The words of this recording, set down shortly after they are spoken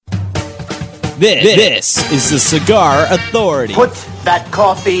This is the Cigar Authority. Put that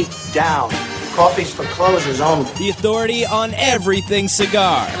coffee down. Coffee's for closers only. The authority on everything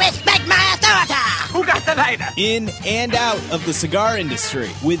cigar. Respect my authority! Who got the lighter? In and out of the cigar industry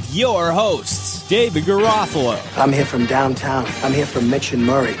with your hosts, David Garofalo. I'm here from downtown. I'm here from Mitch and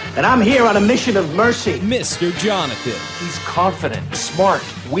Murray. And I'm here on a mission of mercy. Mr. Jonathan. He's confident, smart,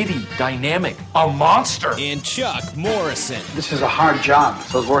 witty, dynamic, a monster. And Chuck Morrison. This is a hard job.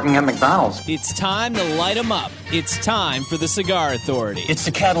 So is working at McDonald's. It's time to light 'em up. It's time for the Cigar Authority. It's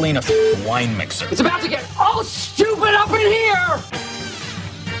the Catalina wine mixer. It's about to get all stupid up in here!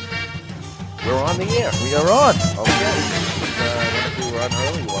 We're on the air. We are on. Okay. What if we were on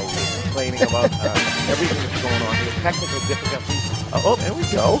early while we were complaining about everything that's going on here? Technical difficulties. Oh, there we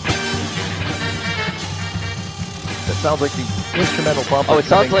go. That sounds like the instrumental bump. Oh, it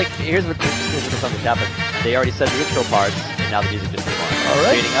sounds like, here's what's something happened. They already said the intro parts, and now the music just came on. All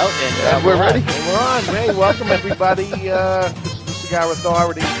right. Fading out, and we're ready. And we're on. Hey, welcome everybody. This is the Cigar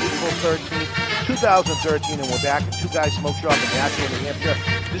Authority, April 13th, 2013, and we're back at Two Guys Smoke Shop in Nashville, New Hampshire.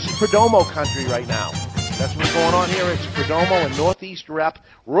 This is Perdomo Country right now. That's what's going on here. It's Perdomo and Northeast rep.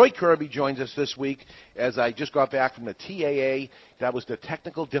 Roy Kirby joins us this week as I just got back from the TAA. That was the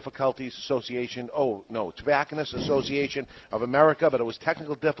Technical Difficulties Association. Oh, no, Tobacconists Association of America, but it was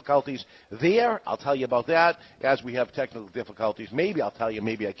technical difficulties there. I'll tell you about that as we have technical difficulties. Maybe I'll tell you,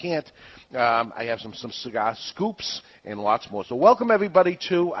 maybe I can't. I have some cigar scoops and lots more. So welcome everybody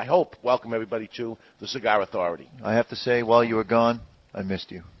to the Cigar Authority. I have to say, while you were gone, I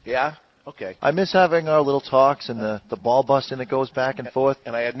missed you. Yeah? Okay. I miss having our little talks and the ball busting that goes back and forth.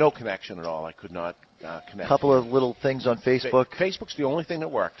 And I had no connection at all. I could not connect. A couple of little things on Facebook. Facebook's the only thing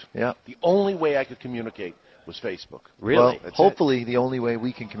that worked. Yeah. The only way I could communicate was Facebook. Really? Well, hopefully the only way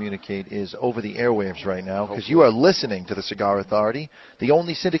we can communicate is over the airwaves right now, because you are listening to the Cigar Authority, the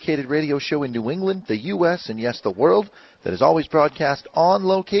only syndicated radio show in New England, the U.S., and yes, the world, that is always broadcast on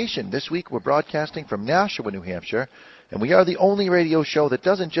location. This week we're broadcasting from Nashua, New Hampshire. And we are the only radio show that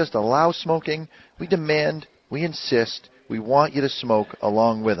doesn't just allow smoking. We demand, we insist, we want you to smoke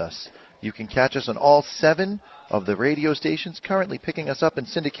along with us. You can catch us on all 7 of the radio stations currently picking us up in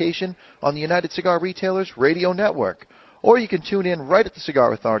syndication on the United Cigar Retailers Radio Network. Or you can tune in right at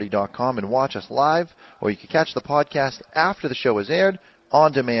thecigarauthority.com and watch us live, or you can catch the podcast after the show is aired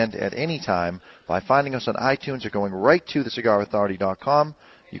on demand at any time by finding us on iTunes or going right to thecigarauthority.com.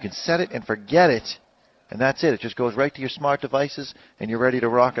 You can set it and forget it. And that's it. It just goes right to your smart devices, and you're ready to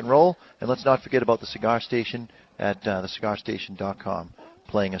rock and roll. And let's not forget about the Cigar Station at thecigarstation.com,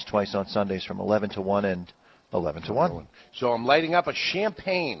 playing us twice on Sundays from 11 to 1 and 11 to 1. So I'm lighting up a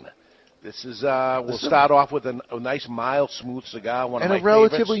champagne. This is, we'll start off with a nice, mild, smooth cigar, one of my favorites. And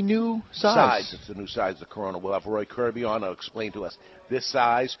a relatively new size. It's a new size, the Corona. We'll have Roy Kirby on to explain to us this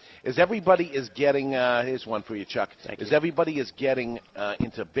size. As everybody is getting, here's one for you, Chuck. As everybody is getting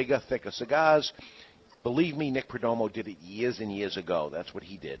into bigger, thicker cigars, believe me, Nick Perdomo did it years and years ago. That's what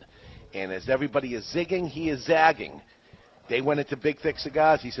he did. And as everybody is zigging, he is zagging. They went into big, thick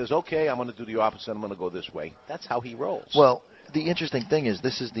cigars. He says, okay, I'm going to do the opposite. I'm going to go this way. That's how he rolls. Well, the interesting thing is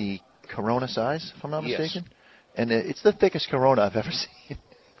this is the Corona size, if I'm not mistaken. Yes. And it's the thickest Corona I've ever seen.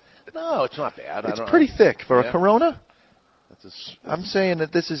 No, it's not bad. It's pretty thick for a Corona. I'm saying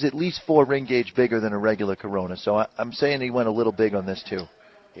that this is at least 4 ring gauge bigger than a regular Corona. So I'm saying he went a little big on this, too.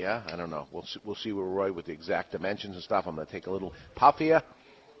 Yeah, I don't know. We'll see where Roy with the exact dimensions and stuff. I'm going to take a little puff here.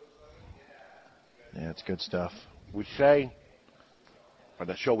 Yeah, it's good stuff. We say on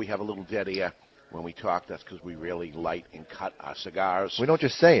the show we have a little dead air when we talk. That's because we really light and cut our cigars. We don't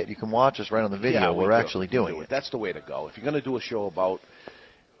just say it. You can watch us right on the video. Yeah, We're actually doing it. That's the way to go. If you're going to do a show about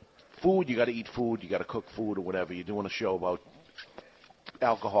food, you got to eat food. You got to cook food or whatever. You're doing a show about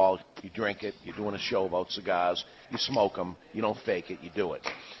alcohol, you drink it. You're doing a show about cigars, you smoke them. You don't fake it, you do it.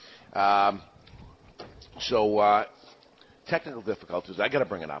 Technical difficulties, I got to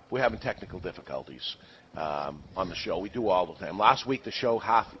bring it up. We're having technical difficulties on the show. We do all the time. Last week the show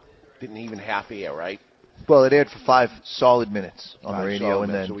didn't even half air, right? Well, it aired for 5 solid minutes on the radio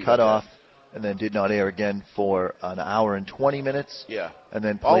and then so cut off. And then did not air again for an hour and 20 minutes. Yeah. And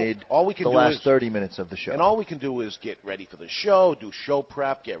then played the last 30 minutes of the show. And all we can do is get ready for the show, do show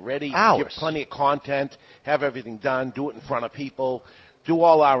prep, get ready, Hours. Get plenty of content, have everything done, do it in front of people, do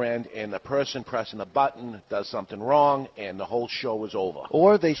all our end, and the person pressing a button does something wrong, and the whole show is over.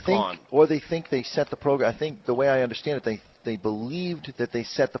 Or they think they set the program. I think the way I understand it, they believed that they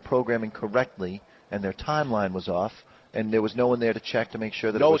set the programming correctly, and their timeline was off. And there was no one there to check to make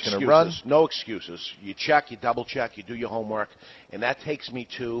sure that it was going to run? No excuses. You check, you double check, you do your homework. And that takes me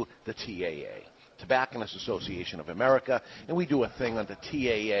to the TAA. Tobacconists Association of America, and we do a thing on the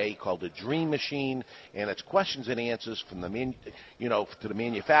TAA called the Dream Machine, and it's questions and answers from the to the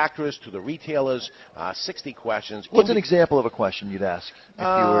manufacturers to the retailers, 60 questions. What's an example of a question you'd ask if you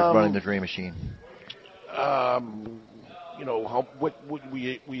were running the Dream Machine? What were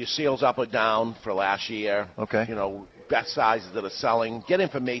your sales up or down for last year? Okay. Best sizes that are selling. Get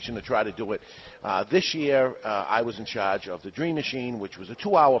information to try to do it. This year, I was in charge of the Dream Machine, which was a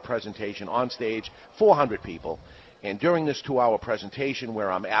 2-hour presentation on stage, 400 people. And during this 2-hour presentation,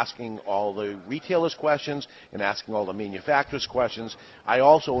 where I'm asking all the retailers questions and asking all the manufacturers questions, I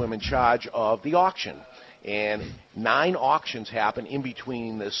also am in charge of the auction. And 9 auctions happen in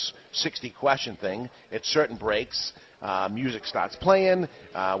between this 60-question thing at certain breaks. Music starts playing,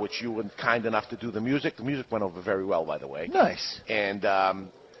 which you were kind enough to do the music. The music went over very well, by the way. Nice. And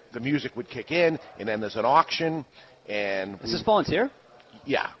the music would kick in, and then there's an auction. And is this volunteer?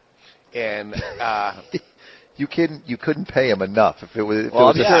 Yeah. And you couldn't pay him enough.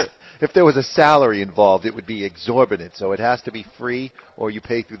 If there was a salary involved, it would be exorbitant. So it has to be free, or you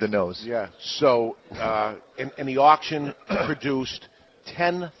pay through the nose. Yeah. So and the auction produced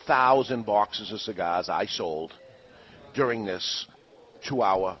 10,000 boxes of cigars I sold during this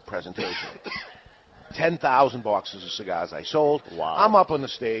 2-hour presentation. 10,000 boxes of cigars I sold. Wow. I'm up on the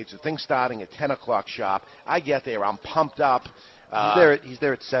stage. The thing's starting at 10 o'clock sharp. I get there. I'm pumped up. He's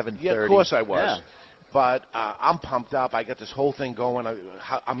there at 7:30. Yeah, of course I was. Yeah. But I'm pumped up. I got this whole thing going.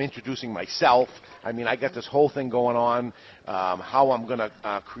 I'm introducing myself. I mean, I got this whole thing going on, how I'm going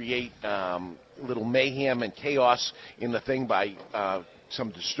to create little mayhem and chaos in the thing by some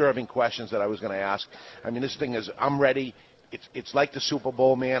disturbing questions that I was going to ask. I mean, this thing is, I'm ready. It's like the Super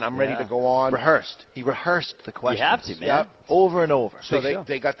Bowl, man. I'm ready to go on. Rehearsed. He rehearsed the questions. You have to, man. Yep. Over and over. So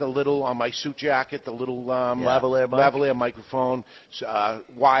they got the little, on my suit jacket, the little lavalier microphone,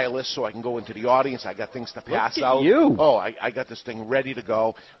 wireless, so I can go into the audience. I got things to pass Look at out. you. Oh, I got this thing ready to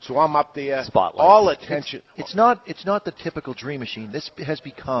go. So I'm up there. Spotlight. All attention. It's not the typical Dream Machine. This has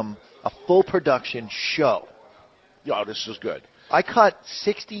become a full production show. Yeah, this is good. I cut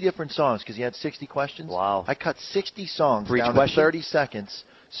 60 different songs because you had 60 questions. Wow. I cut 60 songs For each down question? to 30 seconds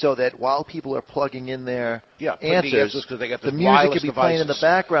so that while people are plugging in their answers, they got the music could be devices playing in the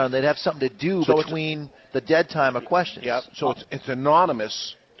background. They'd have something to do between the dead time of questions. Yeah, so it's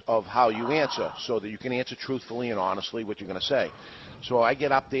anonymous of how you answer, so that you can answer truthfully and honestly what you're going to say. So I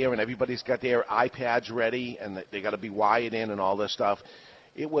get up there, and everybody's got their iPads ready, and they got to be wired in and all this stuff.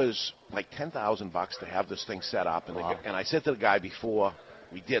 It was like $10,000 to have this thing set up, and I said to the guy before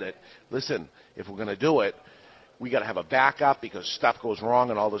we did it, listen, if we're going to do it, we got to have a backup because stuff goes wrong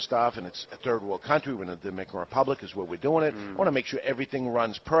and all this stuff, and it's a third world country. We're in the Dominican Republic is where we're doing it. I want to make sure everything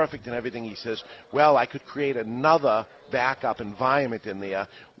runs perfect and everything. He says, well, I could create another backup environment in there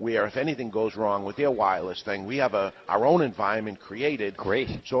where if anything goes wrong with their wireless thing, we have our own environment created. Great.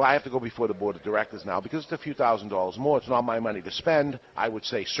 So I have to go before the board of directors now because it's a few $1,000s more. It's not my money to spend. I would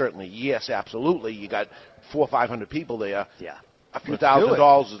say certainly yes, absolutely. You got 400 or 500 people there. Yeah. A few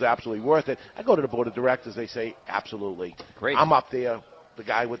 $1,000s is absolutely worth it. I go to the board of directors. They say, absolutely. Great. I'm up there, the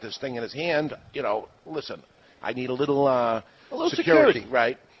guy with this thing in his hand. Listen, I need a little security.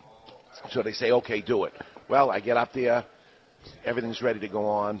 Right? So they say, okay, do it. Well, I get up there. Everything's ready to go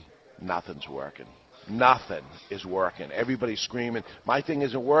on. Nothing's working. Nothing is working. Everybody's screaming. My thing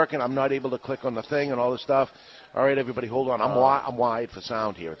isn't working. I'm not able to click on the thing and all this stuff. All right, everybody, hold on. I'm wired for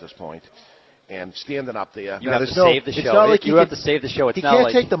sound here at this point. And standing up there. You have to save the show. It's not like you have to save the show. It's he not can't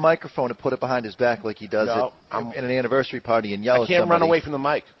like take the microphone and put it behind his back like he does in an anniversary party and yell at somebody. I can't run away from the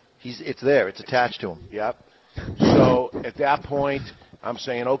mic. It's there. It's attached to him. Yep. So at that point, I'm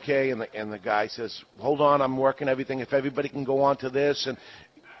saying, okay, and the guy says, hold on, I'm working everything. If everybody can go on to this and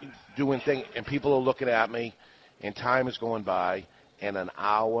doing thing, and people are looking at me, and time is going by, and an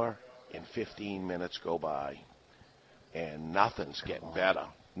hour and 15 minutes go by, and nothing's getting better.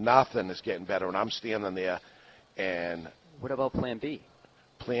 Nothing is getting better, and I'm standing there, and... What about Plan B?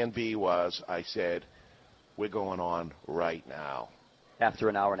 Plan B was, I said, we're going on right now. After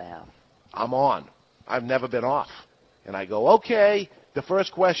an hour and a half. I'm on. I've never been off. And I go, okay, the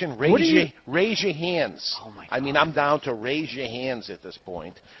first question, raise your hands. Oh my God. I mean, I'm down to raise your hands at this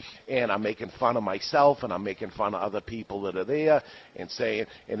point. And I'm making fun of myself, and I'm making fun of other people that are there, and saying,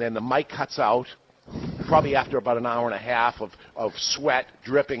 and then the mic cuts out. Probably after about an hour and a half of sweat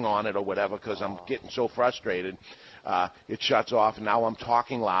dripping on it or whatever because I'm getting so frustrated, it shuts off, and now I'm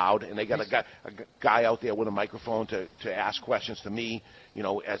talking loud, and they got a guy out there with a microphone to ask questions to me,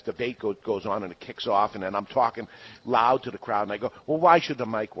 as debate goes on, and it kicks off, and then I'm talking loud to the crowd, and I go, well, why should the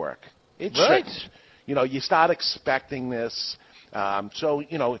mic work? It shouldn't. You start expecting this. And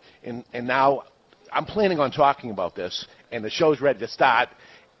now I'm planning on talking about this, and the show's ready to start.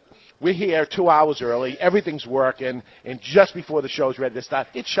 We're here 2 hours early. Everything's working, and just before the show's ready to start,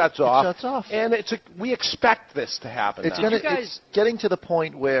 it shuts off. And we expect this to happen. It's getting to the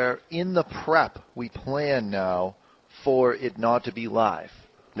point where in the prep we plan now for it not to be live.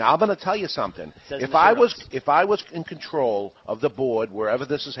 Now I'm going to tell you something. If I was in control of the board wherever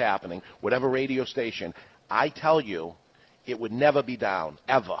this is happening, whatever radio station, I tell you, it would never be down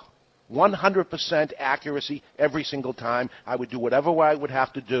ever. 100% accuracy every single time. I would do whatever I would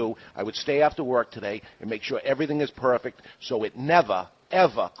have to do. I would stay after work today and make sure everything is perfect so it never,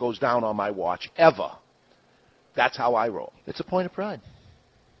 ever goes down on my watch, ever. That's how I roll. It's a point of pride.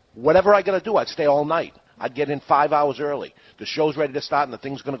 Whatever I got to do, I'd stay all night. I'd get in 5 hours early. The show's ready to start and the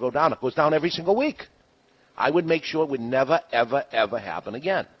thing's going to go down. It goes down every single week. I would make sure it would never, ever, ever happen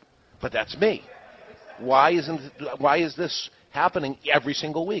again. But that's me. Why is this happening every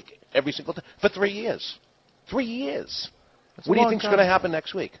single week? Every single time for 3 years. 3 years. What do you think's going to happen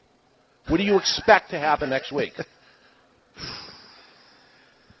next week? What do you expect to happen next week?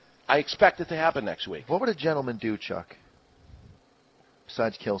 I expect it to happen next week. What would a gentleman do, Chuck,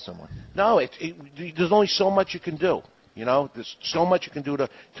 besides kill someone? No, there's only so much you can do. You know, there's so much you can do to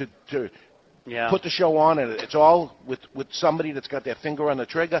put the show on, and it's all with somebody that's got their finger on the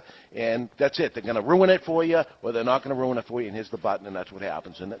trigger, and that's it. They're going to ruin it for you, or they're not going to ruin it for you, and here's the button, and that's what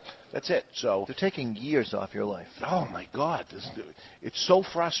happens, and that's it. So they're taking years off your life. Oh my God, it's so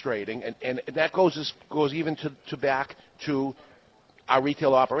frustrating, and that goes even to back to our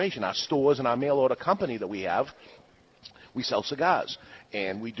retail operation, our stores, and our mail order company that we have. We sell cigars,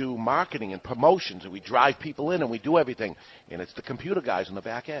 and we do marketing and promotions, and we drive people in, and we do everything, and it's the computer guys on the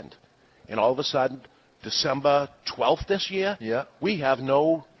back end. And all of a sudden, December 12th this year, we have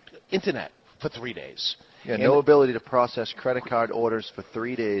no internet for 3 days. Yeah, no ability to process credit card orders for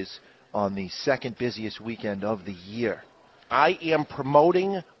 3 days on the second busiest weekend of the year. I am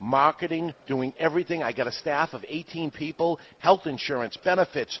promoting, marketing, doing everything. I got a staff of 18 people, health insurance,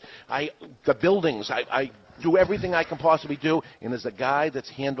 benefits, the buildings. I do everything I can possibly do, and there's a guy that's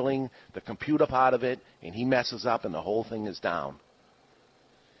handling the computer part of it, and he messes up, and the whole thing is down.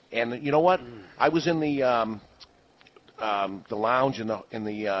 And you know what? I was in the lounge in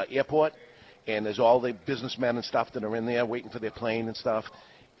the airport, and there's all the businessmen and stuff that are in there waiting for their plane and stuff,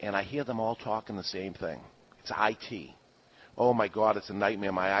 and I hear them all talking the same thing. It's IT. Oh my God, it's a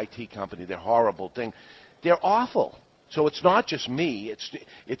nightmare. My IT company, they're horrible thing. They're awful. So it's not just me.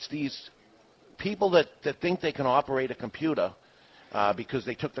 It's these people that think they can operate a computer. Because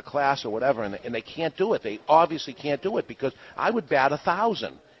they took the class or whatever, and they can't do it. They obviously can't do it because I would bat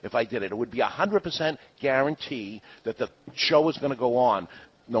 1,000 if I did it. It would be 100% guarantee that the show is going to go on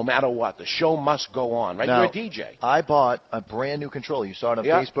no matter what. The show must go on, right? Now, you're a DJ. I bought a brand new controller. You saw it on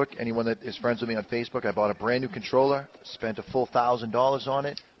Facebook. Anyone that is friends with me on Facebook, I bought a brand new controller, spent a full $1,000 on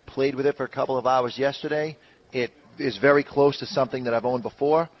it, played with it for a couple of hours yesterday. It is very close to something that I've owned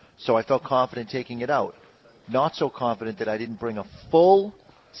before, so I felt confident taking it out. Not so confident that I didn't bring a full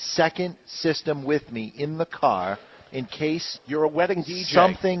second system with me in the car in case you're a wedding DJ.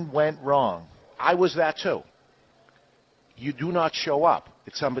 Something went wrong. I was that too. You do not show up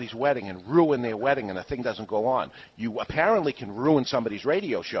at somebody's wedding and ruin their wedding and the thing doesn't go on. You apparently can ruin somebody's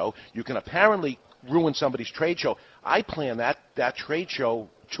radio show. You can apparently ruin somebody's trade show. I planned that trade show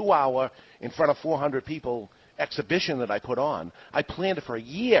 2 hour in front of 400 people exhibition that I put on. I planned it for a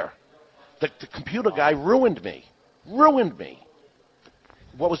year. The computer guy ruined me. Ruined me.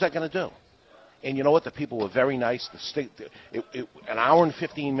 What was that going to do? And you know what? The people were very nice. An hour and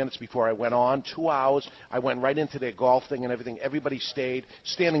 15 minutes before I went on, 2 hours, I went right into their golf thing and everything. Everybody stayed.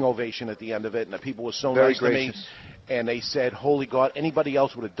 Standing ovation at the end of it, and the people were so nice to me. And they said, holy God, anybody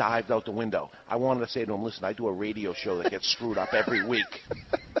else would have dived out the window. I wanted to say to them, listen, I do a radio show that gets screwed up every week.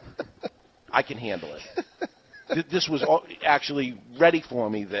 I can handle it. This was actually ready for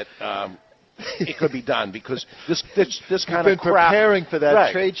me that it could be done because this kind of crap. You've been preparing for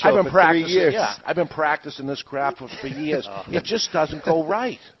that trade show for 3 years. Yeah, I've been practicing this crap for years. It just doesn't go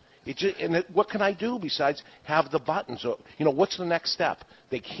right. What can I do besides have the buttons? Or, what's the next step?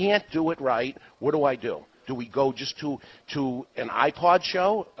 They can't do it right. What do? Do we go just to an iPod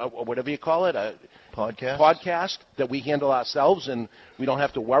show or whatever you call it, a podcast that we handle ourselves, and we don't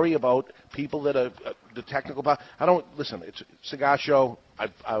have to worry about people that are the technical part? Listen. It's a cigar show.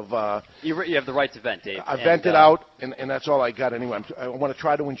 You have the right to vent, Dave. I've vented out, and that's all I got anyway. I want to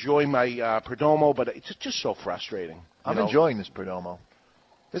try to enjoy my Perdomo, but it's just so frustrating. I'm enjoying this Perdomo.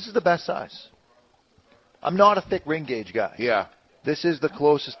 This is the best size. I'm not a thick ring gauge guy. Yeah. This is the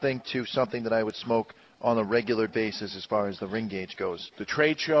closest thing to something that I would smoke on a regular basis as far as the ring gauge goes. The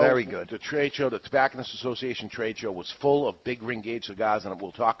trade show, very good. The trade show, the Tobacconists Association trade show was full of big ring gauge cigars, and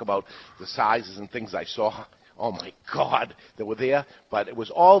we'll talk about the sizes and things I saw. Oh my God, that were there. But it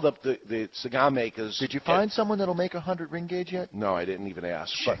was all the cigar makers. Did you find someone that'll make 100 ring gauge yet? No, I didn't even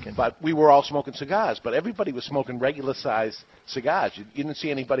ask. Chicken. But we were all smoking cigars. But everybody was smoking regular size cigars. You didn't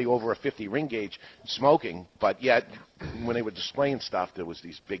see anybody over a 50 ring gauge smoking. But yet, when they were displaying stuff, there was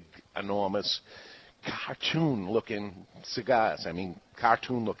these big, enormous, cartoon-looking cigars. I mean,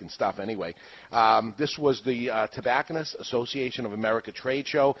 cartoon-looking stuff anyway. This was the Tobacconists Association of America trade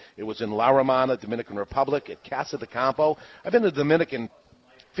show. It was in La Romana, Dominican Republic, at Casa de Campo. I've been to Dominican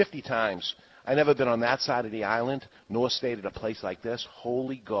 50 times. I've never been on that side of the island, nor stayed at a place like this.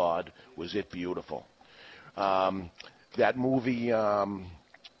 Holy God, was it beautiful. That movie, the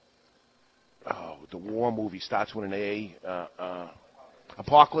war movie, starts with an A,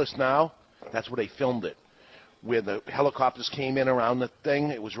 Apocalypse Now. That's where they filmed it, where the helicopters came in around the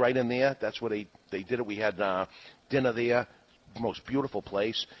thing. It was right in there. That's where they did it. We had dinner there. Most beautiful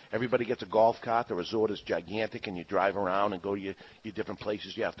place. Everybody gets a golf cart. The resort is gigantic, and you drive around and go to your different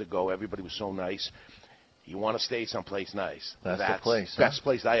places you have to go. Everybody was so nice. You want to stay someplace nice. That's the place. Best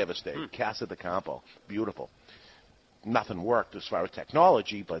place I ever stayed. Casa de Campo. Beautiful. Nothing worked as far as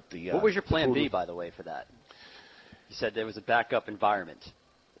technology, but the... what was your plan B, by the way, for that? You said there was a backup environment.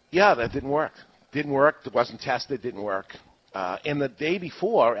 Yeah, that didn't work. Didn't work. It wasn't tested. Didn't work. And the day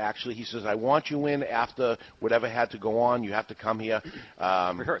before, actually, he says, I want you in after whatever had to go on. You have to come here.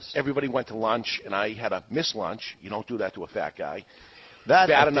 Rehearse. Everybody went to lunch, and I had to miss lunch. You don't do that to a fat guy. That,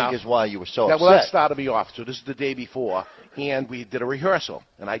 Bad I think, is why you were so upset. Well, that started me off. So this is the day before, and we did a rehearsal,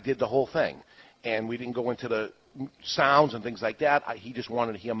 and I did the whole thing. And we didn't go into the sounds and things like that. He just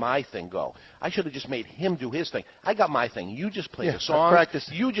wanted to hear my thing go. I should have just made him do his thing. I got my thing. You just play the song.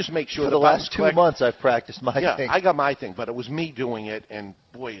 You just make sure for the last 2 months I've practiced my thing. Yeah, I got my thing, but it was me doing it, and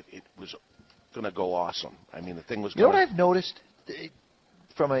boy, it was going to go awesome. I mean, the thing was. You know what I've noticed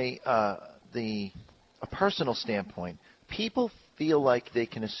from a personal standpoint? People feel like they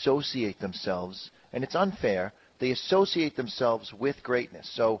can associate themselves, and it's unfair. They associate themselves with greatness.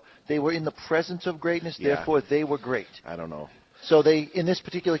 So they were in the presence of greatness, therefore they were great. I don't know. So in this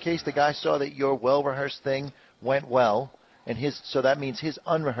particular case, the guy saw that your well-rehearsed thing went well, and so that means his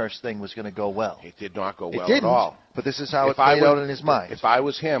unrehearsed thing was going to go well. It did not go well at all. But this is how it played out in his mind. If I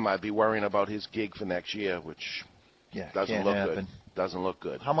was him, I'd be worrying about his gig for next year, which doesn't look good. Doesn't look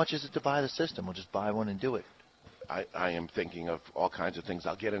good. How much is it to buy the system? We'll just buy one and do it. I am thinking of all kinds of things.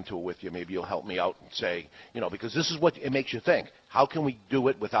 I'll get into it with you. Maybe you'll help me out and say, because this is what it makes you think. How can we do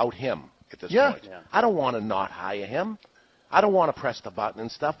it without him at this point? Yeah. I don't want to not hire him. I don't want to press the button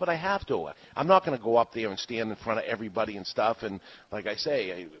and stuff, but I have to. I'm not going to go up there and stand in front of everybody and stuff. And like I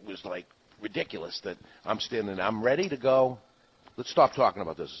say, it was like ridiculous that I'm standing there. I'm ready to go. Let's stop talking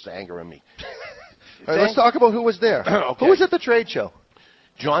about this. It's angering me. All right, let's talk about who was there. Okay. Who was at the trade show?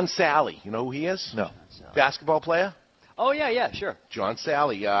 John Sally. You know who he is? No. Basketball player? Oh, yeah, sure. John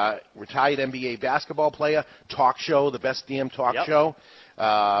Sally, retired NBA basketball player, talk show, the best damn talk show.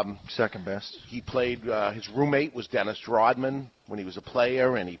 Second best. He played, his roommate was Dennis Rodman when he was a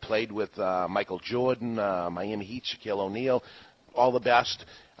player, and he played with Michael Jordan, Miami Heat, Shaquille O'Neal, all the best.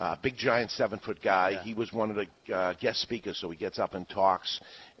 Big, giant, 7-foot guy. Yeah. He was one of the guest speakers, so he gets up and talks,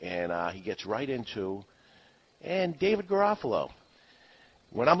 and he gets right into, and David Garofalo.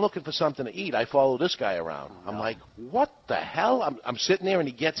 When I'm looking for something to eat, I follow this guy around. I'm like, what the hell? I'm sitting there, and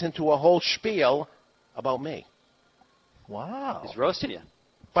he gets into a whole spiel about me. Wow. He's roasting you.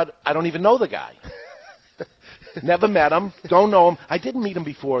 But I don't even know the guy. Never met him. Don't know him. I didn't meet him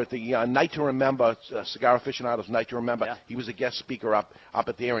before at the Night to Remember, Cigar Aficionados Night to Remember. Yeah. He was a guest speaker up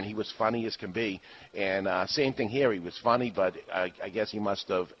at there, and he was funny as can be. And same thing here. He was funny, but I guess he must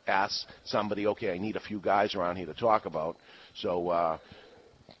have asked somebody, okay, I need a few guys around here to talk about. So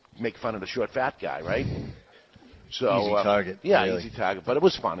make fun of the short, fat guy, right? So, easy target. Yeah, really. Easy target. But it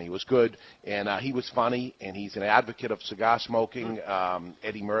was funny. It was good. And he was funny, and he's an advocate of cigar smoking.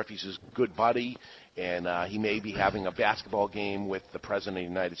 Eddie Murphy's his good buddy, and he may be having a basketball game with the President of the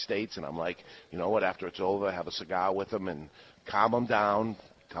United States. And I'm like, you know what, after it's over, have a cigar with him and calm him down,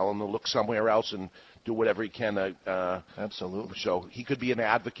 tell him to look somewhere else and do whatever he can. Absolutely. So he could be an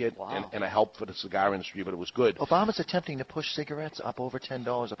advocate and a help for the cigar industry, but it was good. Obama's attempting to push cigarettes up over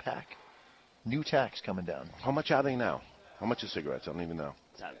 $10 a pack. New tax coming down. How much are they now? How much are cigarettes? I don't even know.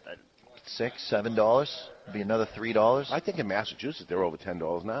 $6, $7. Be another $3. I think in Massachusetts they're over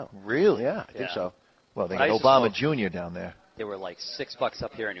 $10 now. Really? Yeah, I think so. Well, they got Obama Jr. down there. They were like $6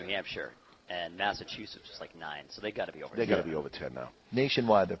 up here in New Hampshire, and Massachusetts was like $9. So they got to be over. They got to be over 10 now.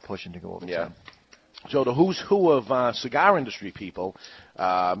 Nationwide, they're pushing to go over 10. So the who's who of cigar industry people,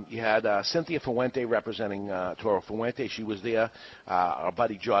 you had Cynthia Fuente representing Toro Fuente. She was there. Our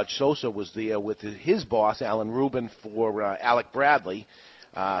buddy George Sosa was there with his boss, Alan Rubin, for Alec Bradley.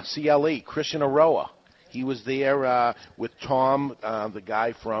 CLE, Christian Aroa. He was there with Tom, the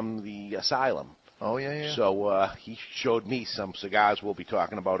guy from the Asylum. Oh, yeah. So he showed me some cigars we'll be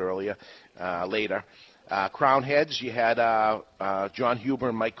talking about later. Crown Heads, you had John Huber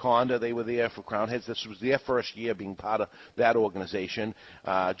and Mike Conda. They were there for Crown Heads. This was their first year being part of that organization.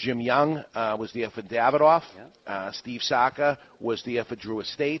 Jim Young was there for Davidoff. Yeah. Steve Saka was there for Drew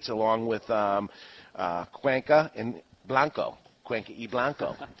Estates, along with Cuenca and Blanco. Cuenca y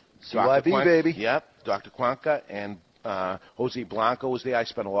Blanco. CYB, baby. Yep, Dr. Cuenca and Jose Blanco was there. I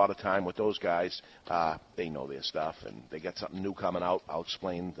spent a lot of time with those guys. They know their stuff, and they got something new coming out. I'll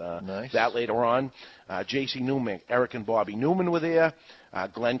explain that later on. J.C. Newman, Eric and Bobby Newman were there.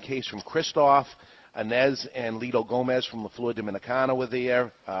 Glenn Case from Christoph. Inez and Lido Gomez from La Flor Dominicana were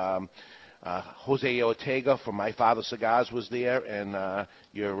there. Jose Ortega from My Father Cigars was there, and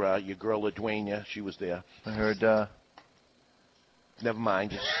your girl LaDuena, she was there. I heard... Never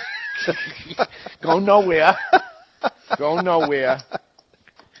mind. Go nowhere. Go nowhere.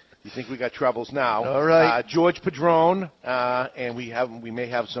 You think we got troubles now? All right. George Padron, and we may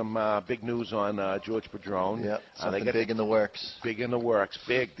have some big news on George Padron. Yeah, something big in the works. Big in the works.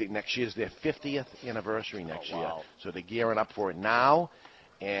 Big. Next year's their 50th anniversary next year. So they're gearing up for it now.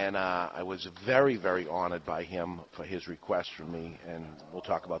 And I was very, very honored by him for his request from me, and we'll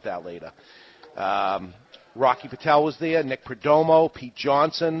talk about that later. Rocky Patel was there, Nick Perdomo, Pete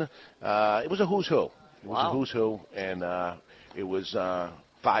Johnson. It was a who's who. It was a who's who, and it was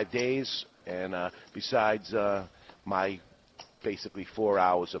 5 days. And besides my basically 4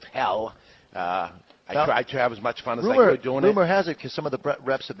 hours of hell, I tried to have as much fun as I could doing it. Rumor has it, because some of the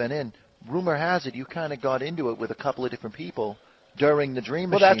reps have been in, rumor has it you kind of got into it with a couple of different people during the Dream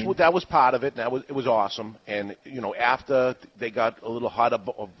Machine. Well, that was part of it, and it was awesome. And, after they got a little hot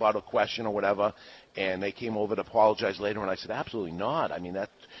about a question or whatever, and they came over to apologize later, and I said, absolutely not. I mean,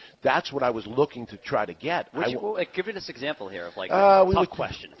 that's what I was looking to try to get. Give me this example here of, a tough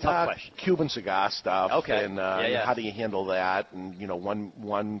question. Cuban cigar stuff. Okay. And how do you handle that? And,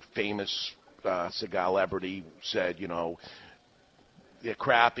 one famous cigar celebrity said, they're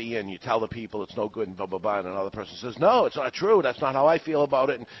crappy, and you tell the people it's no good, and blah, blah, blah, and another person says, no, it's not true, that's not how I feel about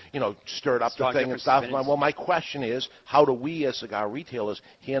it, and, stirred up the thing and stuff. Well, my question is, how do we as cigar retailers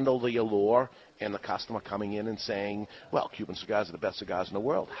handle the allure and the customer coming in and saying, well, Cuban cigars are the best cigars in the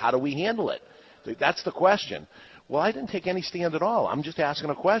world? How do we handle it? That's the question. Well, I didn't take any stand at all. I'm just asking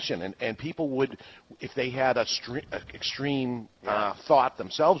a question. And people would, if they had a extreme thought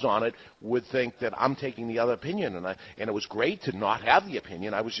themselves on it, would think that I'm taking the other opinion. And it was great to not have the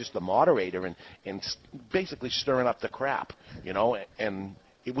opinion. I was just the moderator and basically stirring up the crap, and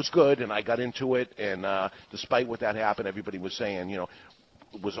it was good, and I got into it. And despite what that happened, everybody was saying,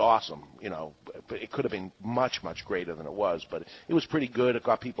 it was awesome, but it could have been much, much greater than it was. But it was pretty good. It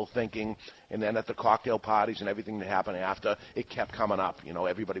got people thinking. And then at the cocktail parties and everything that happened after, it kept coming up.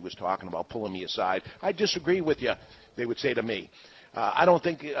 Everybody was talking about pulling me aside. I disagree with you, they would say to me. I don't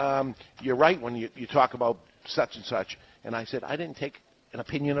think you're right when you talk about such and such. And I said, I didn't take an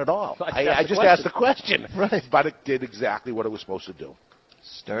opinion at all. I just asked the question. Right. But it did exactly what it was supposed to do.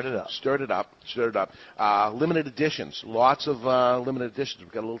 Stirred it up. Limited editions. Lots of limited editions.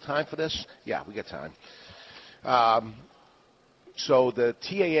 We got a little time for this? Yeah, we got time. So the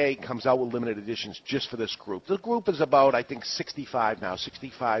TAA comes out with limited editions just for this group. The group is about, I think, 65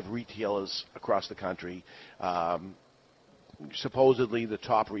 retailers across the country. Supposedly the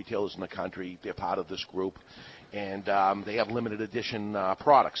top retailers in the country, they're part of this group. And they have limited edition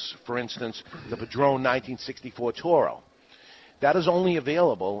products. For instance, the Padron 1964 Toro. That is only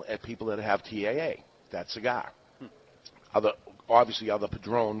available at people that have TAA, that cigar. Obviously, other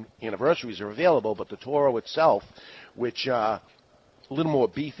Padron anniversaries are available, but the Toro itself, which a little more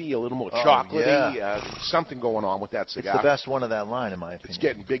beefy, a little more chocolatey, something going on with that cigar. It's the best one of that line, in my opinion. It's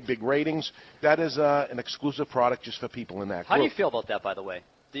getting big, big ratings. That is an exclusive product just for people in that group. How do you feel about that, by the way?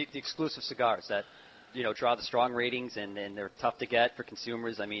 The exclusive cigars that, draw the strong ratings and they're tough to get for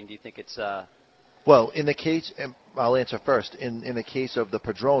consumers. I mean, do you think it's... Well, in the case, I'll answer first. In the case of the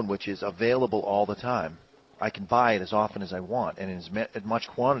Padron, which is available all the time, I can buy it as often as I want and in as much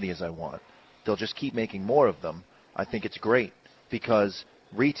quantity as I want. They'll just keep making more of them. I think it's great because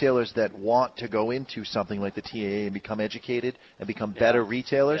retailers that want to go into something like the TAA and become educated and become better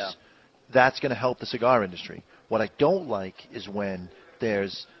retailers, that's going to help the cigar industry. What I don't like is when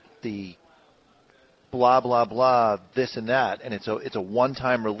there's the blah, blah, blah, this and that, and it's a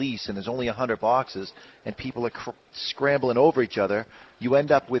one-time release, and there's only 100 boxes, and people are scrambling over each other, you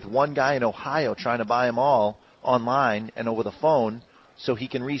end up with one guy in Ohio trying to buy them all online and over the phone so he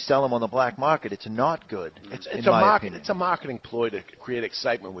can resell them on the black market. It's not good, in my opinion. It's a marketing ploy to create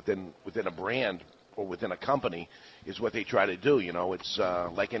excitement within a brand or within a company is what they try to do. You know, it's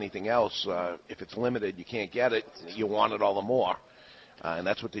like anything else. If it's limited, you can't get it. You want it all the more. And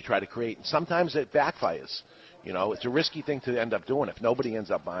that's what they try to create. And sometimes it backfires. You know, it's a risky thing to end up doing. If nobody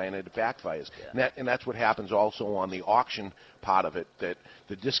ends up buying it, it backfires. Yeah. And that's what happens also on the auction part of it, that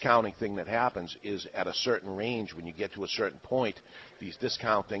the discounting thing that happens is at a certain range. When you get to a certain point, these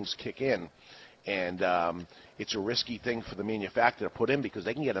discount things kick in. And it's a risky thing for the manufacturer to put in because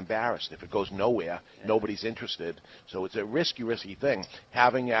they can get embarrassed. If it goes nowhere, nobody's interested. So it's a risky thing.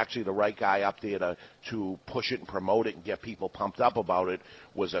 Having actually the right guy up there to push it and promote it and get people pumped up about it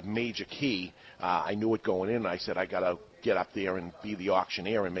was a major key. I knew it going in, and I said, I got to get up there and be the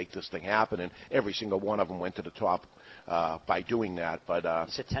auctioneer and make this thing happen. And every single one of them went to the top by doing that. But you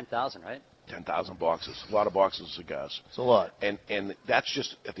said 10,000, right? 10,000 boxes, a lot of boxes of cigars. It's a lot. And that's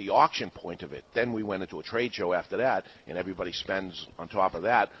just at the auction point of it. Then we went into a trade show after that, and everybody spends on top of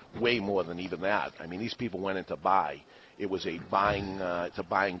that way more than even that. I mean, these people went in to buy. It was a buying, it's a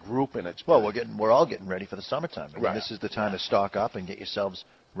buying group, and it's we're all getting ready for the summertime. I mean, right. This is the time to stock up and get yourselves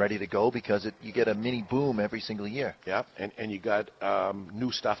ready to go because you get a mini boom every single year. Yeah, and you got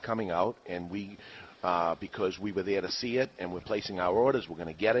new stuff coming out, and we. Because we were there to see it, and we're placing our orders, we're going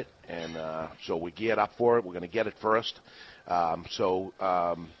to get it, and so we're geared up for it. We're going to get it first.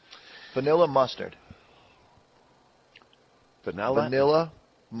 Vanilla mustard. Vanilla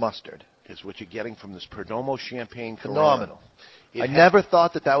mustard is what you're getting from this Perdomo Champagne. Phenomenal. I never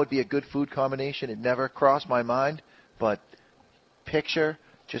thought that would be a good food combination. It never crossed my mind, but picture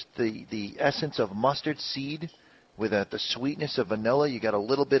just the essence of mustard seed with the sweetness of vanilla. You got a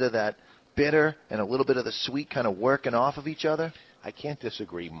little bit of that bitter and a little bit of the sweet kind of working off of each other. I can't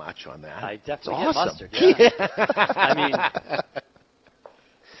disagree much on that. I definitely get mustard. Yeah. I mean,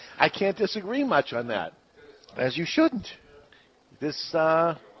 I can't disagree much on that. As you shouldn't. This you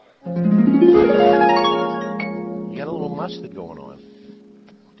got a little mustard going on,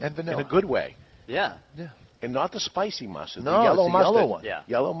 and vanilla in a good way. Yeah. And not the spicy mustard. No, the yellow it's the mustard. yellow one. Yeah.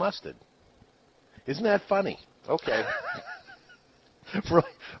 Yellow mustard. Isn't that funny? Okay.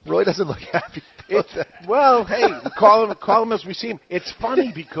 Roy doesn't look happy. Well, hey, call him as we see him. It's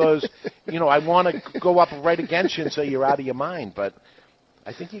funny because, I want to go up right against you and say you're out of your mind, but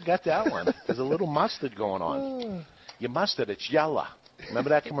I think you got that one. There's a little mustard going on. Your mustard, it's yellow. Remember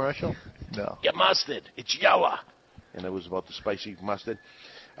that commercial? No. Your mustard, it's yellow. And it was about the spicy mustard.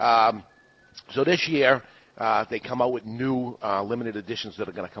 So this year, they come out with new limited editions that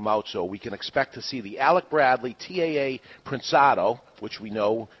are going to come out, so we can expect to see the Alec Bradley TAA Prensado, which we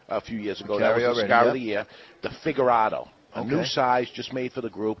know a few years ago, that was the cigar of the year, the Figurado, a new size just made for the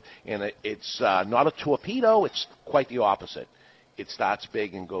group, and it's not a torpedo, it's quite the opposite. It starts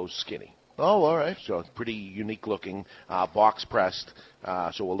big and goes skinny. Oh, all right. So it's pretty unique looking, box pressed,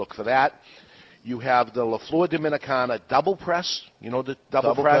 so we'll look for that. You have the La Flor Dominicana double press. You know the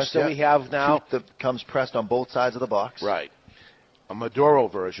double press that we have now? That comes pressed on both sides of the box. Right. A Maduro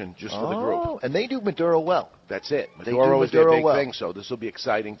version just for the group. And they do Maduro well. That's it. Maduro is their big thing, so this will be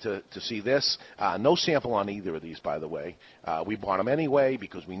exciting to see this. No sample on either of these, by the way. We bought them anyway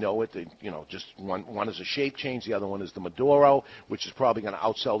because we know it. Just one is a shape change. The other one is the Maduro, which is probably going to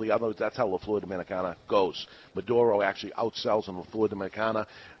outsell the other. That's how La Flor Dominicana goes. Maduro actually outsells on La Flor Dominicana,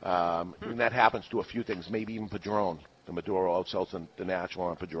 and that happens to a few things, maybe even Padron. The Maduro outsells the natural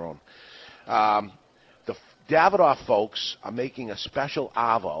on Padron. The Davidoff folks are making a special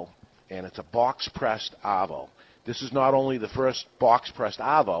Avo, and it's a box-pressed Avo. This is not only the first box-pressed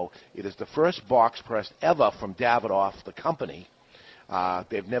Avo, it is the first box-pressed ever from Davidoff, the company.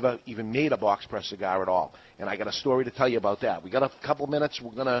 They've never even made a box-pressed cigar at all. And I got a story to tell you about that. We got a couple minutes.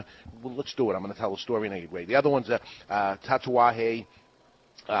 Let's do it. I'm going to tell a story in a way. The other one's a Tatuaje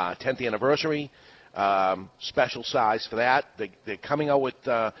 10th anniversary. Special size for that. They're coming out with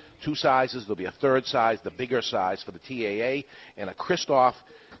two sizes. There'll be a third size, the bigger size for the TAA, and a Christoph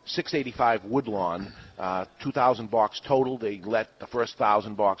 685 Woodlawn, 2,000 box total. They let the first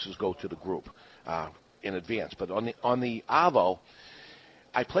 1,000 boxes go to the group in advance. But on the Avo,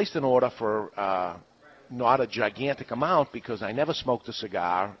 I placed an order for not a gigantic amount because I never smoked a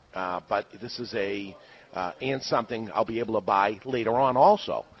cigar, but this is and something I'll be able to buy later on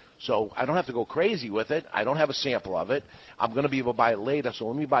also. So I don't have to go crazy with it. I don't have a sample of it. I'm going to be able to buy it later, so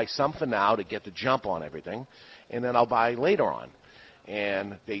let me buy some for now to get the jump on everything, and then I'll buy later on.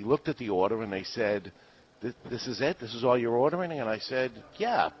 And they looked at the order and they said, this is it? This is all you're ordering? And I said,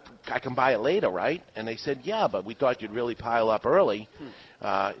 yeah, I can buy it later, right? And they said, yeah, but we thought you'd really pile up early.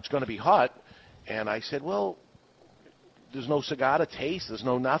 It's going to be hot. And I said, well, there's no cigar to taste. There's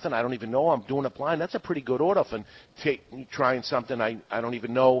no nothing. I don't even know. I'm doing it blind. That's a pretty good order for trying something I don't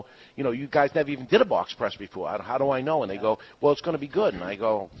even know. You know, you guys never even did a box press before. How do I know? And they go, well, it's going to be good. And I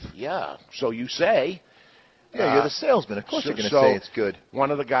go, yeah, so you say. Yeah, you're the salesman. Of course you're going to say it's good.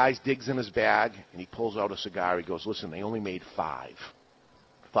 One of the guys digs in his bag, and he pulls out a cigar. He goes, listen, they only made 5.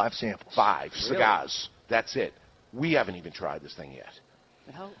 5 samples. 5 cigars. That's it. We haven't even tried this thing yet.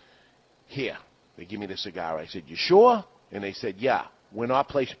 How? Here. They give me the cigar. I said, you sure? And they said, yeah. We're not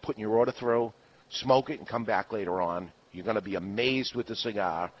putting your order through. Smoke it and come back later on. You're going to be amazed with the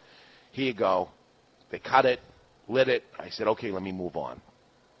cigar. Here you go. They cut it, lit it. I said, okay, let me move on.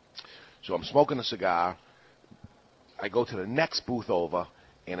 So I'm smoking the cigar. I go to the next booth over,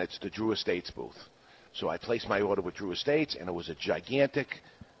 and it's the Drew Estates booth. So I placed my order with Drew Estates, and it was a gigantic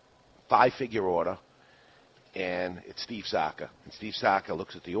 5-figure order, and it's Steve Saka. And Steve Saka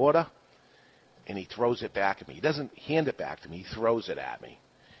looks at the order, and he throws it back at me. He doesn't hand it back to me. He throws it at me.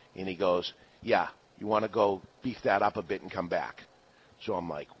 And he goes, yeah, you want to go beef that up a bit and come back. So I'm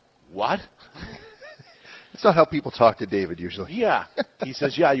like, what? That's not how people talk to David usually. Yeah. He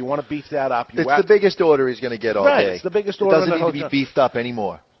says, yeah, you want to beef that up. It's the biggest order he's going to get all day. It's the biggest order. It doesn't need to be beefed up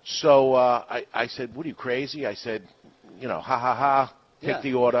anymore. So I said, what are you, crazy? I said, you know, ha, ha, ha, take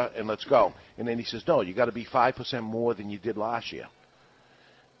the order and let's go. And then he says, no, you got to be 5% more than you did last year.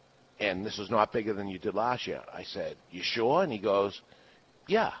 And this is not bigger than you did last year. I said, you sure? And he goes,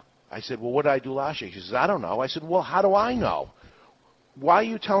 yeah. I said, well, what did I do last year? He says, I don't know. I said, well, how do I know? Why are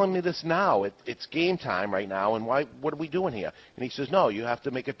you telling me this now? It's game time right now, and what are we doing here? And he says, no, you have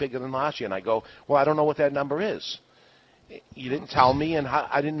to make it bigger than last year. And I go, well, I don't know what that number is. You didn't tell me, and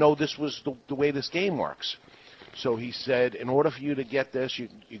I didn't know this was the way this game works. So he said, in order for you to get this,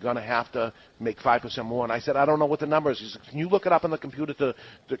 you're going to have to make 5% more. And I said, I don't know what the number is. He said, can you look it up on the computer to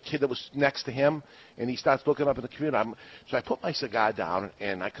the kid that was next to him? And he starts looking up in the computer. So I put my cigar down,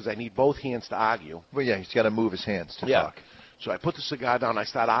 and because I need both hands to argue. Well, yeah, he's got to move his hands to talk. So I put the cigar down, I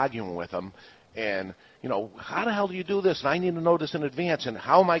start arguing with him, and, you know, how the hell do you do this? And I need to know this in advance, and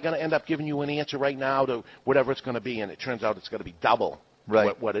how am I going to end up giving you an answer right now to whatever it's going to be? And it turns out it's going to be double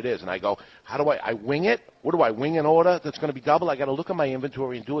what it is. And I go, how do I wing it? What do I wing an order that's going to be double? I got to look at my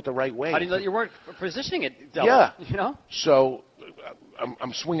inventory and do it the right way. How do you know you weren't positioning it double? Yeah. You know? So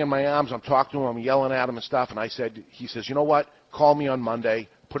I'm swinging my arms, I'm talking to him, I'm yelling at him and stuff, and he says, you know what? Call me on Monday,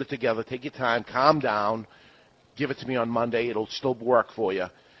 put it together, take your time, calm down. Give it to me on Monday. It'll still work for you.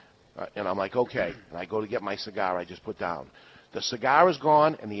 And I'm like, okay. And I go to get my cigar I just put down. The cigar is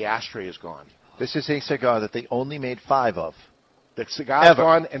gone and the ashtray is gone. This is a cigar that they only made 5 of. The cigar is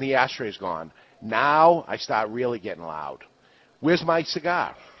gone and the ashtray is gone. Now I start really getting loud. Where's my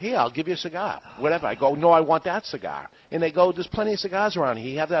cigar? Here, I'll give you a cigar. Whatever. I go, no, I want that cigar. And they go, there's plenty of cigars around here.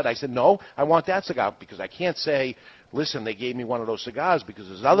 You have that? I said, no, I want that cigar because I can't say, listen, they gave me one of those cigars because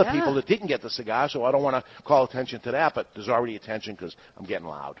there's other people that didn't get the cigar, so I don't want to call attention to that, but there's already attention because I'm getting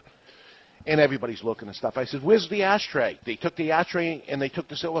loud. And everybody's looking and stuff. I said, where's the ashtray? They took the ashtray and they took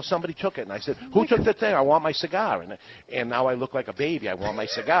the, well, somebody took it. And I said, who took the thing? I want my cigar. And now I look like a baby. I want my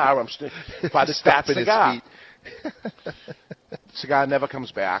cigar. I'm by the stat cigar. Cigar never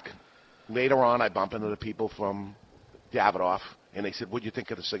comes back. Later on, I bump into the people from Davidoff, and they said, what'd you think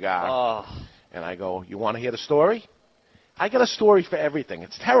of the cigar? Oh. And I go, you want to hear the story? I got a story for everything.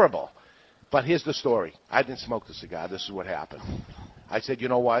 It's terrible. But here's the story. I didn't smoke the cigar. This is what happened. I said, you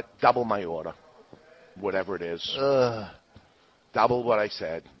know what? Double my order. Whatever it is. Double what I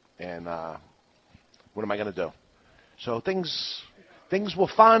said. And what am I going to do? So things were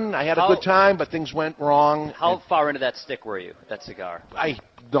fun. I had a good time, but things went wrong. How far into that stick were you, that cigar?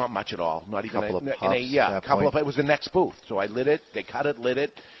 Not much at all. Not even a couple of puffs. It was the next booth. So I lit it. They cut it, lit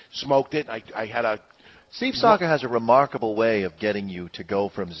it, smoked it. I had a... Steve Saka has a remarkable way of getting you to go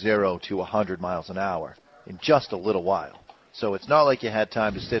from 0 to 100 miles an hour in just a little while. So it's not like you had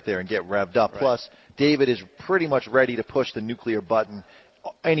time to sit there and get revved up. Right. Plus, David is pretty much ready to push the nuclear button.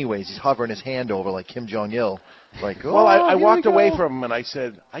 Anyways, he's hovering his hand over like Kim Jong-il. Like, well, I walked away from him and I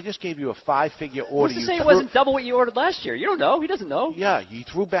said, I just gave you a 5-figure order. Who's to say it wasn't double what you ordered last year? You don't know. He doesn't know. Yeah, he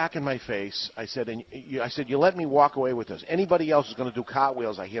threw back in my face. I said, you let me walk away with this. Anybody else is going to do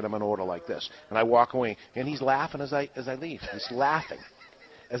cartwheels, I hear them an order like this. And I walk away, and he's laughing as I leave. He's laughing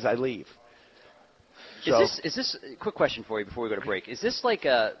as I leave. So, is this quick question for you before we go to break? Is this like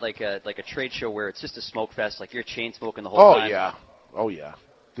a trade show where it's just a smoke fest, like you're chain smoking the whole time? Oh yeah.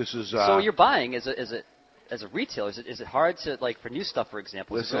 This is. So you're buying as a as a retailer, is it hard to, like, for new stuff, for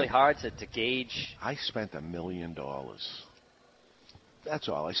example, is it really hard to gauge? I spent $1 million. That's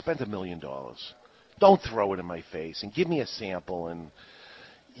all. I spent $1 million. Don't throw it in my face and give me a sample and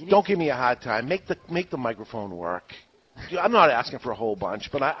don't give me a hard time. Make the microphone work. I'm not asking for a whole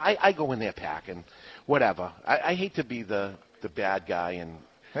bunch, but I go in there packing, whatever. I hate to be the bad guy and.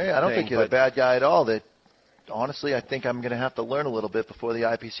 Hey, I don't think you're the bad guy at all. That honestly, I think I'm going to have to learn a little bit before the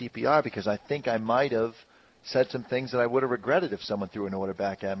IPCPR because I think I might have said some things that I would have regretted if someone threw an order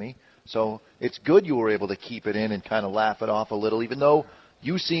back at me. So it's good you were able to keep it in and kind of laugh it off a little, even though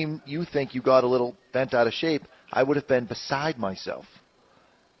you think you got a little bent out of shape. I would have been beside myself.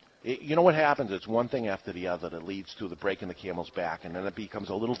 You know what happens? It's one thing after the other that leads to the breaking the camel's back, and then it becomes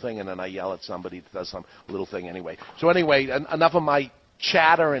a little thing, and then I yell at somebody that does some little thing anyway. So anyway, enough of my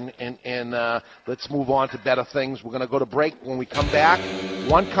chatter, and let's move on to better things. We're going to go to break. When we come back,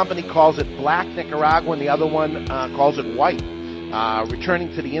 one company calls it Black Nicaragua, and the other one calls it White.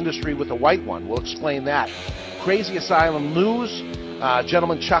 Returning to the industry with a white one. We'll explain that. Crazy Asylum News,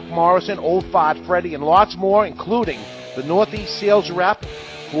 gentleman Chuck Morrison, Old Fart Freddy, and lots more, including the Northeast sales rep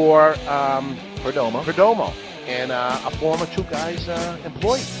for Perdomo, and a former Two Guys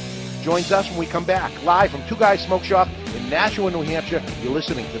employee. Joins us when we come back, live from Two Guys Smoke Shop in Nashua, New Hampshire. You're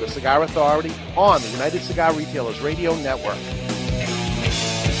listening to the Cigar Authority on the United Cigar Retailers Radio Network.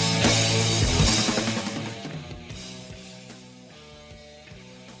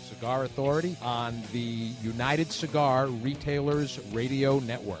 Cigar Authority on the United Cigar Retailers Radio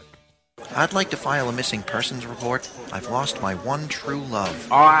Network. I'd like to file a missing persons report. I've lost my one true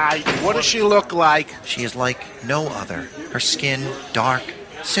love. All right, what does she look like? She is like no other. Her skin, dark,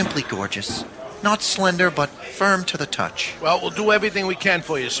 simply gorgeous. Not slender, but firm to the touch. Well, we'll do everything we can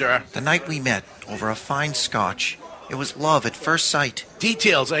for you, sir. The night we met, over a fine scotch, it was love at first sight.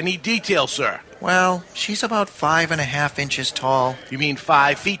 Details. I need details, sir. Well, she's about 5.5 inches tall. You mean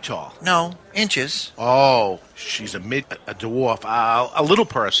 5 feet tall? No, inches. Oh, she's a dwarf, a little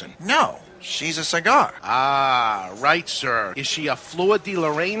person. No, she's a cigar. Ah, right, sir. Is she a Fleur de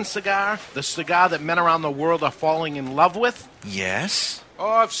Lorraine cigar? The cigar that men around the world are falling in love with? Yes. Oh,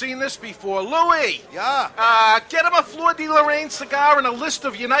 I've seen this before. Louis! Yeah? Get him a Fleur de Lorraine cigar and a list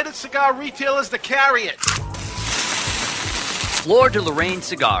of United Cigar retailers that carry it. Fleur de Lorraine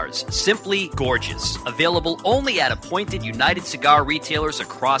Cigars. Simply gorgeous. Available only at appointed United Cigar retailers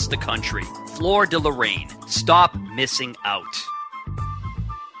across the country. Fleur de Lorraine. Stop missing out.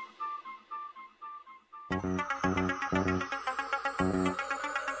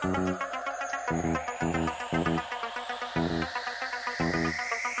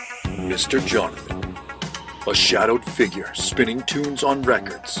 Mr. Jonathan, a shadowed figure spinning tunes on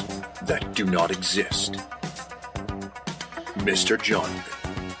records that do not exist. Mr.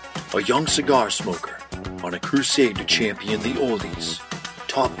 Jonathan, a young cigar smoker on a crusade to champion the oldies,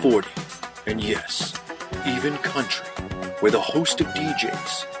 top 40, and yes, even country, with a host of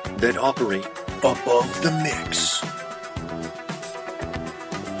DJs that operate above the mix.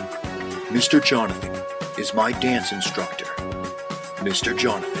 Mr. Jonathan is my dance instructor. Mr.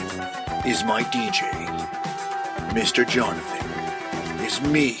 Jonathan is my DJ. Mr. Jonathan is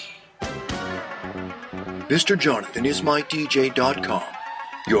me. Mr. Jonathan is my DJ.com,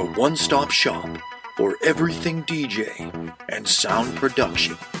 your one-stop shop for everything DJ and sound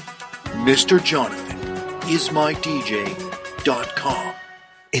production. Mr. Jonathan is my DJ.com.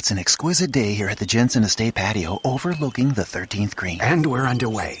 It's an exquisite day here at the Jensen Estate patio overlooking the 13th green. And we're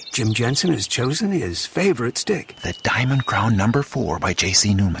underway. Jim Jensen has chosen his favorite stick. The Diamond Crown No. 4 by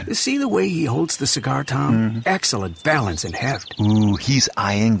J.C. Newman. See the way he holds the cigar, Tom? Excellent balance and heft. Ooh, he's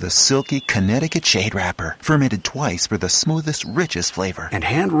eyeing the silky Connecticut shade wrapper, fermented twice for the smoothest, richest flavor. And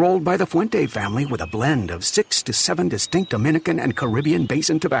hand-rolled by the Fuente family with a blend of 6 to 7 distinct Dominican and Caribbean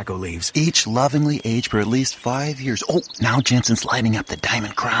basin tobacco leaves. Each lovingly aged for at least 5 years. Oh, now Jensen's lighting up the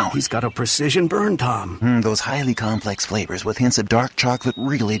Diamond Crown. He's got a precision burn, Tom. Those highly complex flavors with hints of dark chocolate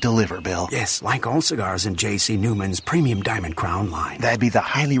really deliver, Bill. Yes, like all cigars in J.C. Newman's premium Diamond Crown line. That'd be the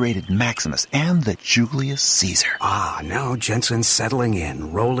highly rated Maximus and the Julius Caesar. Ah, now Jensen's settling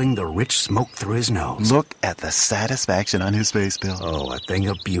in, rolling the rich smoke through his nose. Look at the satisfaction on his face, Bill. Oh, a thing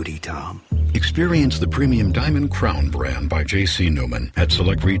of beauty, Tom. Experience the premium Diamond Crown brand by J.C. Newman at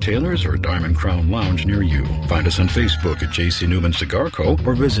select retailers or Diamond Crown Lounge near you. Find us on Facebook at J.C. Newman Cigar Co.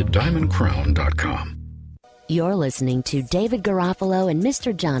 or visit diamondcrown.com. You're listening to David Garofalo and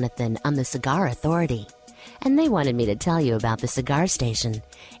Mr. Jonathan on the Cigar Authority. And they wanted me to tell you about the Cigar Station.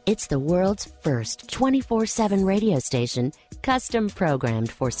 It's the world's first 24/7 radio station, custom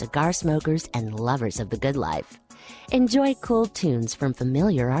programmed for cigar smokers and lovers of the good life. Enjoy cool tunes from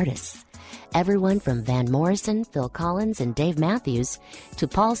familiar artists. Everyone from Van Morrison, Phil Collins, and Dave Matthews to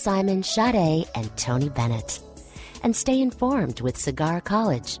Paul Simon, Sade, and Tony Bennett. And stay informed with Cigar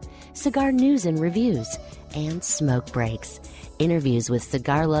College, cigar news and reviews, and smoke breaks, interviews with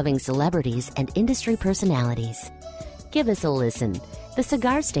cigar-loving celebrities and industry personalities. Give us a listen. The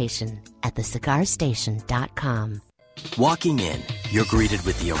Cigar Station at thecigarstation.com. Walking in, you're greeted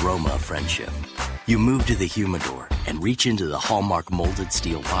with the aroma of friendship. You move to the humidor and reach into the Hallmark molded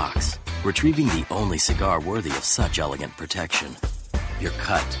steel box, retrieving the only cigar worthy of such elegant protection. Your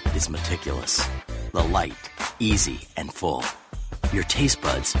cut is meticulous, the light, easy, and full. Your taste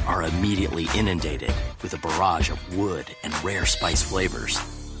buds are immediately inundated with a barrage of wood and rare spice flavors,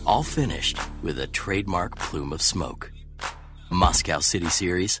 all finished with a trademark plume of smoke. Moscow City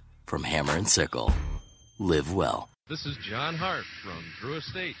Series from Hammer and Sickle. Live well. This is John Hart from Drew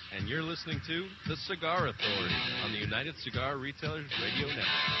Estate, and you're listening to The Cigar Authority on the United Cigar Retailers Radio Network.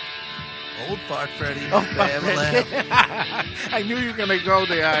 Old fart Freddy. Oh, I knew you were going to go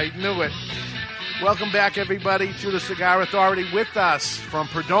there. I knew it. Welcome back, everybody, to the Cigar Authority. With us from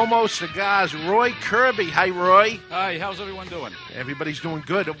Perdomo Cigars, Roy Kirby. Hi, Roy. Hi, how's everyone doing? Everybody's doing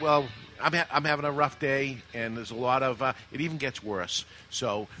good. Well, I'm having a rough day, and there's a lot of, it even gets worse.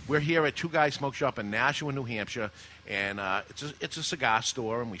 So we're here at Two Guys Smoke Shop in Nashua, New Hampshire, and it's a cigar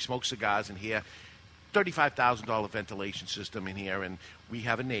store, and we smoke cigars in here. $35,000 ventilation system in here, and we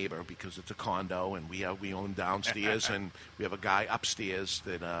have a neighbor because it's a condo, and we own downstairs, and we have a guy upstairs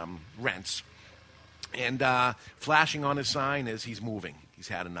that rents. And flashing on his sign is he's moving. He's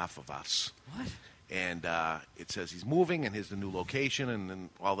had enough of us. What? And it says he's moving, and here's the new location, and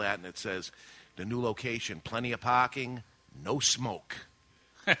all that. And it says the new location, plenty of parking, no smoke.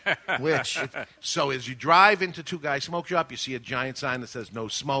 So as you drive into Two Guys Smoke Shop, you see a giant sign that says no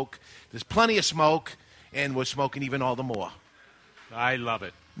smoke. There's plenty of smoke, and we're smoking even all the more. I love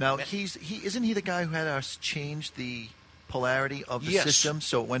it. Now, isn't he the guy who had us change the polarity of the Yes. system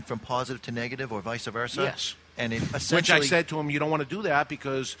so it went from positive to negative or vice versa? Yes. And it essentially, Which I said to him, you don't want to do that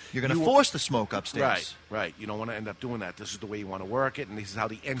because you're going to force the smoke upstairs. Right. You don't want to end up doing that. This is the way you want to work it, and this is how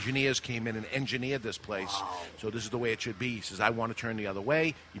the engineers came in and engineered this place. Wow. So this is the way it should be. He says, I want to turn the other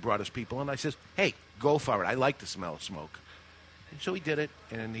way. He brought his people in. I says, hey, go for it. I like the smell of smoke. And so he did it,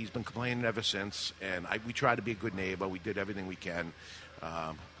 and he's been complaining ever since. And we try to be a good neighbor. We did everything we can.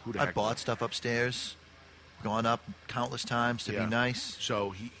 I bought stuff upstairs, gone up countless times to be nice.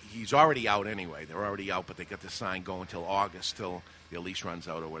 So he's already out anyway. They're already out, but they got the sign going till August, till their lease runs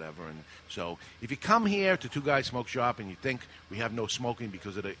out or whatever. And so if you come here to Two Guys Smoke Shop and you think we have no smoking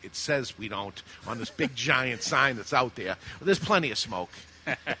because it says we don't on this big giant sign that's out there, well, there's plenty of smoke.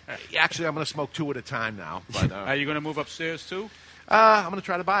 Actually, I'm going to smoke two at a time now. But, are you going to move upstairs too? I'm going to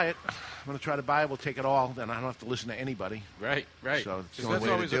try to buy it. We'll take it all. Then I don't have to listen to anybody. Right. So that's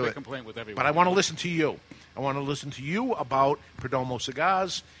always a big complaint with everyone. But I want to listen to you. I want to listen to you about Perdomo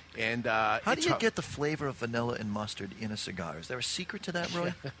Cigars. And how do you get the flavor of vanilla and mustard in a cigar? Is there a secret to that,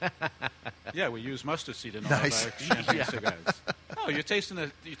 Roy? Yeah, we use mustard seed in all of our champagne cigars. Oh, you're tasting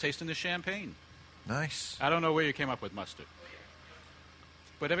the champagne. Nice. I don't know where you came up with mustard.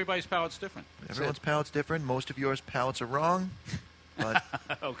 But everybody's palate's different. Everyone's palate's different. Most of yours palates are wrong. But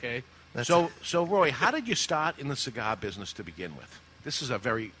okay. So Roy, how did you start in the cigar business to begin with? This is a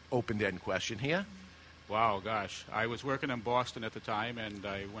very open-ended question here. Wow, gosh. I was working in Boston at the time, and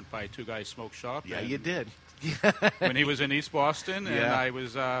I went by Two Guys Smoke Shop. Yeah, you did. When he was in East Boston, and I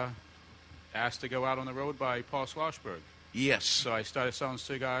was asked to go out on the road by Paul Schlossberg. Yes. So I started selling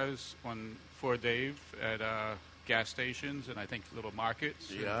cigars for Dave at gas stations and I think little markets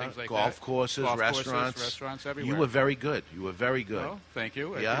and things like golf that. Courses, restaurants everywhere. You were very good. Well, thank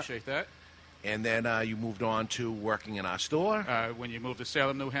you. I appreciate that. And then you moved on to working in our store. When you moved to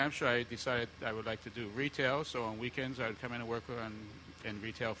Salem, New Hampshire, I decided I would like to do retail. So on weekends, I would come in and work in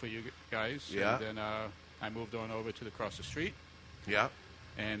retail for you guys. Yeah. And then I moved on over to across the street. Yeah.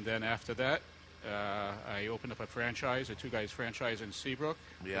 And then after that, I opened up a Two Guys franchise in Seabrook,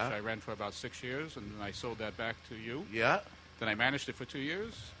 which I ran for about 6 years, and then I sold that back to you. Yeah. Then I managed it for 2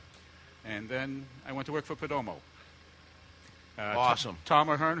 years, and then I went to work for Perdomo. Awesome. Tom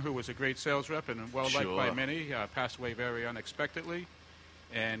Ahern, who was a great sales rep and well-liked by many, passed away very unexpectedly,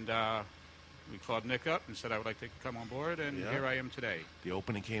 and we called Nick up and said I would like to come on board, and here I am today. The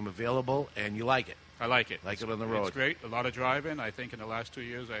opening came available, and you like it. I like it. Like it on the road. It's great. A lot of driving. I think in the last 2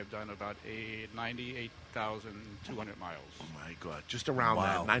 years I've done about 98,200 miles. Oh, my God. Just around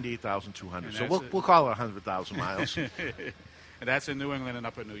that, 98,200. So we'll call it 100,000 miles. And that's in New England and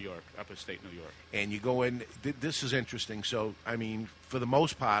upper New York, upper state New York. And you go in. This is interesting. So, I mean, for the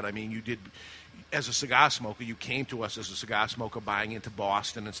most part, I mean, as a cigar smoker, you came to us as a cigar smoker buying into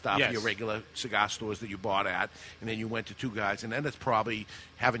Boston and stuff, Yes. your regular cigar stores that you bought at, and then you went to Two Guys, and then it's probably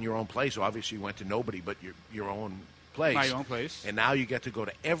having your own place. Obviously, you went to nobody but your own place. My own place. And now you get to go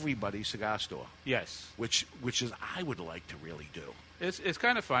to everybody's cigar store. Yes. Which is I would like to really do. It's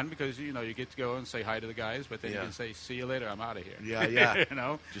kind of fun because, you get to go and say hi to the guys, but then you can say, see you later, I'm out of here. Yeah.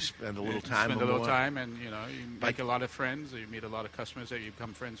 You just spend a little time. Spend a little time, and, you make a lot of friends. You meet a lot of customers that you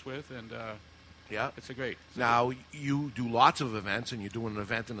become friends with, and it's a great. Now, you do lots of events, and you're doing an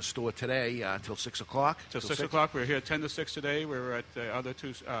event in the store today till 6 o'clock? Till 6 o'clock. We're here 10 to 6 today. We're at the other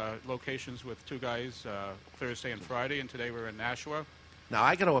two locations with Two Guys Thursday and Friday, and today we're in Nashua. Now,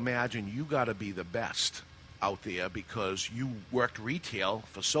 I got to imagine you got to be the best out there because you worked retail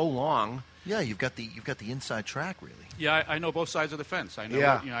for so long. Yeah, you've got the inside track, really. Yeah, I know both sides of the fence. I know,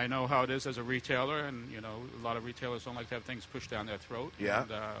 I know how it is as a retailer, and a lot of retailers don't like to have things pushed down their throat. Yeah.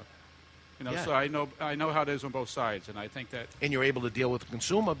 And, so I know how it is on both sides, and I think that. And you're able to deal with the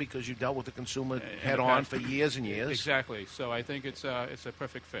consumer because you dealt with the consumer head on for years and years. Exactly. So I think it's a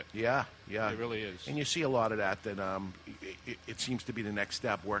perfect fit. Yeah. It really is. And you see a lot of that. It seems to be the next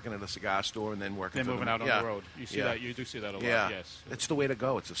step: working at a cigar store and then working. Then moving out on the road. You see that. You do see that a lot. Yes. It's the way to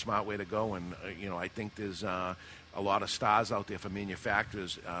go. It's a smart way to go, and I think there's a lot of stars out there for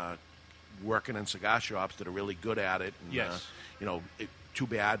manufacturers working in cigar shops that are really good at it. And, yes. Too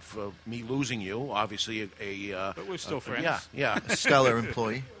bad for me losing you. Obviously, but we're still friends. Yeah. A stellar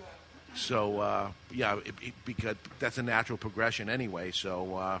employee. So because that's a natural progression anyway.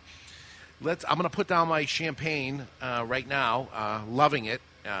 So I'm going to put down my champagne right now. Loving it.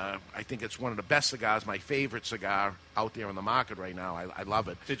 I think it's one of the best cigars. My favorite cigar out there on the market right now. I love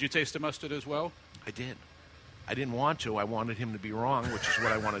it. Did you taste the mustard as well? I did. I didn't want to. I wanted him to be wrong, which is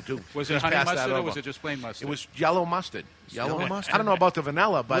what I want to do. Was it honey mustard or was it just plain mustard? It was yellow mustard. Yellow mustard. I don't know about the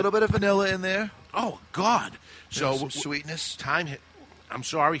vanilla, but a little bit of vanilla in there. Oh God! So some sweetness. Time hit. I'm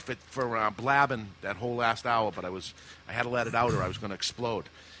sorry for blabbing that whole last hour, but I had to let it out or I was going to explode.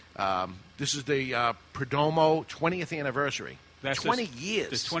 This is the Perdomo 20th anniversary. That's 20 years.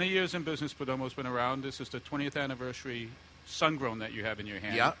 There's 20 years in business. Perdomo's been around. This is the 20th anniversary sun-grown that you have in your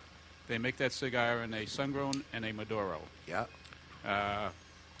hand. Yeah. They make that cigar in a sun-grown and a Maduro. Yeah.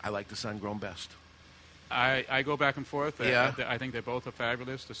 I like the sun-grown best. I go back and forth. Yeah. I think they both are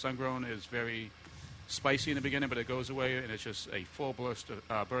fabulous. The sun-grown is very spicy in the beginning, but it goes away, and it's just a full burst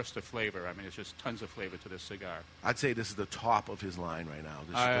of flavor. I mean, it's just tons of flavor to this cigar. I'd say this is the top of his line right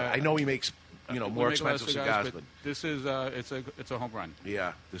now. I know he makes more expensive cigars, but this is it's a home run.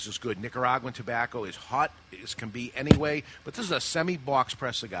 Yeah, this is good. Nicaraguan tobacco is hot as can be anyway, but this is a semi-box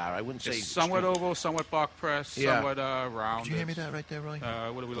press cigar. I wouldn't say it's somewhat oval, somewhat box press, somewhat round. Did you hear me that right there, Roy?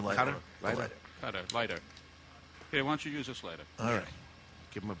 What are we looking for? Lighter. Here, why don't you use this lighter? All right.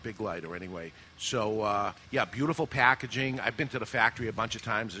 Give him a big lighter anyway. So, beautiful packaging. I've been to the factory a bunch of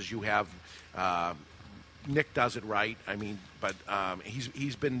times, as you have. Nick does it right. I mean, but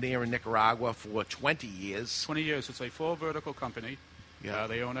he's been there in Nicaragua for 20 years. 20 years. It's a full vertical company. Yeah.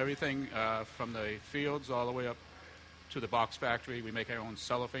 They own everything from the fields all the way up to the box factory. We make our own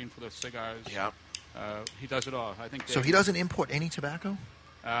cellophane for the cigars. Yeah. He does it all. I think. So he doesn't import any tobacco?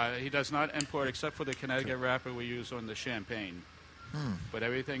 He does not import except for the Connecticut wrapper we use on the champagne. But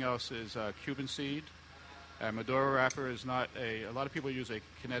everything else is Cuban seed. Maduro wrapper is not a lot of people use a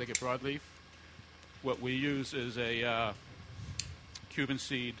Connecticut broadleaf. What we use is a Cuban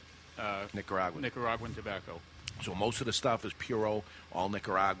seed Nicaraguan tobacco. So most of the stuff is Puro, all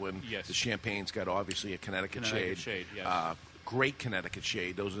Nicaraguan. Yes. The champagne's got obviously a Connecticut shade. Yes. Great Connecticut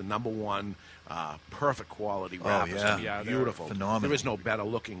shade. Those are the number one perfect quality wrappers. Yeah, beautiful. Phenomenal. There is no better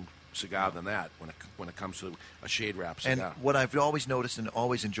looking cigar than that when it comes to a shade wrap cigar. And what I've always noticed and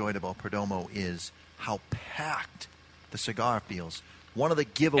always enjoyed about Perdomo is how packed the cigar feels. One of the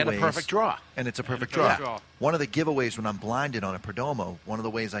giveaways... And a perfect draw. And it's a perfect draw. One of the giveaways when I'm blinded on a Perdomo, one of the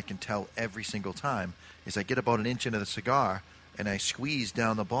ways I can tell every single time is I get about an inch into the cigar and I squeeze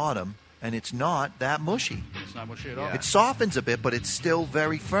down the bottom and it's not that mushy. It's not mushy at all. It softens a bit, but it's still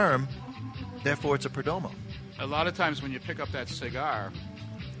very firm. Therefore, it's a Perdomo. A lot of times when you pick up that cigar...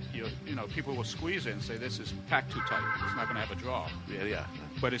 people will squeeze it and say this is packed too tight. It's not going to have a draw. Yeah.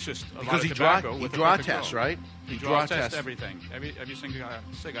 But it's just a because lot of tobacco he with draw a test, draw. right? He draw test everything. Every single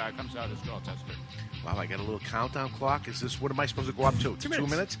cigar comes out as draw tested. Wow, I got a little countdown clock. Is this what am I supposed to go up to? 2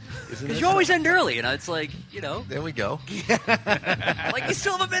 minutes? Because you always end early, it's like There we go. like you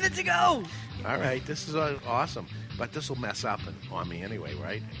still have a minute to go. All right, this is awesome. But this will mess up on me anyway,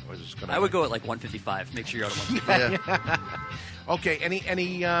 right? Or is this gonna I would go at like 155. Make sure you're out at 155. Okay,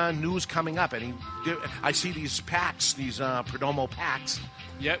 any news coming up? I see these packs, these Perdomo packs.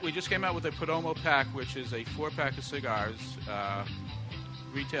 Yeah, we just came out with a Perdomo pack, which is a 4-pack of cigars.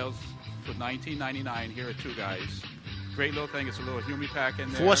 Retails for $19.99 here at Two Guys. Great little thing. It's a little Humi pack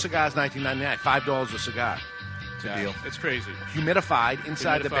in there. 4 cigars, $19.99. $5 a cigar. It's a deal. It's crazy. Humidified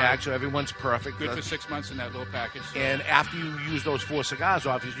inside the bag, so everyone's perfect. Good for 6 months in that little package. So. And after you use those 4 cigars,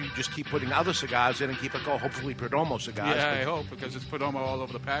 obviously, you just keep putting other cigars in and keep it going. Hopefully, Perdomo cigars. Yeah, I hope, because it's Perdomo all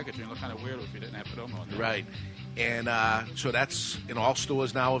over the packaging. It look kind of weird if you didn't have Perdomo in there. Right. And so that's in all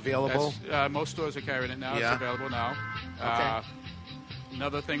stores now available? Most stores are carrying it now. Yeah. It's available now. Okay.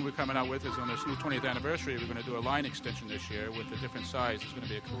 Another thing we're coming out with is on this new 20th anniversary, we're going to do a line extension this year with a different size. It's going to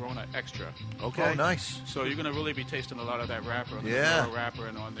be a Corona Extra. Okay. Oh, nice. So you're going to really be tasting a lot of that wrapper on the Corona wrapper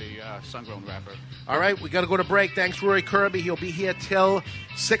and on the sun-grown wrapper. All right, we got to go to break. Thanks, Rory Kirby. He'll be here till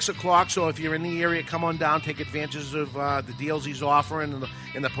 6 o'clock, so if you're in the area, come on down, take advantage of the deals he's offering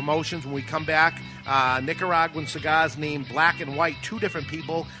and the promotions. When we come back, Nicaraguan cigars named Black and White, 2 different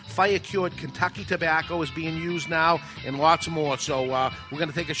people. Fire-cured Kentucky tobacco is being used now, and lots more. So we're going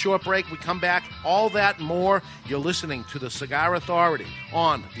to take a short break. We come back, all that and more. You're listening to the Cigar Authority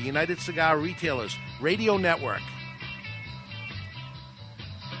on the United Cigar Retailers Radio Network.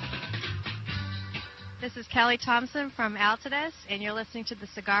 This is Kelly Thompson from Altadis, and you're listening to the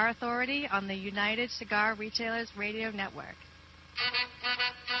Cigar Authority on the United Cigar Retailers Radio Network.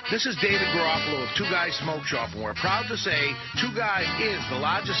 This is David Garofalo of Two Guys Smoke Shop, and we're proud to say Two Guys is the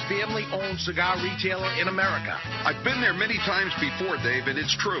largest family-owned cigar retailer in America. I've been there many times before, David.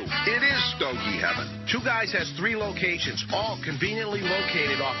 It's true. It is Stogie Heaven. Two Guys has 3 locations, all conveniently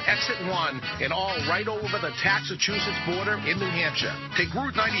located off Exit 1 and all right over the Massachusetts border in New Hampshire. Take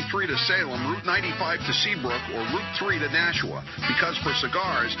Route 93 to Salem, Route 95 to Seabrook, or Route 3 to Nashua, because for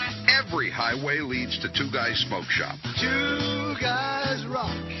cigars, every highway leads to Two Guys Smoke Shop. Two Guys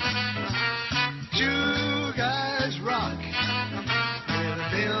rock. Two Guys rock. With a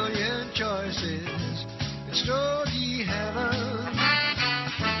million choices, it's Stogie Heaven.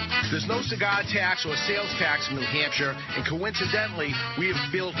 There's no cigar tax or sales tax in New Hampshire, and coincidentally, we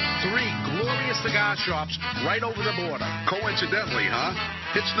have built 3 glorious cigar shops right over the border. Coincidentally, huh?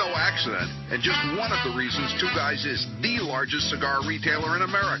 It's no accident, and just one of the reasons Two Guys is the largest cigar retailer in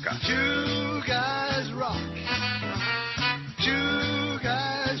America. Two Guys rock. Two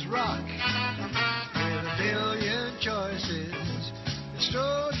Guys rock. With a million choices, it's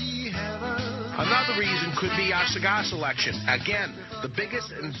Stogie Heaven. Another reason could be our cigar selection. Again, the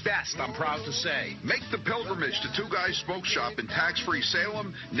biggest and best, I'm proud to say. Make the pilgrimage to Two Guys Smoke Shop in tax-free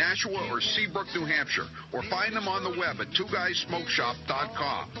Salem, Nashua, or Seabrook, New Hampshire, or find them on the web at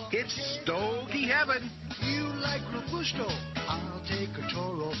twoguysmokeshop.com. It's Stogie Heaven. You like Robusto, I'll take a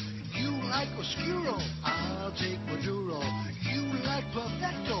Toro. You like Oscuro, I'll take Maduro. You like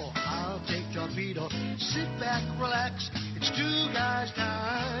Perfecto, I'll take Torpedo. Sit back, relax, it's Two Guys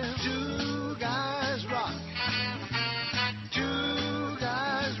time. Two Guys rock. Two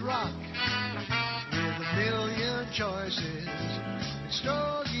Guys rock. With a million choices, it's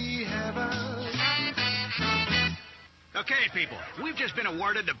Stogie Heaven. Okay, people, we've just been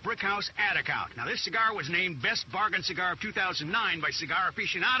awarded the Brickhouse Ad Account. Now, this cigar was named Best Bargain Cigar of 2009 by Cigar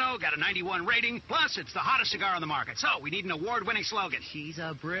Aficionado, got a 91 rating, plus it's the hottest cigar on the market. So, we need an award-winning slogan. She's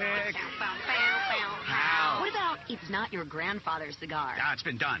a brick. How? What about it's not your grandfather's cigar? Ah, it's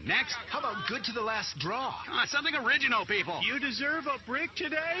been done. Next. How about good to the last draw? Something original, people. You deserve a brick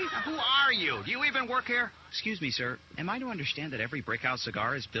today? Now, who are you? Do you even work here? Excuse me, sir. Am I to understand that every Brickhouse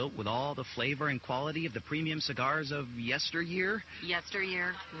cigar is built with all the flavor and quality of the premium cigars of yesteryear?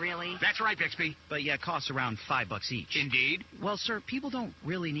 Yesteryear? Really? That's right, Bixby. But yeah, it costs around $5 each. Indeed. Well, sir, people don't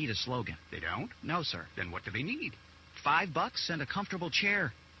really need a slogan. They don't? No, sir. Then what do they need? $5 and a comfortable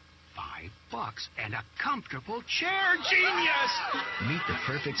chair. $5 and a comfortable chair. Genius! Meet the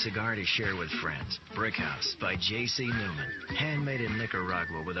perfect cigar to share with friends. Brickhouse by J.C. Newman. Handmade in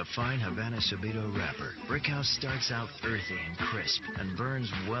Nicaragua with a fine Havana Subito wrapper. Brickhouse starts out earthy and crisp and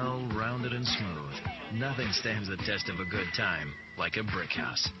burns well, rounded and smooth. Nothing stands the test of a good time like a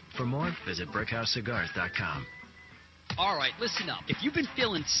Brickhouse. For more, visit BrickHouseCigars.com. All right, listen up. If you've been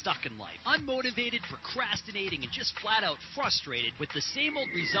feeling stuck in life, unmotivated, procrastinating, and just flat out frustrated with the same old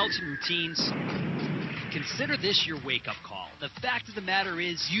results and routines, Consider this your wake-up call. The fact of the matter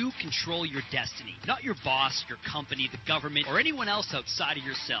is you control your destiny, not your boss, your company, the government, or anyone else outside of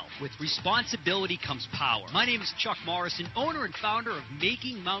yourself. With responsibility comes power. My name is Chuck Morrison, owner and founder of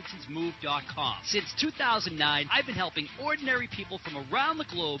MakingMountainsMove.com. Since 2009, I've been helping ordinary people from around the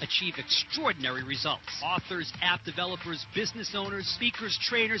globe achieve extraordinary results. Authors, app developers, business owners, speakers,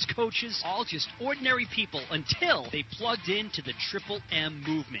 trainers, coaches, all just ordinary people until they plugged into the Triple M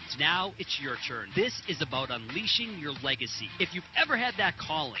movement. Now it's your turn. This is about unleashing your legacy. If you've ever had that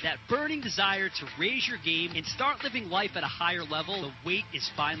calling, that burning desire to raise your game and start living life at a higher level, the wait is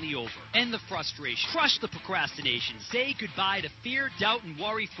finally over. End the frustration. Crush the procrastination. Say goodbye to fear, doubt, and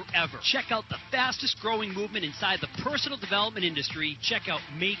worry forever. Check out the fastest growing movement inside the personal development industry. Check out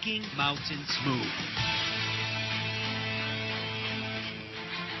Making Mountains Move.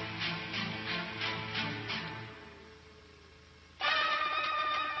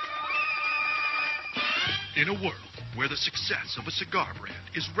 In a world where the success of a cigar brand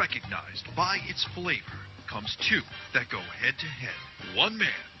is recognized by its flavor, comes two that go head-to-head. One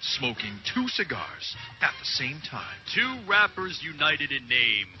man smoking two cigars at the same time. Two rappers united in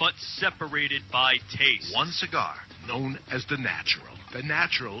name, but separated by taste. One cigar known as the Natural. The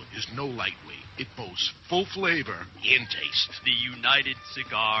Natural is no lightweight. It boasts full flavor and taste. The United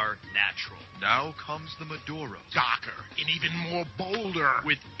Cigar Natural. Now comes the Maduro. Darker and even more bolder.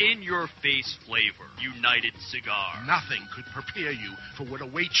 With in-your-face flavor. United Cigar. Nothing could prepare you for what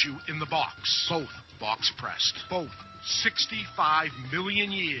awaits you in the box. Both box-pressed. Both 65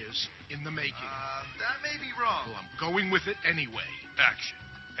 million years in the making. That may be wrong. Well, I'm going with it anyway. Action,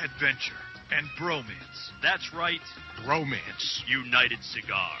 adventure, and bromance. That's right. Bromance. United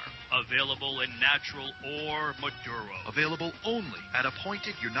Cigar. Available in natural or Maduro. Available only at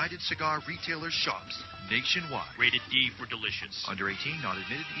appointed United Cigar Retailers shops nationwide. Rated D for delicious. Under 18, not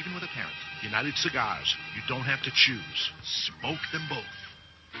admitted even with a parent. United Cigars. You don't have to choose. Smoke them both.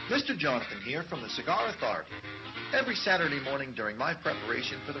 Mr. Jonathan here from the Cigar Authority. Every Saturday morning during my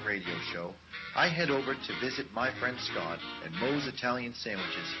preparation for the radio show, I head over to visit my friend Scott at Moe's Italian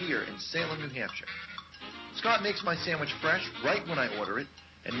Sandwiches here in Salem, New Hampshire. Scott makes my sandwich fresh right when I order it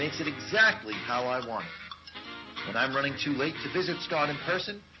and makes it exactly how I want it. When I'm running too late to visit Scott in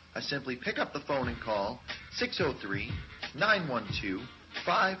person, I simply pick up the phone and call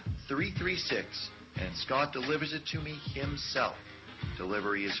 603-912-5336, and Scott delivers it to me himself.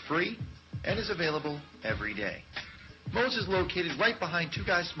 Delivery is free and is available every day. Moe's is located right behind Two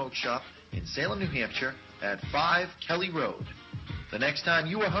Guys Smoke Shop in Salem, New Hampshire at 5 Kelly Road. The next time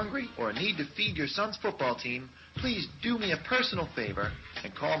you are hungry or need to feed your son's football team, please do me a personal favor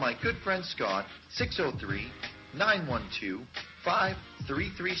and call my good friend Scott,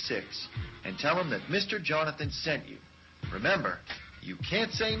 603-912-5336, and tell him that Mr. Jonathan sent you. Remember, you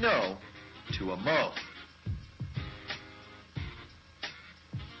can't say no to a Moe.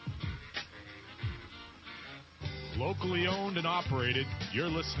 Locally owned and operated, you're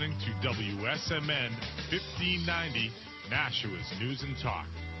listening to WSMN 1590, Nashua's News and Talk.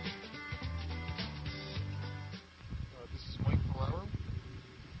 This is Mike Ferraro,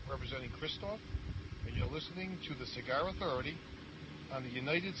 representing Christoph, and you're listening to the Cigar Authority on the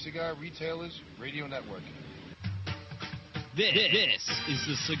United Cigar Retailers Radio Network. This is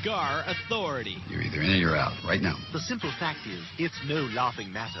the Cigar Authority. You're either in or you're out, right now. The simple fact is, it's no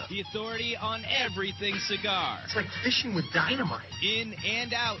laughing matter. The authority on everything cigar. It's like fishing with dynamite. In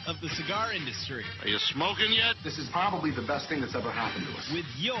and out of the cigar industry. Are you smoking yet? This is probably the best thing that's ever happened to us. With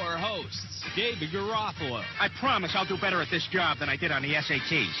your hosts, David Garofalo. I promise I'll do better at this job than I did on the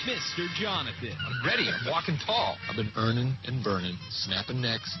SATs. Mr. Jonathan. I'm ready. I'm walking tall. I've been earning and burning, snapping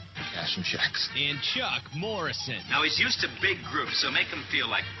necks, cashing checks. And Chuck Morrison. Now, he's used to big groups, so make them feel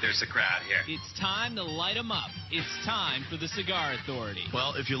like there's a crowd here. It's time to light them up. It's time for the Cigar Authority.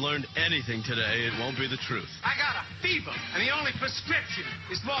 Well, if you learned anything today, it won't be the truth. I got a fever, and the only prescription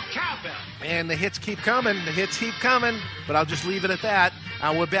is more cowbell. And the hits keep coming. But I'll just leave it at that.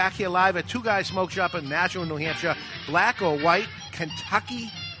 We're back here live at Two Guys Smoke Shop in Nashua, New Hampshire. Black or white, Kentucky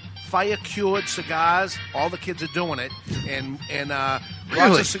fire-cured cigars. All the kids are doing it. And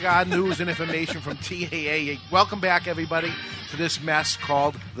lots of cigar news and information from TAA. Welcome back, everybody, to this mess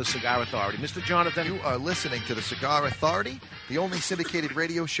called the Cigar Authority. Mr. Jonathan. You are listening to the Cigar Authority, the only syndicated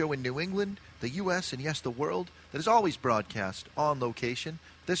radio show in New England, the U.S., and yes, the world, that is always broadcast on location.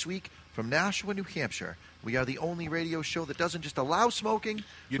 This week, from Nashua, New Hampshire, We are the only radio show that doesn't just allow smoking.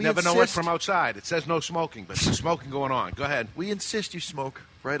 You'd We never know it insist- from outside. It says no smoking, but there's smoking going on. Go ahead. We insist you smoke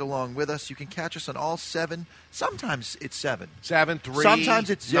right along with us. You can catch us on all 7. Sometimes it's 7. 7, 3. Sometimes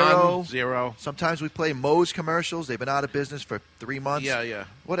it's 0. None, 0. Sometimes we play Moe's commercials. They've been out of business for 3 months. Yeah.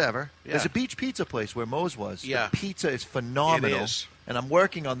 Whatever. Yeah. There's a beach pizza place where Moe's was. Yeah. The pizza is phenomenal. It is. And I'm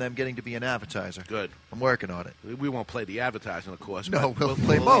working on them getting to be an advertiser. Good. I'm working on it. We won't play the advertising, of course. No, but we'll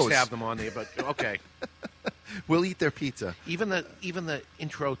play at least Moe's. have them on there, but okay. We'll eat their pizza. Even the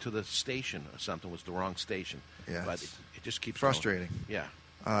intro to the station or something was the wrong station. Yeah, But it just keeps frustrating. Going.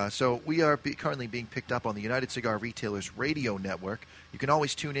 Yeah. So we are currently being picked up on the United Cigar Retailers Radio Network. You can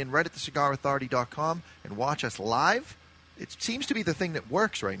always tune in right at thecigarauthority.com and watch us live. It seems to be the thing that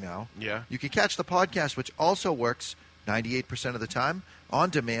works right now. Yeah. You can catch the podcast, which also works 98% of the time, on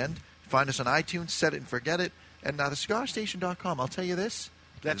demand. Find us on iTunes, set it and forget it. And thecigarstation.com, I'll tell you this.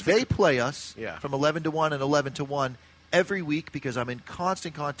 They play us from 11 to 1 and 11 to 1 every week because I'm in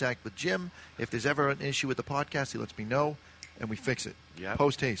constant contact with Jim. If there's ever an issue with the podcast, he lets me know, and we fix it. Yeah.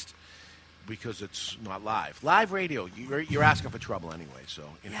 Post-haste. Because it's not live. Live radio, you're asking for trouble anyway. So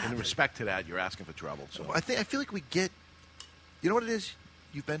in respect to that, you're asking for trouble. So I feel like we get... You know what it is?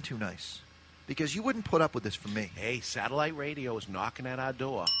 You've been too nice. Because you wouldn't put up with this from me. Hey, satellite radio is knocking at our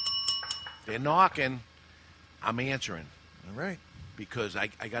door. They're knocking. I'm answering. All right. Because I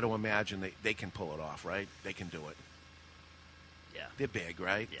got to imagine they can pull it off, right? They can do it. Yeah. They're big,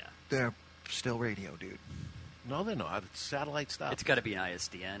 right? Yeah. They're still radio, dude. No, they're not. It's satellite stuff. It's got to be an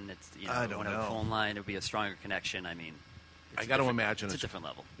ISDN. It's I don't a know. phone line. It would be a stronger connection. I mean, I got to imagine it's a different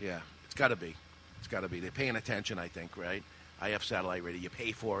level. Yeah, it's got to be. It's got to be. They're paying attention, I think, right? I have satellite radio. You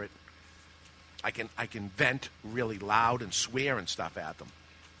pay for it. I can vent really loud and swear and stuff at them,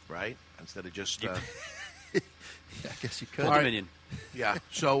 right? Instead of just. Yeah, I guess you could. Full Dominion. Yeah.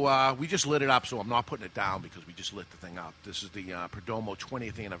 So we just lit it up, so I'm not putting it down because we just lit the thing up. This is the Perdomo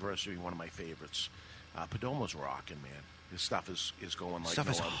 20th anniversary, one of my favorites. Perdomo's rocking, man. This stuff is going like Stuff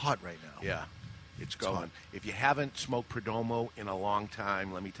no is other. hot right now. Yeah, it's hot. going. If you haven't smoked Perdomo in a long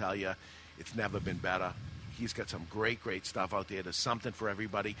time, let me tell you, it's never been better. He's got some great stuff out there. There's something for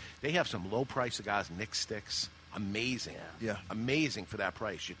everybody. They have some low-price cigars, Nick Sticks. Amazing. Yeah. Amazing for that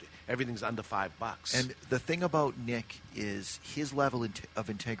price. Everything's under $5. And the thing about Nick is his level of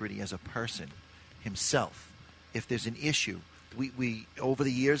integrity as a person, himself. If there's an issue, we over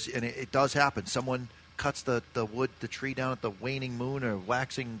the years, and it does happen, someone cuts the wood, the tree down at the waning moon or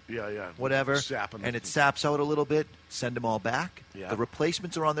waxing whatever, and it saps out a little bit, send them all back. Yeah. The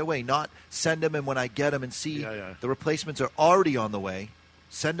replacements are on their way, not send them and when I get them and see Yeah. the replacements are already on the way,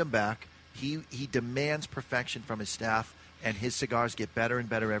 send them back. He demands perfection from his staff, and his cigars get better and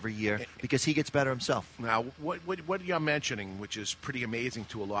better every year because he gets better himself. Now, what you're mentioning, which is pretty amazing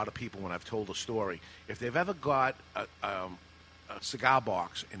to a lot of people when I've told the story, if they've ever got a cigar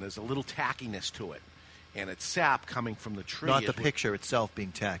box and there's a little tackiness to it, and it's sap coming from the tree. Not the picture itself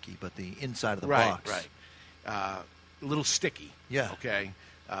being tacky, but the inside of the box. Right. A little sticky. Yeah. Okay.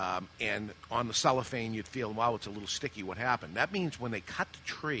 And on the cellophane, you'd feel, wow, it's a little sticky. What happened? That means when they cut the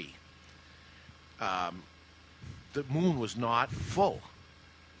tree, the moon was not full.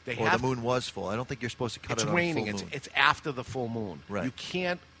 The moon was full. I don't think you're supposed to cut it's it on raining. a full moon. It's after the full moon. Right. You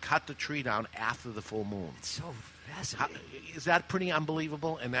can't cut the tree down after the full moon. It's so fascinating. Is that pretty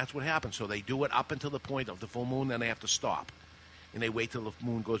unbelievable? And that's what happens. So they do it up until the point of the full moon, then they have to stop. And they wait till the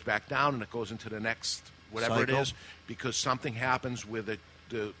moon goes back down, and it goes into the next whatever Cycle. it is, because something happens with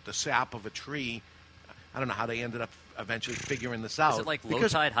the sap of a tree. I don't know how they ended up eventually figuring this out. Is it like low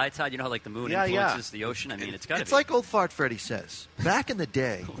tide, high tide? You know how like the moon influences the ocean? I mean, it's got to be. It's like old Fart Freddy says. Back in the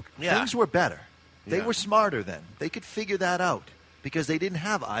day, things were better. They were smarter then. They could figure that out because they didn't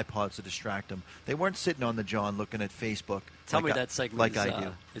have iPods to distract them. They weren't sitting on the John looking at Facebook. Tell me that segment like is, I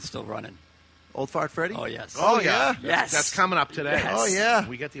do. It's still running. Old Fart Freddy? Oh, yes. Oh, yeah? Yes. That's coming up today. Yes. Oh, yeah.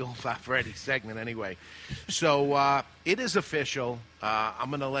 We got the Old Fat Freddy segment anyway. So it is official. I'm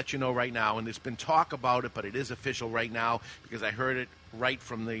going to let you know right now, and there's been talk about it, but it is official right now because I heard it right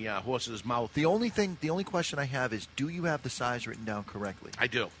from the horse's mouth. The only question I have is, do you have the size written down correctly? I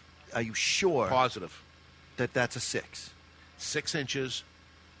do. Are you sure? Positive. That that's a 6? 6 inches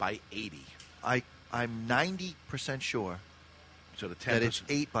by 80. I'm 90% sure so the that it's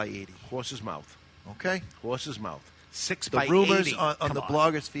 8 by 80. Horse's mouth. Okay. Horse's mouth. 6 the by 80. The rumors on the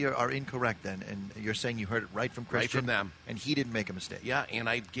blogosphere are incorrect then, and you're saying you heard it right from Christian? Right from them. And he didn't make a mistake. Yeah, and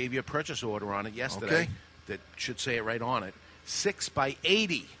I gave you a purchase order on it yesterday that should say it right on it. 6 by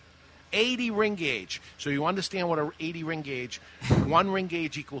 80. 80 ring gauge. So you understand what a 80 ring gauge, one ring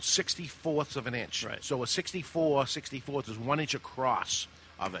gauge equals 64ths of an inch. Right. So a 64/64 is 1 inch across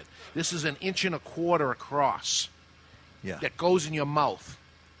of it. This is 1.25 inches across. Yeah. That goes in your mouth.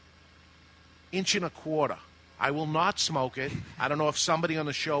 1.25 inches. I will not smoke it. I don't know if somebody on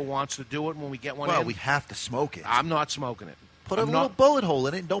the show wants to do it when we get one in. Well, we have to smoke it. I'm not smoking it. Put a little bullet hole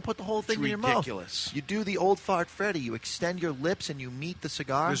in it and don't put the whole thing It's in your mouth. ridiculous. You do the old fart Freddy. You extend your lips and you meet the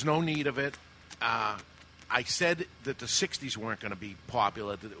cigar. There's no need of it. I said that the 60s weren't going to be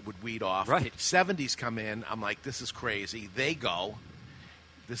popular, that it would weed off. Right. 70s come in. I'm like, this is crazy. They go.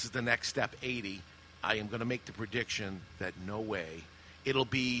 This is the next step, 80. I am going to make the prediction that no way. It'll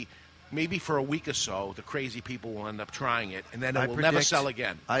be maybe for a week or so, the crazy people will end up trying it, and then it will never sell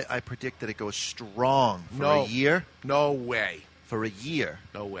again. I predict that it goes strong for No. a year. No way. For a year.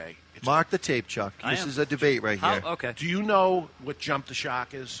 No way. Mark the tape, Chuck. This is a debate right here. Okay. Do you know what Jump the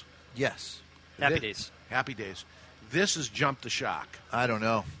Shark is? Yes. Happy Days. Happy Days. This is Jump the Shark. I don't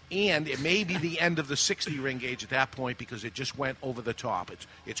know. And it may be the end of the 60 ring gauge at that point because it just went over the top.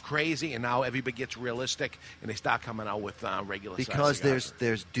 It's crazy, and now everybody gets realistic, and they start coming out with regular Because size cigars.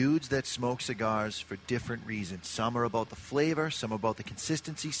 there's dudes that smoke cigars for different reasons. Some are about the flavor, some are about the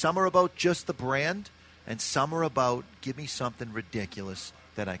consistency, some are about just the brand, and some are about give me something ridiculous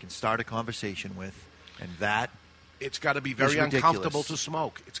that I can start a conversation with, and that It's got to be very ridiculous. uncomfortable to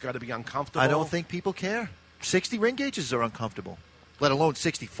smoke. It's got to be uncomfortable. I don't think people care. 60 ring gauges are uncomfortable, let alone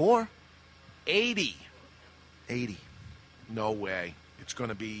 64. 80. 80. No way. It's going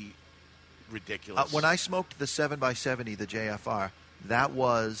to be ridiculous. When I smoked the 7x70, the JFR, that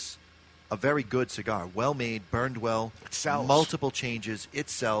was a very good cigar. Well made, burned well. It sells. Multiple changes.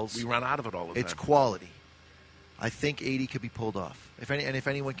 It sells. We run out of it all the time. It's quality. I think 80 could be pulled off. If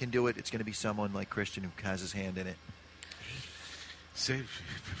anyone can do it, it's going to be someone like Christian who has his hand in it.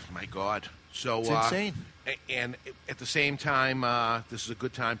 My God. So It's insane. And at the same time, this is a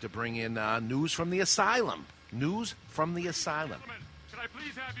good time to bring in news from the asylum. News from the asylum. Should I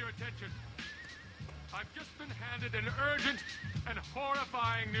please have your attention? I've just been handed an urgent and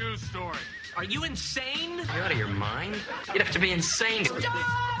horrifying news story. Are you insane? You're out of your mind. You'd have to be insane. Stop the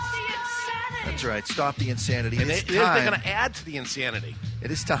insanity! That's right. Stop the insanity. And It's they're time. going to add to the insanity. It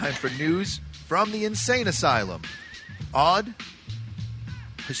is time for news from the insane asylum. Odd,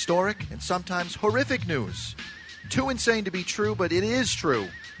 historic, and sometimes horrific news. Too insane to be true, but it is true.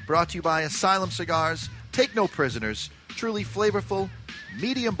 Brought to you by Asylum Cigars. Take no prisoners. Truly flavorful,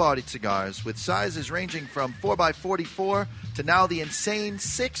 medium-bodied cigars with sizes ranging from 4x44 to now the insane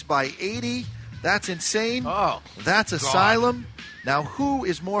 6x80. That's insane. Oh, that's God. Asylum. Now, who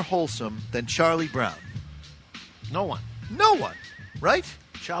is more wholesome than Charlie Brown? No one. No one, right?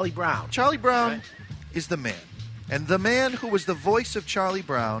 Charlie Brown. Charlie Brown Right. is the man. And the man who was the voice of Charlie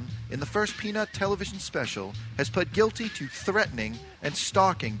Brown in the first Peanut television special has pled guilty to threatening and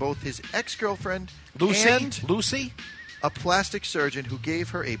stalking both his ex-girlfriend Lucy, a plastic surgeon who gave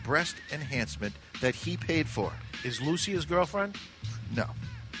her a breast enhancement that he paid for. Is Lucy his girlfriend? No,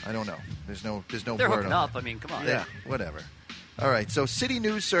 I don't know. There's no They're word hooking on up. it. I mean, come on. Yeah, whatever. All right, so City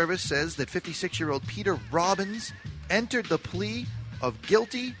News Service says that 56-year-old Peter Robbins entered the plea of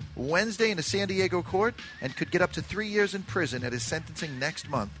guilty Wednesday in a San Diego court and could get up to 3 years in prison at his sentencing next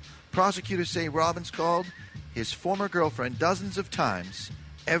month. Prosecutors say Robbins called his former girlfriend dozens of times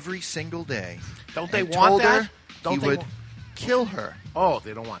every single day. Don't they and want told that? her Don't he they would want- kill her Oh,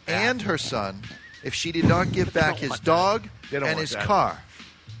 they don't want that. and her son if she did not give back his dog They don't and want his that. car.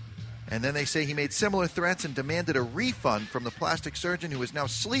 And then they say he made similar threats and demanded a refund from the plastic surgeon who is now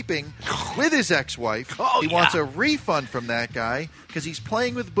sleeping with his ex-wife. He wants a refund from that guy because he's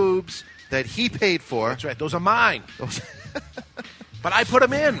playing with boobs that he paid for. That's right. Those are mine. But I put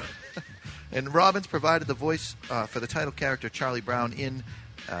them in. And Robbins provided the voice for the title character Charlie Brown in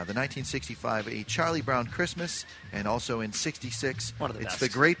the 1965 A Charlie Brown Christmas, and also in 66 One of the It's best. the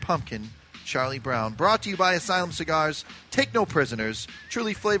Great Pumpkin, Charlie Brown. Brought to you by Asylum Cigars. Take no prisoners.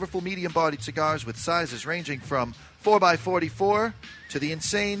 Truly flavorful medium-bodied cigars with sizes ranging from 4x44 to the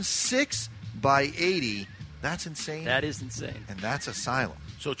insane 6x80. That's insane. That is insane. And that's Asylum.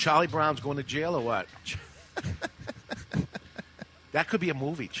 So Charlie Brown's going to jail or what? That could be a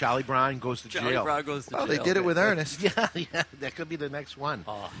movie. Charlie Brown goes to Charlie jail. Brown goes to Well, jail. they did it with Ernest. Yeah, that could be the next one.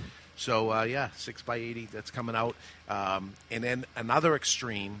 Oh. So, 6x80, that's coming out. And then another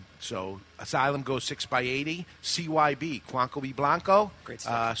extreme. So, Asylum goes 6x80. CYB, Cuanco y Blanco. Great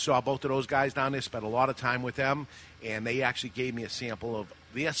stuff. Saw both of those guys down there, spent a lot of time with them, and they actually gave me a sample of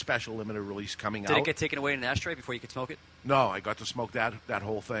their special limited release coming out. Did it get taken away in an ashtray before you could smoke it? No, I got to smoke that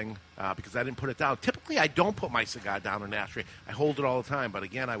whole thing because I didn't put it down. Typically, I don't put my cigar down in an ashtray. I hold it all the time. But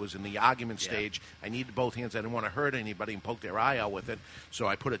again, I was in the argument stage. I needed both hands. I didn't want to hurt anybody and poke their eye out with it, so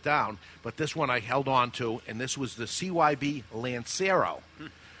I put it down. But this one I held on to, and this was the CYB Lancero.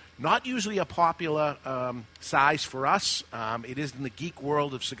 Not usually a popular size for us. It is in the geek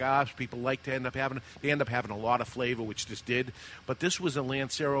world of cigars. People like to end up having a lot of flavor, which this did. But this was a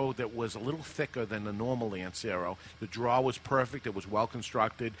Lancero that was a little thicker than the normal Lancero. The draw was perfect. It was well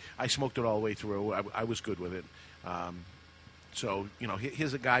constructed. I smoked it all the way through. I was good with it. So,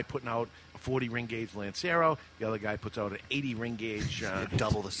 here's a guy putting out a 40 ring gauge Lancero. The other guy puts out an 80 ring gauge.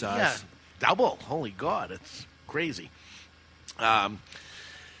 Double the size. Yeah, double. Holy God, it's crazy.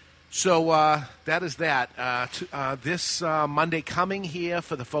 So that is that. This Monday coming here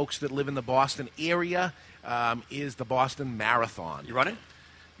for the folks that live in the Boston area is the Boston Marathon. You running?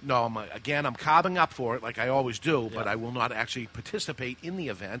 No, I'm carving up for it like I always do, but I will not actually participate in the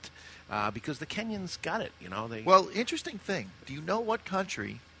event because the Kenyans got it. Well, interesting thing. Do you know what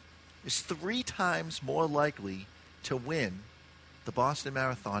country is 3 times more likely to win the Boston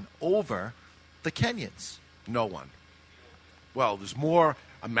Marathon over the Kenyans? No one. Well, there's more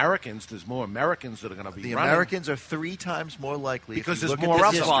Americans. There's more Americans that are going to be the running. Americans are 3 times more likely because if you there's look more at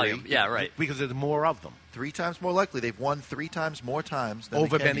of this them. Volume. Yeah, right. Because there's more of them. 3 times more likely. They've won 3 times more times than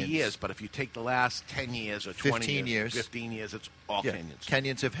over the many Kenyans. years. But if you take the last 10 years or 20 15 years, 15 years, it's all Kenyans.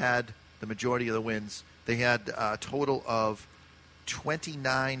 Kenyans have had the majority of the wins. They had a total of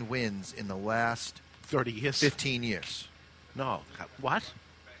 29 wins in the last 30 years, 15 years. No, what?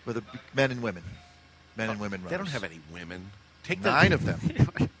 For the men and women, and women runners. They don't have any women. Take 9 of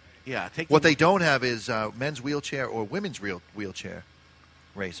them. Yeah. What they don't have is men's wheelchair or women's wheelchair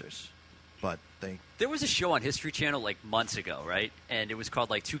racers. But there was a show on History Channel like months ago, right? And it was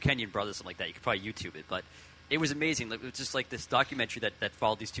called like Two Kenyan Brothers, something like that. You could probably YouTube it, but it was amazing. It was just like this documentary that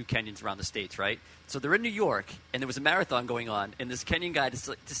followed these 2 Kenyans around the states, right? So they're in New York, and there was a marathon going on, and this Kenyan guy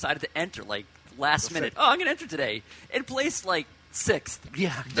decided to enter like last minute. Oh, I'm going to enter today, and placed like 6th.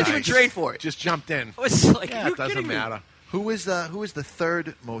 Yeah, didn't even train for it. Just jumped in. It was like, yeah, it doesn't matter. Who is the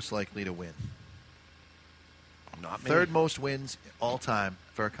 3rd most likely to win? Not me. 3rd most wins all time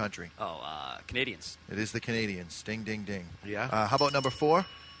for a country. Oh, Canadians. It is the Canadians. Ding, ding, ding. Yeah. How about number 4?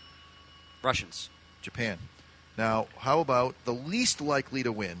 Russians. Japan. Now, how about the least likely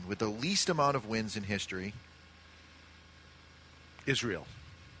to win with the least amount of wins in history? Israel.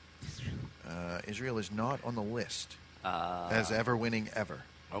 Israel is not on the list as ever winning ever.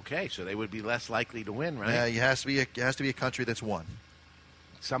 Okay, so they would be less likely to win, right? Yeah, it has to be a country that's won.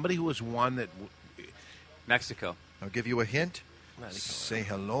 Somebody who has won that. Mexico. I'll give you a hint. Say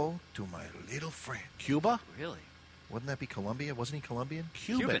hello to my little friend. Cuba? Really? Wouldn't that be Colombia? Wasn't he Colombian?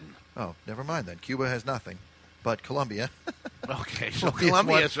 Cuban. Oh, never mind then. Cuba has nothing, but Colombia. Okay, so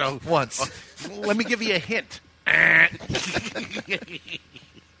Colombia. Once. Let me give you a hint. I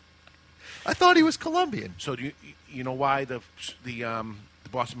thought he was Colombian. So do you know why the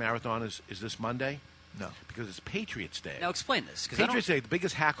Boston Marathon is this Monday? No. Because it's Patriots Day. Now explain this. Patriots Day, the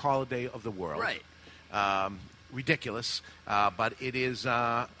biggest hack holiday of the world. Right. Ridiculous. But it is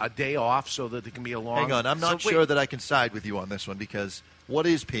a day off so that there can be a long... Hang on. I'm not sure that I can side with you on this one because what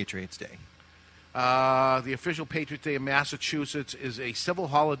is Patriots Day? The official Patriots Day of Massachusetts is a civil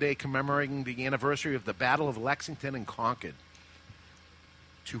holiday commemorating the anniversary of the Battle of Lexington and Concord.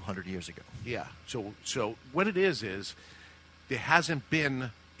 200 years ago. Yeah. So what it is there hasn't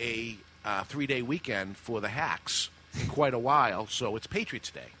been a 3-day weekend for the hacks in quite a while, so it's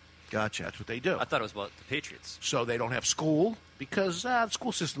Patriots Day. Gotcha. That's what they do. I thought it was about the Patriots. So they don't have school because the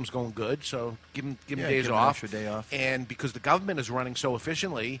school system's going good, so give them days give off. An extra day off. And because the government is running so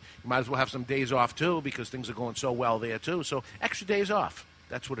efficiently, you might as well have some days off, too, because things are going so well there, too. So extra days off.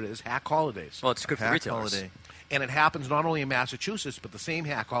 That's what it is, hack holidays. Well, it's good for retailers. Holiday. And it happens not only in Massachusetts, but the same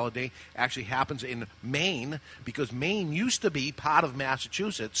hack holiday actually happens in Maine because Maine used to be part of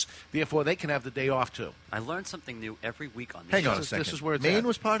Massachusetts. Therefore, they can have the day off, too. I learn something new every week on this. Hang on a second. This is where it's Maine at.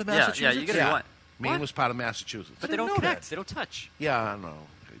 was part of Massachusetts? Yeah, you get it right. Maine was part of Massachusetts. But they don't connect. They don't touch. Yeah, I don't know.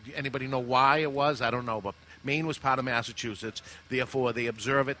 Anybody know why it was? I don't know. But Maine was part of Massachusetts. Therefore, they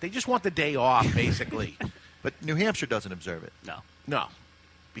observe it. They just want the day off, basically. But New Hampshire doesn't observe it. No.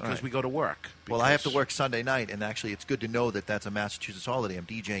 Because we go to work. Well, I have to work Sunday night, and actually it's good to know that that's a Massachusetts holiday. I'm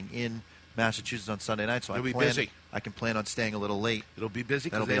DJing in Massachusetts on Sunday night, so You'll be busy. I can plan on staying a little late. It'll be busy.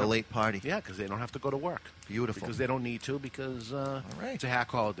 That'll be a late party. Yeah, because they don't have to go to work. Beautiful. Because they don't need to, because it's a hack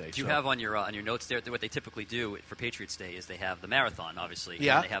holiday. Do you have on your notes there what they typically do for Patriots Day is they have the marathon, obviously.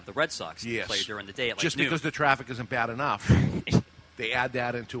 Yeah. And they have the Red Sox play during the day at Just noon. because the traffic isn't bad enough, they add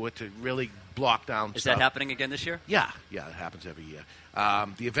that into it to really block down Is stuff. that happening again this year? Yeah, it happens every year.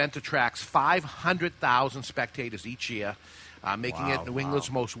 The event attracts 500,000 spectators each year, making it New England's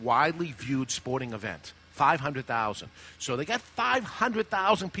most widely viewed sporting event. 500,000. So they got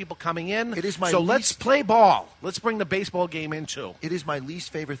 500,000 people coming in. It is my let's play ball. Let's bring the baseball game in, too. It is my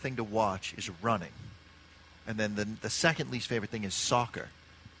least favorite thing to watch is running. And then the second least favorite thing is soccer.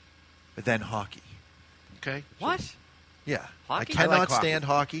 But then hockey. Okay. What? Yeah. Hockey? I cannot like hockey. stand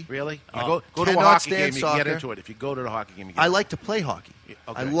hockey. Really? Oh. Go to a Cannot hockey stand game, you can get soccer. into it. If you go to the hockey game, you get I into like to play hockey. Okay.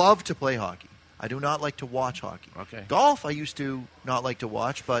 I love to play hockey. I do not like to watch hockey. Okay. Golf I used to not like to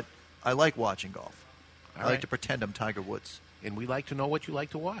watch, but I like watching golf. All I like right. to pretend I'm Tiger Woods. And we like to know what you like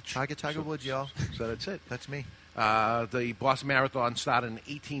to watch. Tiger Woods, y'all. So that's it. That's me. The Boston Marathon started in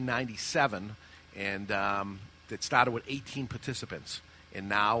 1897, and it started with 18 participants. And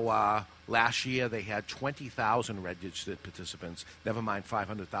now, last year, they had 20,000 registered participants, never mind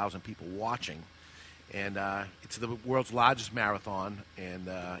 500,000 people watching. And it's the world's largest marathon, and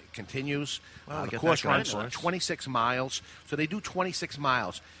it continues. Wow, The get course that going runs for us. 26 miles. So they do 26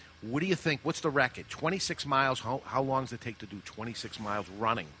 miles. What do you think? What's the record? 26 miles. How long does it take to do 26 miles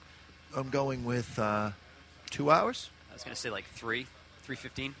running? I'm going with 2 hours. I was going to say like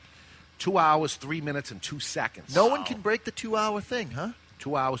 3:15. 2 hours, 3 minutes, and 2 seconds. No one can break the 2 hour thing, huh?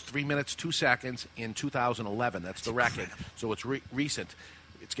 2 hours, 3 minutes, 2 seconds in 2011. That's the record. So it's recent.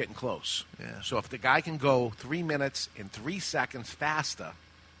 It's getting close. Yeah. So if the guy can go 3 minutes and 3 seconds faster,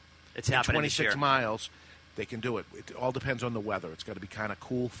 It's happening this 26 year. miles, they can do it. It all depends on the weather. It's got to be kind of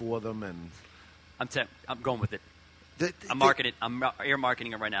cool for them. And I'm going with it. I'm marketing it. I'm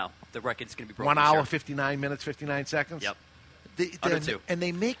earmarking it right now. The record's going to be broken. 1 this hour, year. 59 minutes, 59 seconds. Yep. Under two. And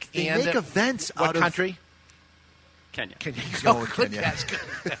they make And, events what out of country? Kenya. He's going with Good Kenya.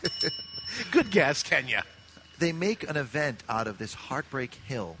 guess. Good guess, Kenya. They make an event out of this Heartbreak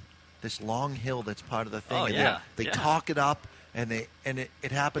Hill, this long hill that's part of the thing. Oh, and yeah. They Yeah. talk it up, and it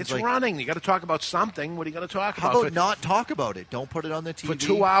happens. It's like, running. You got to talk about something. What are you going to talk How about? about not talk about it? Don't put it on the TV For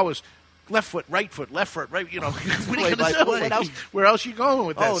 2 hours. Left foot, right, right. You know, what are you Play going by to do? play. Where else are you going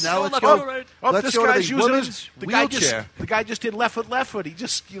with this? Oh, now let's Oh, go. oh, Let's this go to guy's the using women's the guy wheelchair. the guy just did left foot. He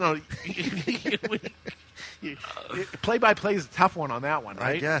just, play by play is a tough one on that one,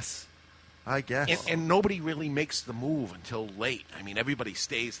 right? I guess. And nobody really makes the move until late. I mean, everybody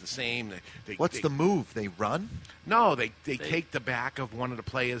stays the same. What's the move? They run? No, they take the back of one of the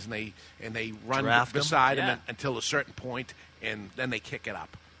players and they run Draft 'em? beside him Yeah. until a certain point, and then they kick it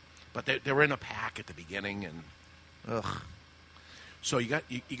up. But they're in a pack at the beginning, and so you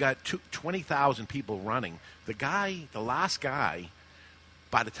got 20,000 people running. The last guy,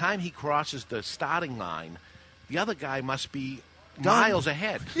 by the time he crosses the starting line, the other guy must be miles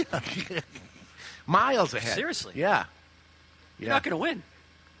ahead. Miles ahead. Seriously? Yeah. You're not going to win.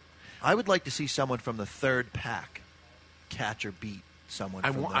 I would like to see someone from the third pack catch or beat someone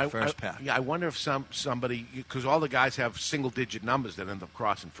from the first pack. Yeah, I wonder if somebody, because all the guys have single-digit numbers that end up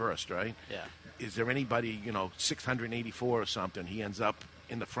crossing first, right? Yeah. Is there anybody, 684 or something, he ends up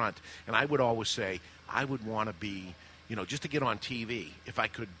in the front? And I would always say, I would want to be, just to get on TV, if I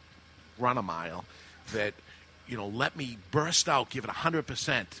could run a mile, that, let me burst out, give it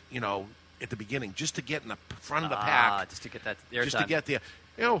 100%, at the beginning, just to get in the front of the pack. Just to get that Just to airtime. get there.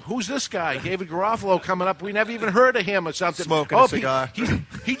 Who's this guy? David Garofalo coming up. We never even heard of him or something. Smoking a cigar.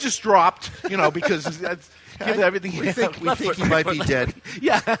 He just dropped, because give everything. We think he might be dead.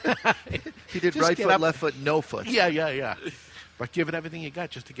 Yeah. He did Just right get foot, up. left foot, no foot. Yeah. But give it everything you got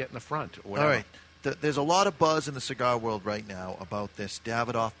just to get in the front or whatever. All right. There's a lot of buzz in the cigar world right now about this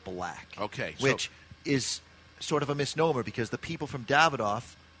Davidoff Black. Okay. Which is sort of a misnomer because the people from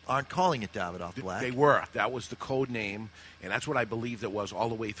Davidoff aren't calling it Davidoff Black. They were. That was the code name, and that's what I believed it was all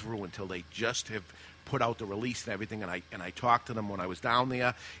the way through until they just have put out the release and everything. And I talked to them when I was down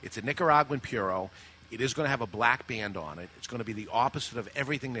there. It's a Nicaraguan Puro. It is going to have a black band on it. It's going to be the opposite of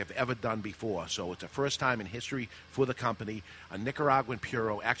everything they've ever done before. So it's the first time in history for the company, a Nicaraguan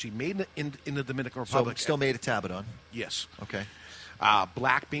Puro actually made in the Dominican So Republic. it's still made at Tabadon. Yes. Okay.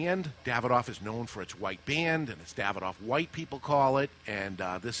 Black band. Davidoff is known for its white band, and it's Davidoff White, people call it. And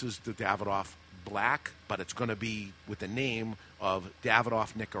this is the Davidoff Black, but it's going to be with the name of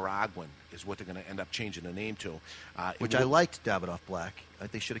Davidoff Nicaraguan is what they're going to end up changing the name to. Which I liked Davidoff Black.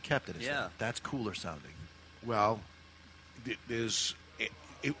 They should have kept it as Yeah. that. That's cooler sounding. Well, there's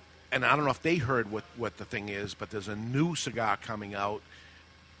and I don't know if they heard what the thing is, but there's a new cigar coming out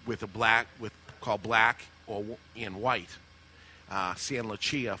with called Black and White. San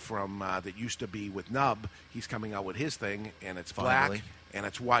Lucia from that used to be with Nub, he's coming out with his thing, and it's black and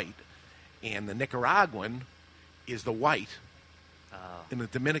it's white. And the Nicaraguan is the white, and the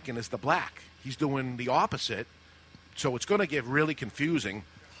Dominican is the black. He's doing the opposite, so it's going to get really confusing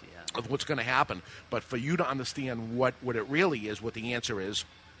of what's going to happen. But for you to understand what it really is, what the answer is,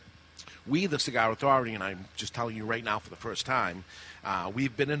 we, the Cigar Authority, and I'm just telling you right now for the first time,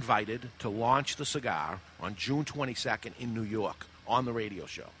 we've been invited to launch the cigar on June 22nd in New York on the radio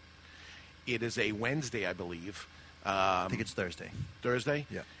show. It is a Wednesday, I believe. I think it's Thursday. Thursday?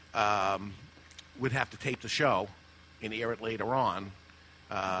 Yeah. We'd have to tape the show and air it later on.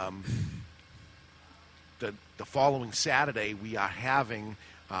 The following Saturday, we are having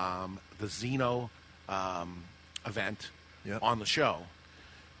the Zeno event on the show.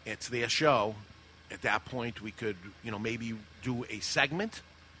 It's their show. At that point, we could, maybe do a segment,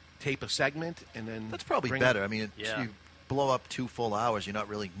 tape a segment, and then that's probably better. I mean, you blow up 2 full hours, you're not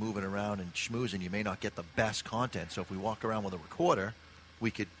really moving around and schmoozing. You may not get the best content. So if we walk around with a recorder,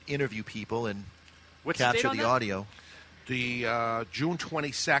 we could interview people and capture the audio. The June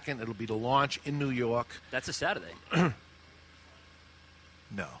 22nd, it'll be the launch in New York. That's a Saturday.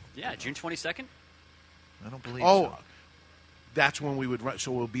 No. Yeah, June 22nd? I don't believe so. That's when we would run.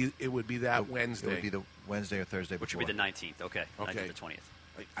 So it would be that Wednesday. It would be the Wednesday or Thursday Which before. would be the 19th. Okay. 19th to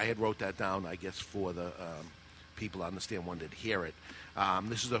 20th. I had wrote that down, I guess, for the people to understand when they'd hear it.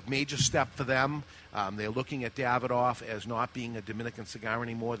 This is a major step for them. They're looking at Davidoff as not being a Dominican cigar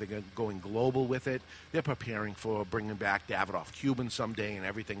anymore. They're going global with it. They're preparing for bringing back Davidoff Cuban someday and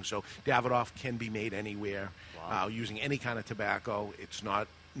everything. So Davidoff can be made anywhere using any kind of tobacco. It's no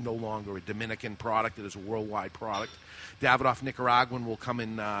longer a Dominican product. It is a worldwide product. Davidoff Nicaraguan will come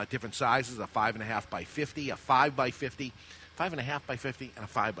in different sizes, a 5.5 by 50, a 5 by 50, 5.5 by 50, and a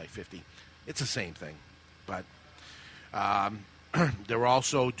 5 by 50. It's the same thing. But they're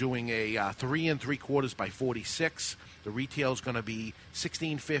also doing a 3 3/4 by 46. The retail is going to be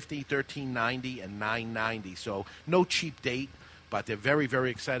 $16.50, $13.90, and $9.90. So no cheap date, but they're very,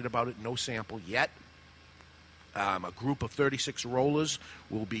 very excited about it. No sample yet. A group of 36 rollers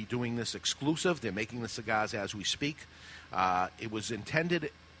will be doing this exclusive. They're making the cigars as we speak. It was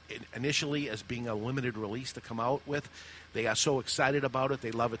intended initially as being a limited release to come out with. They are so excited about it.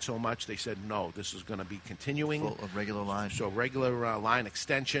 They love it so much. They said, no, this is going to be continuing. Full of regular line. So regular line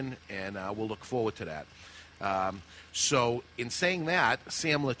extension, and we'll look forward to that. So in saying that,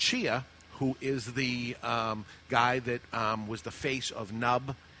 Sam Lucia, who is the guy that was the face of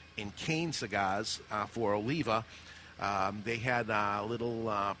Nub and Cane Cigars for Oliva, they had a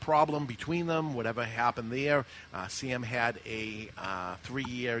little problem between them. Whatever happened there, Sam had a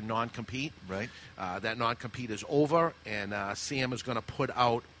 3-year non-compete. Right. That non-compete is over, and Sam is going to put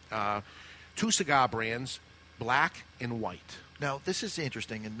out 2 cigar brands, black and white. Now, this is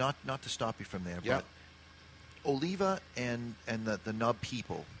interesting, and not to stop you from there, but Oliva and the Nub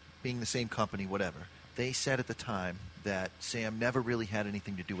people, being the same company, whatever, they said at the time that Sam never really had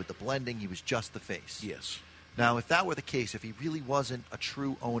anything to do with the blending. He was just the face. Yes. Now, if that were the case, if he really wasn't a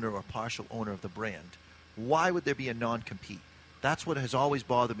true owner or partial owner of the brand, why would there be a non-compete? That's what has always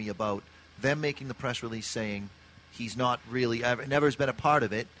bothered me about them making the press release saying he's not really never has been a part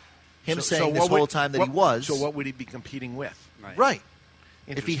of it. Saying this whole time that he was. So what would he be competing with? Right.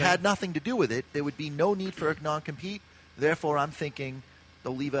 If he had nothing to do with it, there would be no need for a non-compete. Therefore, I'm thinking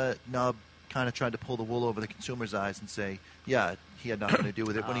Oliva Nub kind of tried to pull the wool over the consumer's eyes and say, yeah, he had nothing to do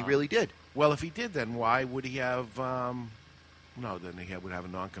with it when he really did. Well, if he did, then why would he have... no, then he would have a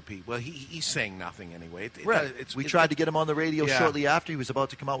non-compete. Well, he's saying nothing anyway. We tried to get him on the radio shortly after he was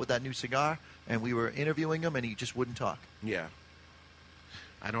about to come out with that new cigar, and we were interviewing him, and he just wouldn't talk. Yeah.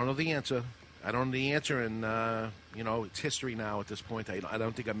 I don't know the answer. And, it's history now at this point. I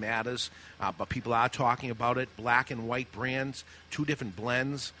don't think it matters, but people are talking about it. Black and white brands, 2 different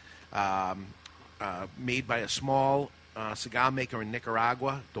blends, made by a small cigar maker in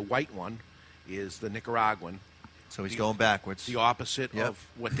Nicaragua. The white one is the Nicaraguan. So he's going backwards. The opposite of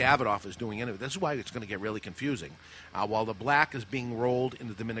what Davidoff is doing. Anyway, this is why it's going to get really confusing. While the black is being rolled in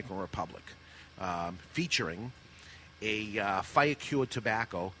the Dominican Republic, featuring a fire-cured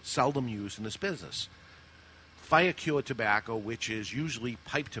tobacco seldom used in this business. Fire-cured tobacco, which is usually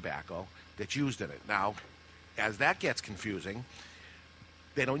pipe tobacco, that's used in it. Now, as that gets confusing,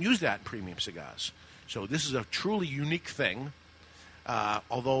 they don't use that in premium cigars. So this is a truly unique thing,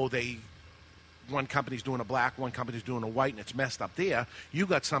 although one company's doing a black, one company's doing a white, and it's messed up there. You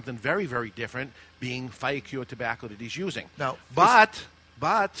got something very, very different being fire-cured tobacco that he's using. Now, but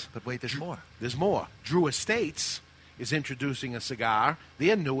But wait, there's more. There's more. Drew Estates is introducing a cigar,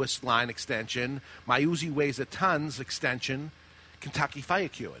 their newest line extension, My Uzi Weighs a Tons extension, Kentucky Fire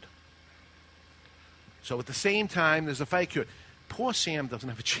Cured. So at the same time, there's a Fire Cured. Poor Sam doesn't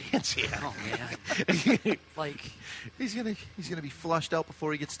have a chance here. Oh man, like he's gonna be flushed out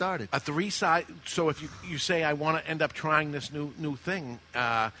before he gets started. A three-size. So if you say I want to end up trying this new thing,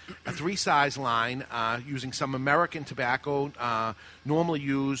 a three-size line using some American tobacco, normally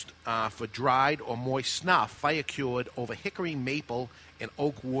used for dried or moist snuff, fire cured over hickory, maple, and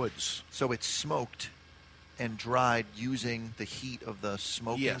oak woods. So it's smoked and dried using the heat of the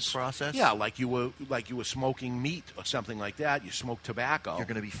smoking process? Yeah, like you were smoking meat or something like that. You smoke tobacco. You're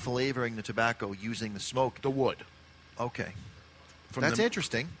going to be flavoring the tobacco using the smoke. The wood. Okay. That's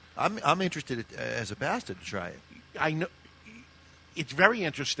interesting. I'm interested as a bastard to try it. I know. It's very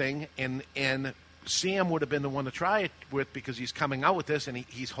interesting, and Sam would have been the one to try it with because he's coming out with this, and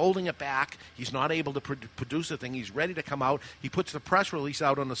he's holding it back. He's not able to produce the thing. He's ready to come out. He puts the press release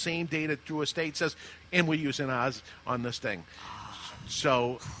out on the same day that Drew Estate says, and we're using ours on this thing.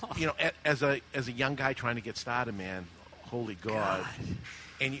 So, as a young guy trying to get started, man, holy God.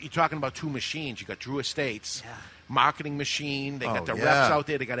 And you're talking about two machines. You got Drew Estates. Yeah. Marketing machine. They got the reps out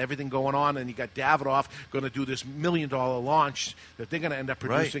there. They got everything going on, and you got Davidoff going to do this $1 million launch that they're going to end up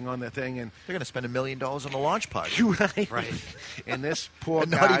producing on their thing, and they're going to spend $1 million on the launch party. Right. And this poor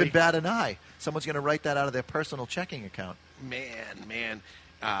and guy, not even bat an eye. Someone's going to write that out of their personal checking account. Man.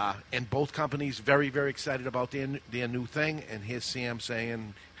 And both companies very, very excited about their new thing. And here's Sam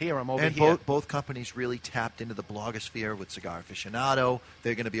saying, "Here, I'm over here." And both companies really tapped into the blogosphere with Cigar Aficionado.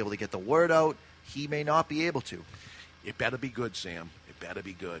 They're going to be able to get the word out. He may not be able to. It better be good, Sam. It better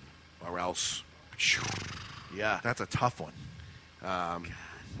be good, or else. Yeah, that's a tough one.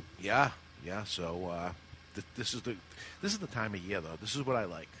 Yeah. So this is the time of year, though. This is what I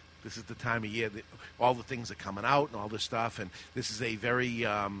like. This is the time of year that all the things are coming out and all this stuff, and this is a very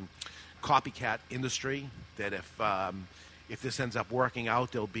copycat industry. That if this ends up working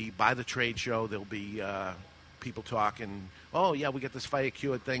out, there'll be by the trade show there'll be people talking. Oh yeah, we got this fire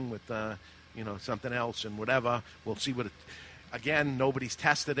cured thing with something else and whatever. We'll see what. Again, nobody's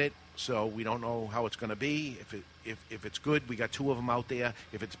tested it, so we don't know how it's going to be. If it's good, we got two of them out there.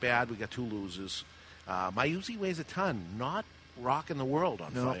 If it's bad, we got two losers. My Uzi weighs a ton. Not rocking the world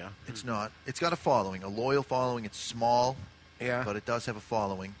on fire. It's not. It's got a following, a loyal following. It's small, but it does have a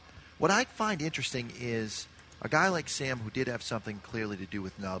following. What I find interesting is a guy like Sam, who did have something clearly to do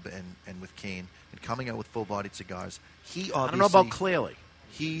with Nub and with Kane, and coming out with full-bodied cigars. He obviously, I don't know about clearly.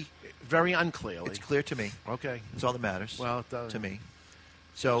 He very unclearly. It's clear to me. Okay, that's all that matters. Well, to me.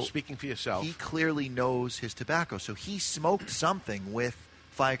 So speaking for yourself, he clearly knows his tobacco. So he smoked something with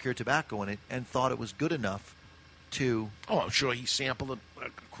fire cured tobacco in it and thought it was good enough to. Oh, I'm sure he sampled a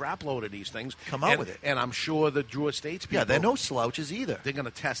crap load of these things. Come out with it. And I'm sure the Drew Estates people. Yeah, they're no slouches either. They're going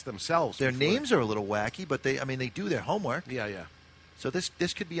to test themselves. Their names are a little wacky, but they do their homework. Yeah. So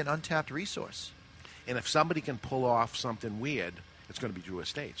this could be an untapped resource. And if somebody can pull off something weird, it's going to be Drew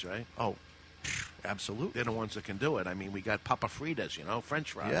Estates, right? Oh, absolutely. They're the ones that can do it. I mean, we got Papa Frida's,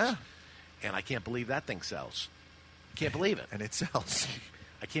 French fries. Yeah. And I can't believe that thing sells. Can't believe it. And it sells.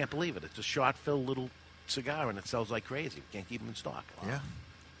 I can't believe it. It's a shot-filled little cigar, and it sells like crazy. We can't keep them in stock. Yeah.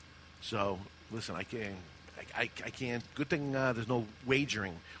 So, listen, I can't. Good thing there's no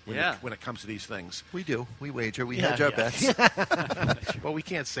wagering when it comes to these things. We do. We wager. We hedge our bets. Well, we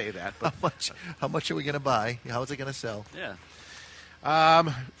can't say that. But How much are we going to buy? How is it going to sell? Yeah.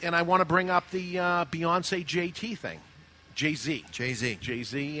 And I want to bring up the Beyonce JT thing. Jay-Z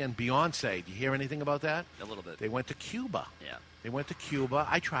and Beyonce. Do you hear anything about that? A little bit. They went to Cuba. Yeah. They went to Cuba.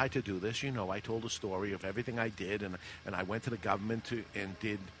 I tried to do this. I told a story of everything I did, and I went to the government and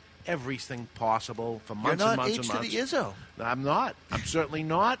did everything possible for months and months and months. You're not H to the Izzo. I'm not. I'm certainly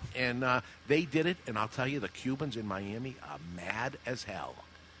not. And they did it, and I'll tell you, the Cubans in Miami are mad as hell.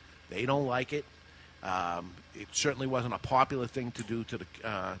 They don't like it. It certainly wasn't a popular thing to do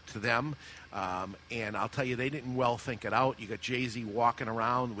to them. And I'll tell you, they didn't well think it out. You got Jay-Z walking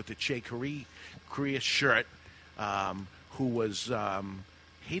around with the Che Korea shirt, who was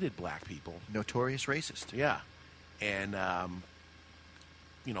hated black people. Notorious racist. Yeah. And,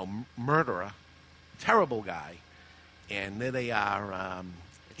 murderer, terrible guy. And there they are,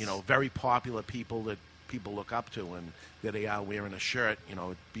 very popular people that people look up to, and there they are wearing a shirt,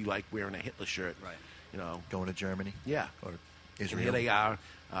 it'd be like wearing a Hitler shirt. Right. Going to Germany. Yeah. Or Israel. And here they are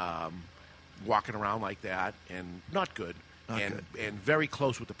walking around like that, and not good. And very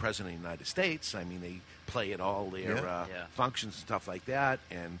close with the President of the United States. I mean, they play at all their functions and stuff like that,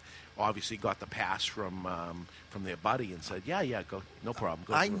 and obviously got the pass from their buddy and said, yeah, go, no problem.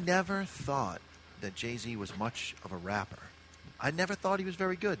 Go I through. never thought that Jay-Z was much of a rapper. I never thought he was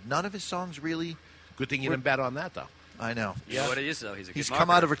very good. None of his songs really... Good thing you didn't bet on that, though. I know. Yeah, what it is, though, he's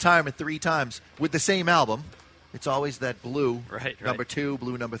come out of retirement 3 times with the same album. It's always that blue, right. number 2,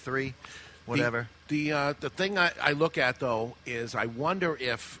 blue number 3, whatever. The thing I look at, though, is I wonder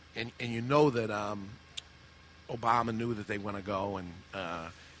if, and you know that Obama knew that they want to go, and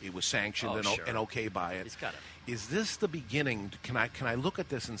it was sanctioned and okay by it. He's got it. Is this the beginning? Can I look at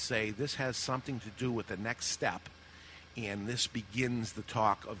this and say this has something to do with the next step, and this begins the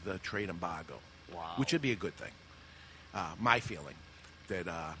talk of the trade embargo? Wow. Which would be a good thing. My feeling that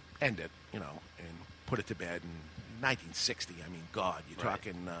end it, and put it to bed in 1960. I mean, God, you're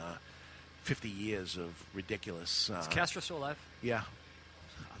talking 50 years of ridiculous. Is Castro still alive? Yeah.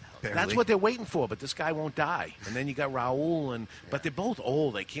 Barely. That's what they're waiting for, but this guy won't die. And then you got Raul, but they're both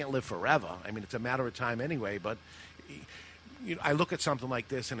old. They can't live forever. I mean, it's a matter of time anyway. But I look at something like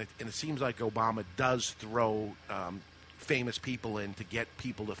this, and it seems like Obama does throw famous people in to get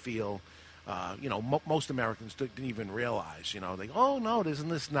people to feel. Most Americans didn't even realize. They go, oh no, isn't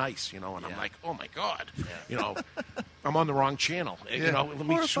this nice? And I'm like, oh my God, I'm on the wrong channel. Let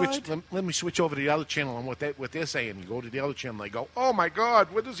me switch over to the other channel and what they're saying. You go to the other channel, they go, oh my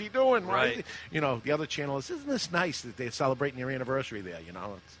God, what is he doing? Right. The other channel is, isn't this nice that they're celebrating their anniversary there?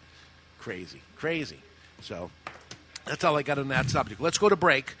 It's crazy. So. That's all I got on that subject. Let's go to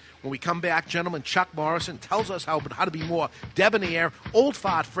break. When we come back, gentlemen, Chuck Morrison tells us how to be more debonair. Old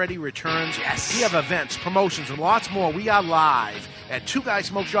Fart Freddy returns. Yes. We have events, promotions, and lots more. We are live at Two Guys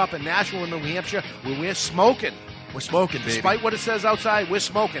Smoke Shop in Nashville, New Hampshire, where we're smoking. We're smoking, baby. Despite what it says outside, we're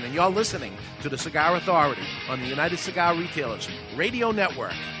smoking. And you're listening to the Cigar Authority on the United Cigar Retailers Radio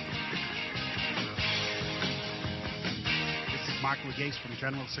Network. Mark Legase from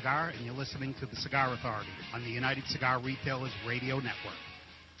General Cigar, and you're listening to the Cigar Authority on the United Cigar Retailers Radio Network.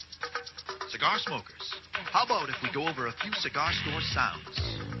 Cigar smokers, how about if we go over a few cigar store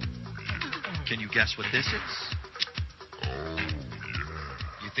sounds? Can you guess what this is?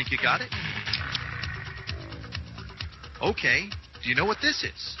 You think you got it? Okay, do you know what this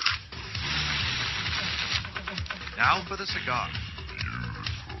is? Now for the cigar.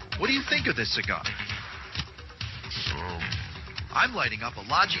 What do you think of this cigar? I'm lighting up a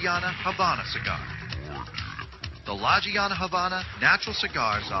La Giana Havana cigar. The La Giana Havana natural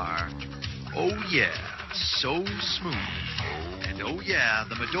cigars are, oh yeah, so smooth. And oh yeah,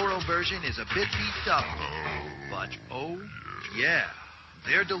 the Maduro version is a bit beefed up. But oh yeah,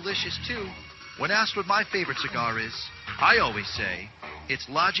 they're delicious too. When asked what my favorite cigar is, I always say, it's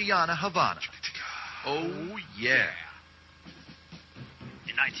La Giana Havana. Oh yeah.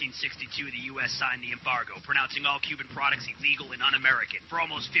 In 1962, the U.S. signed the embargo, pronouncing all Cuban products illegal and un-American. For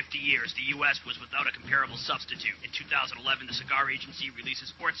almost 50 years, the U.S. was without a comparable substitute. In 2011, the Cigar Agency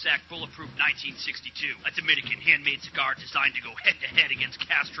releases Ortsac Bulletproof 1962, a Dominican handmade cigar designed to go head-to-head against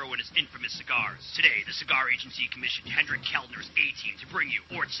Castro and his infamous cigars. Today, the Cigar Agency commissioned Hendrik Keltner's A-Team to bring you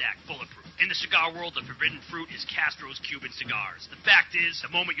Ortsac Bulletproof. In the cigar world, the forbidden fruit is Castro's Cuban cigars. The fact is,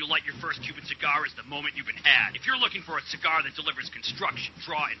 the moment you light your first Cuban cigar is the moment you've been had. If you're looking for a cigar that delivers construction,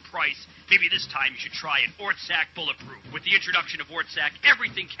 draw, and price, maybe this time you should try an Ortsac Bulletproof. With the introduction of Ortsac,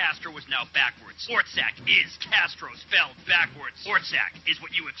 everything Castro is now backwards. Ortsac is Castro spelled backwards. Ortsac is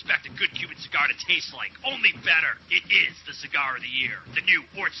what you expect a good Cuban cigar to taste like, only better. It is the cigar of the year. The new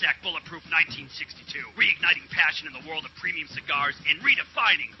Ortsac Bulletproof 1962, reigniting passion in the world of premium cigars and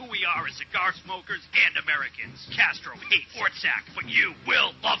redefining who we are as cigar smokers and Americans. Castro hates Ortsac, but you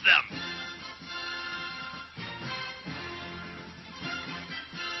will love them.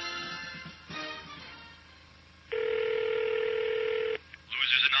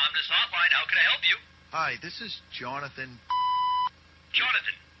 Losers Anonymous Hotline, how can I help you? Hi, this is Jonathan.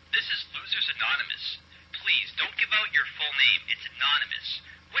 Jonathan, this is Losers Anonymous. Please, don't give out your full name. It's anonymous.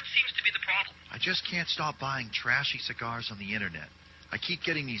 What seems to be the problem? I just can't stop buying trashy cigars on the internet. I keep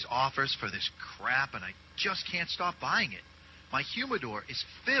getting these offers for this crap, and I just can't stop buying it. My humidor is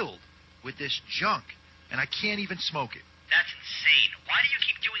filled with this junk, and I can't even smoke it. That's insane. Why do you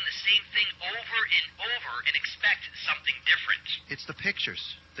keep doing the same thing over and over and expect something different? It's the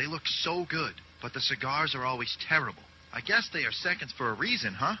pictures. They look so good, but the cigars are always terrible. I guess they are seconds for a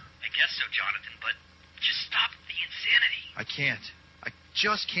reason, huh? I guess so, Jonathan, but just stop the insanity. I can't. I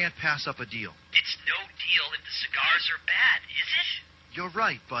just can't pass up a deal. It's no deal if the cigars are bad, is it? You're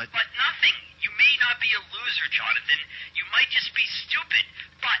right, but... But nothing. You may not be a loser, Jonathan. You might just be stupid,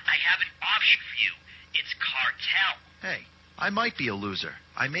 but I have an option for you. It's cartel. Hey, I might be a loser.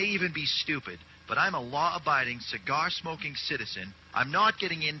 I may even be stupid, but I'm a law-abiding, cigar-smoking citizen. I'm not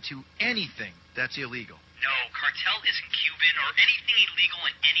getting into anything that's illegal. No, Cartel isn't Cuban or anything illegal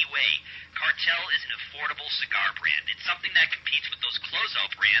in any way. Cartel is an affordable cigar brand. It's something that competes with those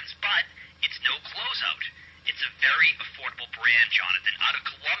closeout brands, but it's no closeout. It's a very affordable brand, Jonathan, out of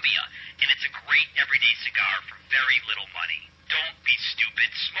Colombia, and it's a great everyday cigar for very little money. Don't be stupid.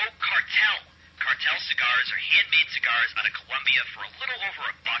 Smoke Cartel. Cartel cigars are handmade cigars out of Colombia for a little over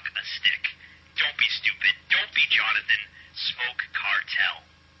 $1 a stick. Don't be stupid. Don't be Jonathan. Smoke Cartel.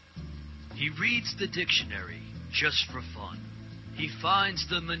 He reads the dictionary just for fun. He finds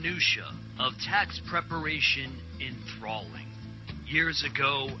the minutia of tax preparation enthralling. Years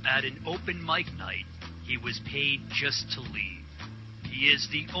ago, at an open mic night, he was paid just to leave. He is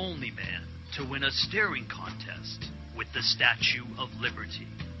the only man to win a staring contest with the Statue of Liberty.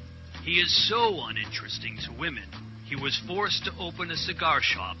 He is so uninteresting to women, he was forced to open a cigar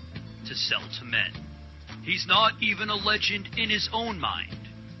shop to sell to men. He's not even a legend in his own mind.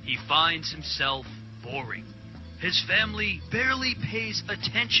 He finds himself boring. His family barely pays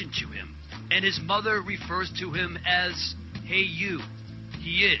attention to him, and his mother refers to him as, "Hey you."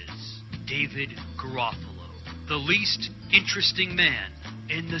 He is David Garofalo, the least interesting man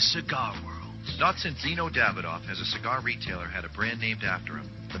in the cigar world. Not since Zino Davidoff has a cigar retailer had a brand named after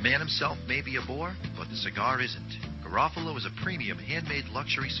him. The man himself may be a bore, but the cigar isn't. Garofalo is a premium handmade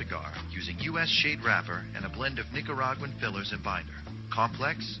luxury cigar using U.S. shade wrapper and a blend of Nicaraguan fillers and binder.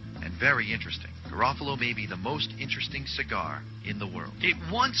 Complex and very interesting. Garofalo may be the most interesting cigar in the world. It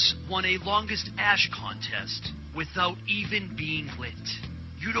once won a longest ash contest without even being lit.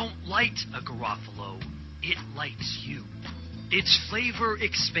 You don't light a Garofalo, it lights you. Its flavor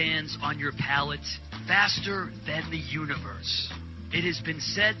expands on your palate faster than the universe. It has been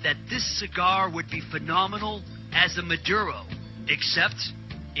said that this cigar would be phenomenal as a Maduro, except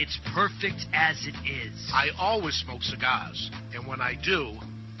it's perfect as it is. I always smoke cigars, and when I do,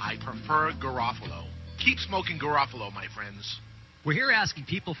 I prefer Garofalo. Keep smoking Garofalo, my friends. We're here asking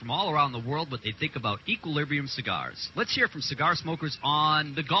people from all around the world what they think about Equilibrium cigars. Let's hear from cigar smokers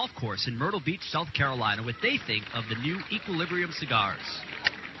on the golf course in Myrtle Beach, South Carolina, what they think of the new Equilibrium cigars.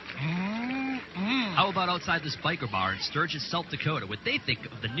 How about outside this biker bar in Sturgis, South Dakota, what they think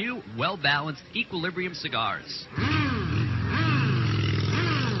of the new, well-balanced Equilibrium cigars.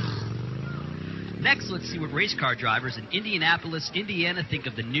 Next, let's see what race car drivers in Indianapolis, Indiana think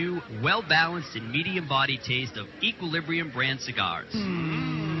of the new, well-balanced and medium-body taste of Equilibrium brand cigars.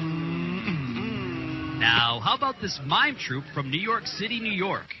 Now, how about this mime troupe from New York City, New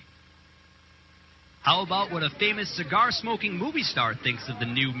York? How about what a famous cigar-smoking movie star thinks of the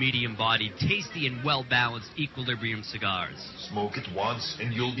new medium-bodied, tasty, and well-balanced Equilibrium cigars? Smoke it once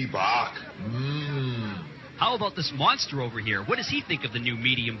and you'll be back. How about this monster over here? What does he think of the new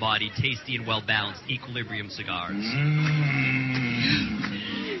medium-bodied, tasty, and well-balanced Equilibrium cigars?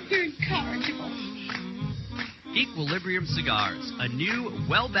 You're incorrigible. Equilibrium Cigars, a new,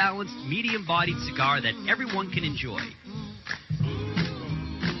 well-balanced, medium-bodied cigar that everyone can enjoy.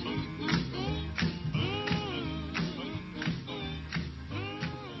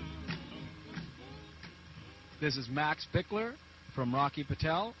 This is Max Bickler from Rocky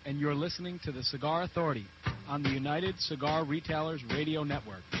Patel, and you're listening to the Cigar Authority on the United Cigar Retailers Radio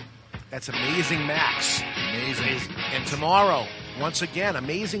Network. That's Amazing Max. Amazing. And tomorrow, once again,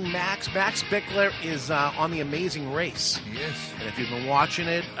 Amazing Max. Max Bickler is on the Amazing Race. He is. And if you've been watching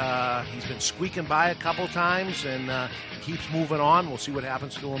it, he's been squeaking by a couple times and he keeps moving on. We'll see what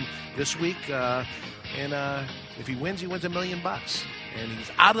happens to him this week. And if he wins $1 million. And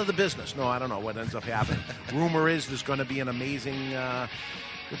he's out of the business. No, I don't know what ends up happening. Rumor is there's going to be an amazing, what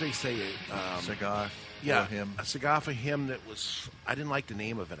did they say? Cigar yeah, for him. A cigar for him that was, I didn't like the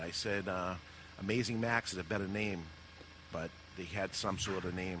name of it. I said Amazing Max is a better name, but they had some sort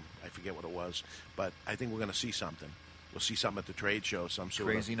of name. I forget what it was. But I think we're going to see something. We'll see something at the trade show, some sort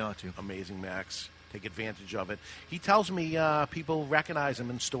Crazy of not to. Amazing Max. Take advantage of it. He tells me people recognize him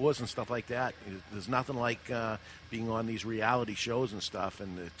in stores and stuff like that. There's nothing like being on these reality shows and stuff,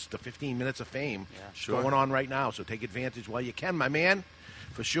 and it's the 15 minutes of fame going on right now. So take advantage while you can, my man,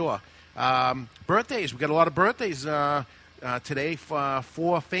 for sure. Birthdays. We got a lot of birthdays today.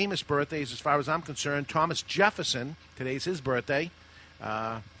 4 famous birthdays as far as I'm concerned. Thomas Jefferson, today's his birthday.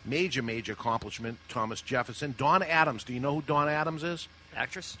 Major accomplishment, Thomas Jefferson. Dawn Adams. Do you know who Dawn Adams is?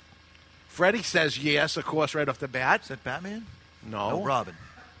 Actress? Freddie says yes, of course, right off the bat. Is that Batman? No. No, Robin.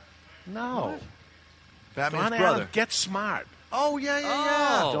 No. What? Batman's Dawn brother. Adams, Get Smart. Oh, yeah.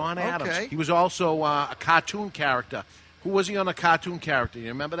 Dawn Adams. Okay. He was also a cartoon character. Who was he on a cartoon character? You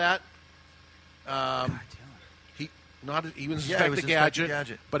remember that? He was Yeah, he was Inspector Inspector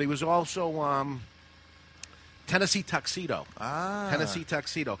Gadget, but he was also Tennessee Tuxedo. Tennessee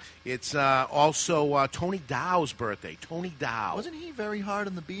Tuxedo. It's also Tony Dow's birthday. Tony Dow. Wasn't he very hard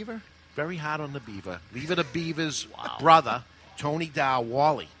on the beaver? Very hard on the beaver. Leave it a Beaver's brother, Tony Dow,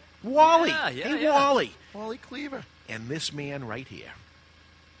 Wally. Wally! Hey, Wally! Wally Cleaver. And this man right here.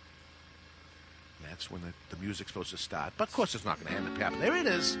 That's when the music's supposed to start. But, of course, it's not going to end the pap. There it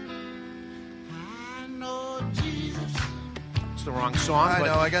is. It's the wrong song. I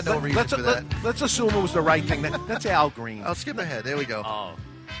know. I got no reason for that. Let's assume it was the right thing. That's Al Green. I'll skip ahead. There we go. Oh.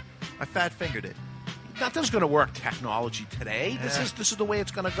 I fat-fingered it. Nothing's going to work technology today. Yeah. This is the way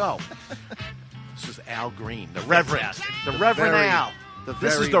it's going to go. This is Al Green, the Reverend. The Reverend very- Al.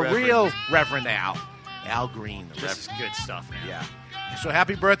 This is the Reverend. real Reverend Al. Al Green. The This is good stuff, man. Yeah. So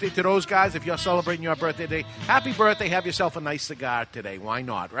happy birthday to those guys. If you're celebrating your birthday today, happy birthday. Have yourself a nice cigar today. Why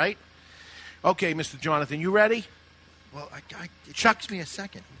not, right? Okay, Mr. Jonathan, you ready? Well, it takes me a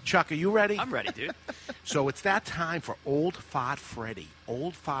second. Chuck, are you ready? I'm ready, dude. So it's that time for Old Fart Freddy.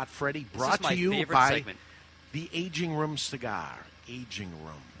 Old Fart Freddy This brought is my to you favorite by segment. the Aging Room Cigar. Aging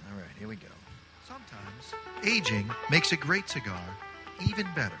Room. All right, here we go. Sometimes aging makes a great cigar even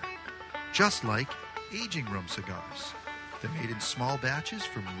better. Just like Aging Room Cigars. They're made in small batches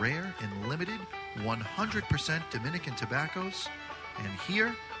from rare and limited 100% Dominican tobaccos. And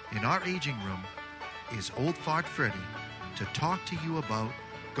here in our aging room is Old Fart Freddy to talk to you about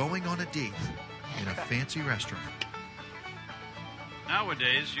going on a date in a fancy restaurant.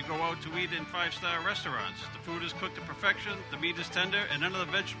 Nowadays, you go out to eat in five-star restaurants. The food is cooked to perfection, the meat is tender, and none of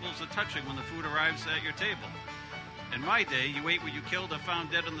the vegetables are touching when the food arrives at your table. In my day, you ate what you killed or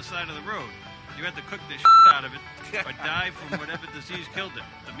found dead on the side of the road. You had to cook the shit out of it or die from whatever disease killed it.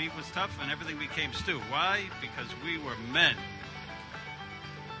 The meat was tough and everything became stew. Why? Because we were men.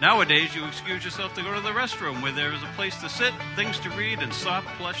 Nowadays, you excuse yourself to go to the restroom where there is a place to sit, things to read, and soft,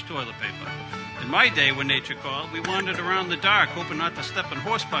 plush toilet paper. In my day, when nature called, we wandered around the dark, hoping not to step in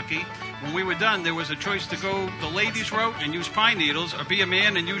horse bucky. When we were done, there was a choice to go the ladies' route and use pine needles, or be a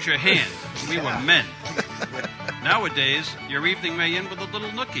man and use your hand. We were men. Nowadays, your evening may end with a little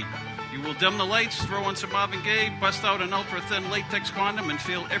nookie. You will dim the lights, throw on some Marvin Gaye, bust out an ultra-thin latex condom, and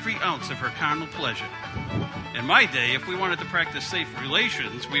feel every ounce of her carnal pleasure. In my day, if we wanted to practice safe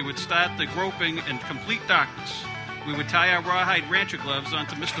relations, we would start the groping in complete darkness. We would tie our rawhide rancher gloves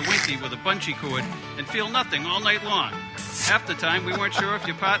onto Mr. Winky with a bungee cord and feel nothing all night long. Half the time, we weren't sure if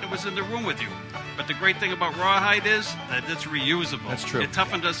your partner was in the room with you. But the great thing about rawhide is that it's reusable. That's true. It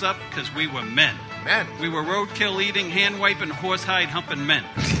toughened us up because we were men. Men. We were roadkill-eating, hand-wiping, horsehide-humping men.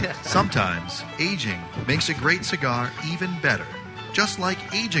 Sometimes aging makes a great cigar even better. Just like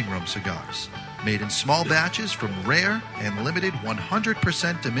Aging Room Cigars. Made in small batches from rare and limited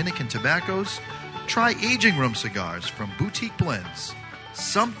 100% Dominican tobaccos, try Aging Room Cigars from Boutique Blends.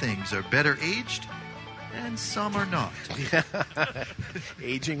 Some things are better aged, and some are not.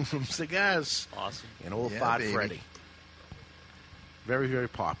 Aging Room Cigars. Awesome. And Old Yeah, Fart baby. Freddy. Very, very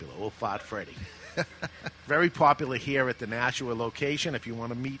popular. Old Fart Freddy. Very popular here at the Nashua location. If you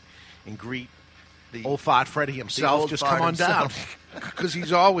want to meet and greet The Old Fart Freddy himself, Old just Fart come on down. himself. Because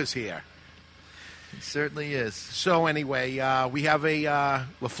he's always here. It certainly is. So anyway, we have a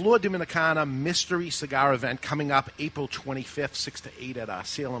La Flor Dominicana mystery cigar event coming up April 25th, 6 to 8 at our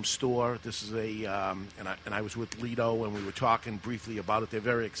Salem store. This is and I was with Lido and we were talking briefly about it. They're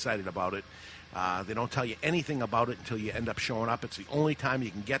very excited about it. They don't tell you anything about it until you end up showing up. It's the only time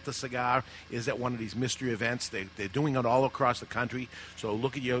you can get the cigar is at one of these mystery events. They're doing it all across the country. So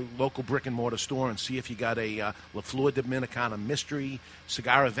look at your local brick and mortar store and see if you got a La Flor Dominicana mystery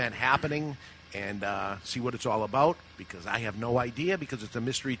cigar event happening. And see what it's all about, because I have no idea, because it's a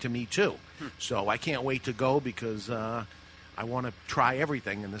mystery to me, too. So I can't wait to go, because I want to try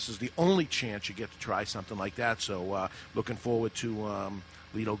everything, and this is the only chance you get to try something like that. So looking forward to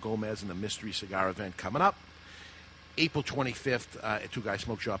Lido Gomez and the mystery cigar event coming up April 25th at Two Guys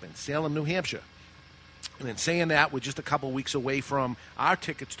Smoke Shop in Salem, New Hampshire. And then saying that, we're just a couple weeks away from our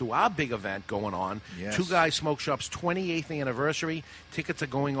tickets to our big event going on. Yes. Two Guys Smoke Shop's 28th anniversary. Tickets are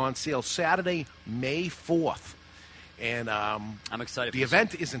going on sale Saturday, May 4th. And I'm excited. The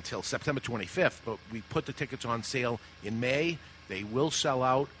event isn't until September 25th, but we put the tickets on sale in May. They will sell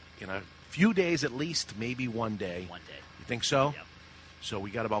out in a few days at least, maybe one day. One day. You think so? Yep. So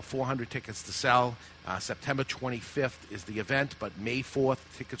we got about 400 tickets to sell. September 25th is the event, but May 4th,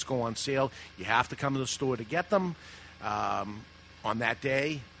 tickets go on sale. You have to come to the store to get them on that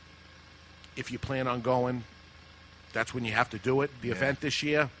day. If you plan on going, that's when you have to do it. The event this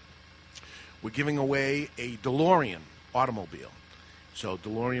year, we're giving away a DeLorean automobile. So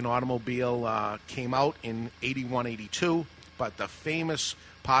DeLorean automobile came out in 81, 82, but the famous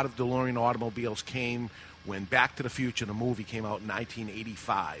part of DeLorean automobiles came when Back to the Future, the movie, came out in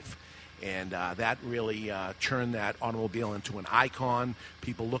 1985. And that really turned that automobile into an icon.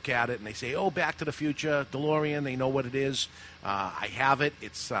 People look at it and they say, oh, Back to the Future, DeLorean, they know what it is. I have it.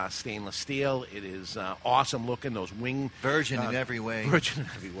 It's stainless steel. It is awesome looking. Those wing... Virgin in every way. Virgin in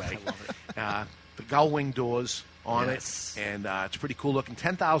every way. I love it. The gull wing doors on Yes. it, and it's pretty cool looking.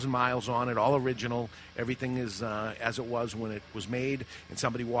 10,000 miles on it, all original. Everything is as it was when it was made, and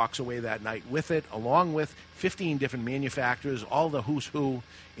somebody walks away that night with it, along with 15 different manufacturers. All the who's who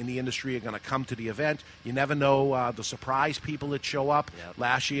in the industry are going to come to the event. You never know the surprise people that show up. Yep.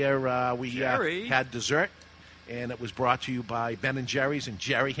 Last year we Jerry. had dessert, and it was brought to you by Ben & Jerry's, and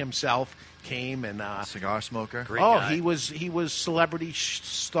Jerry himself came and cigar smoker. Great guy. he was celebrity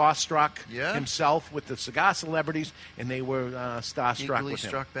starstruck Yeah. himself with the cigar celebrities, and they were starstruck Equally with him.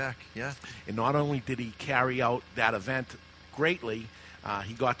 struck back, yeah. And not only did he carry out that event greatly,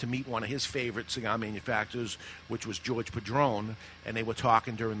 he got to meet one of his favorite cigar manufacturers, which was George Padron, and they were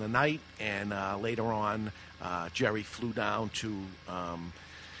talking during the night. And later on, Jerry flew down to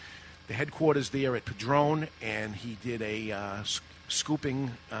the headquarters there at Padron, and he did a scooping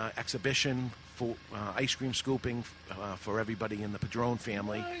exhibition for ice cream scooping for everybody in the Padron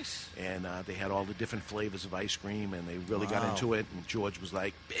family. Nice. And they had all the different flavors of ice cream, and they really got Wow. into it. And George was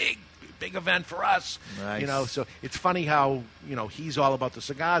like, big event for us. Nice. You know, so it's funny how, you know, he's all about the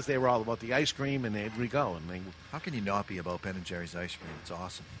cigars, they were all about the ice cream, and there we go. And they, How can you not be about Ben & Jerry's ice cream? It's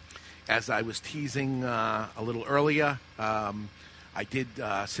awesome. as I was teasing a little earlier, I did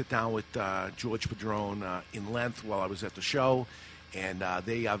sit down with George Padron in length while I was at the show, and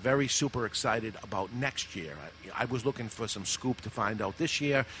they are very super excited about next year. I was looking for some scoop to find out this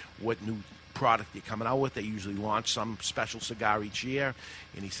year what new product they're coming out with. They usually launch some special cigar each year,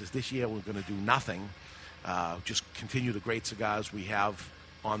 and he says this year we're going to do nothing, just continue the great cigars we have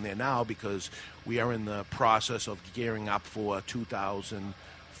on there now, because we are in the process of gearing up for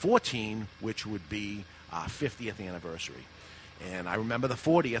 2014, which would be our 50th anniversary. And I remember the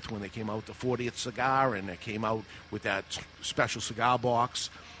 40th when they came out, the 40th cigar, and it came out with that special cigar box,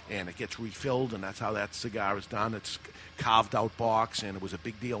 and it gets refilled, and that's how that cigar is done. It's carved out box, and it was a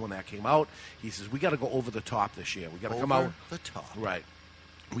big deal when that came out. He says, we got to go over the top this year. We got to come out. Over the top. Right.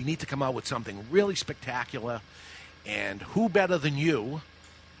 We need to come out with something really spectacular, and who better than you,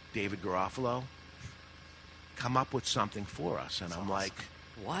 David Garofalo, come up with something for us? And I'm like,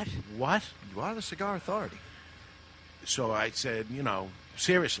 what? What? You are the cigar authority. So I said, you know,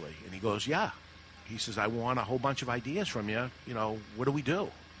 seriously. And he goes, yeah. He says, I want a whole bunch of ideas from you. You know, what do we do?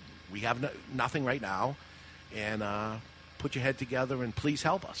 We have nothing right now. And put your head together and please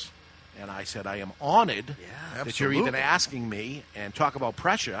help us. And I said, I am honored that you're even asking me, and talk about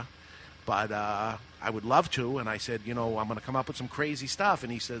pressure. But I would love to. And I said, you know, I'm going to come up with some crazy stuff.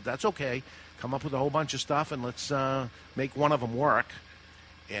 And he said, that's okay. Come up with a whole bunch of stuff, and let's make one of them work.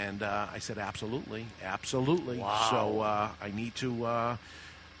 And I said, absolutely, absolutely. Wow. So I need to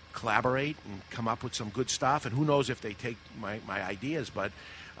collaborate and come up with some good stuff. And who knows if they take my ideas. But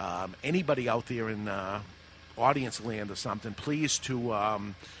anybody out there in audience land or something, please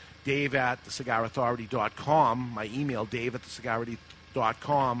to Dave at thecigarauthority.com. My email, Dave at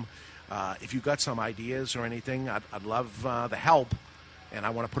thecigarauthority.com. If you've got some ideas or anything, I'd love the help. And I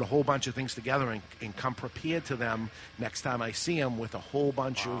want to put a whole bunch of things together and come prepared to them next time I see them with a whole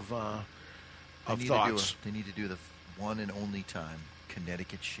bunch of thoughts. They need to do the one and only time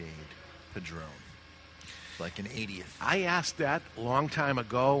Connecticut Shade Padron. Like an 80th. I asked that a long time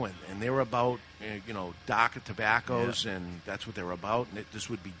ago, and they were about, you know, darker tobaccos, and that's what they were about. And this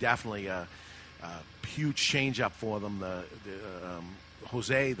would be definitely a huge change up for them.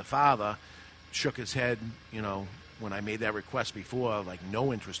 Jose, the father, shook his head, you know, when I made that request before, like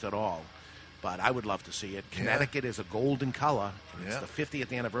no interest at all. But I would love to see it. Connecticut is a golden color. And it's the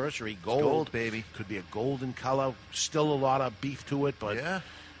 50th anniversary. Gold, baby. Could be a golden color. Still a lot of beef to it, but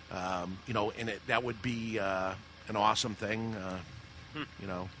you know, and that would be an awesome thing. You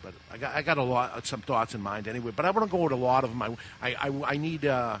know, but I got some thoughts in mind anyway. But I want to go with a lot of them. I need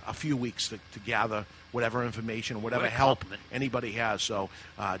a few weeks to gather whatever information, whatever help anybody has. So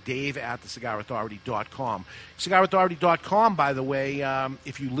Dave at thecigarauthority.com. Cigarauthority.com, by the way,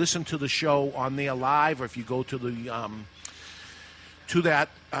 if you listen to the show on there live, or if you go to the to the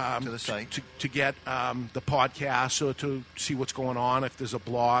site to get the podcast, or to see what's going on, if there's a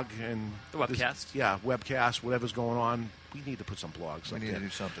blog and the webcast, webcast, whatever's going on. We need to put some blogs. We need to do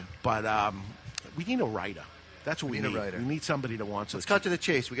something. But we need a writer. That's what we need. need. A writer. We need somebody that wants Let's us. cut to the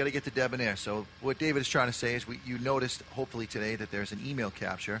chase. We got to get to debonair. So what David is trying to say is, you noticed hopefully today that there's an email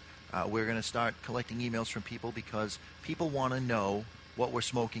capture. We're going to start collecting emails from people because people want to know what we're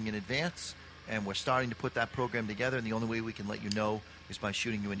smoking in advance, and we're starting to put that program together. And the only way we can let you know is by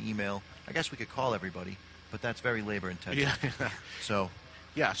shooting you an email. I guess we could call everybody, but that's very labor intensive. Yeah. So.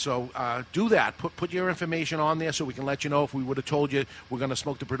 Yeah, so do that. Put your information on there so we can let you know if we would have told you we're going to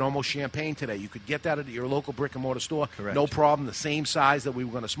smoke the Perdomo Champagne today. You could get that at your local brick-and-mortar store. Correct. No problem, the same size that we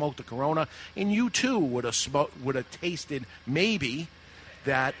were going to smoke the Corona. And you, too, would have tasted maybe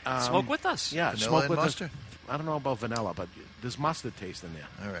that... smoke with us. Yeah, vanilla smoke and with mustard? us. I don't know about vanilla, but there's mustard taste in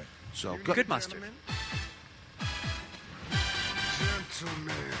there. All right. So good mustard.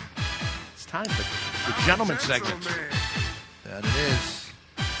 Gentlemen. It's time for the gentleman segment. That it is.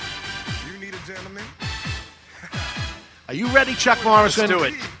 You need a gentleman? Are you ready, Chuck Morrison? Let's do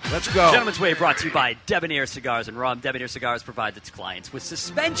it. Let's go. Gentleman's Way brought to you by Debonair Cigars and Rum. Debonair Cigars provides its clients with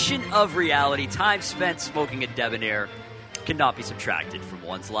suspension of reality. Time spent smoking a Debonair cannot be subtracted from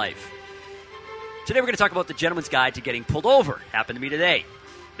one's life. Today we're going to talk about the gentleman's guide to getting pulled over. Happened to me today.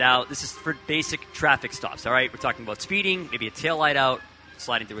 Now, this is for basic traffic stops, all right? We're talking about speeding, maybe a taillight out,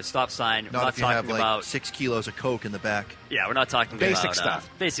 sliding through a stop sign. Not we're not if you talking have like about 6 kilos of Coke in the back. Yeah, we're not talking Basic about stuff.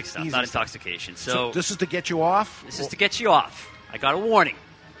 Basic stuff, Easy not stuff. intoxication. So this is to get you off? This is to get you off. I got a warning.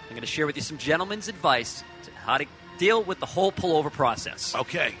 I'm going to share with you some gentleman's advice to how to deal with the whole pullover process.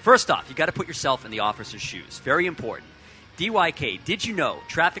 Okay. First off, you got to put yourself in the officer's shoes. Very important. DYK, did you know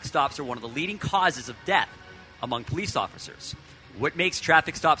traffic stops are one of the leading causes of death among police officers? What makes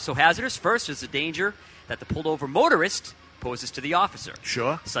traffic stops so hazardous? First is the danger that the pulled over motorist poses to the officer.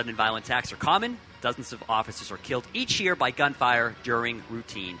 Sure. Sudden and violent attacks are common. Dozens of officers are killed each year by gunfire during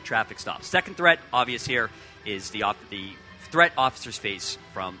routine traffic stops. Second threat, obvious here, is the threat officers face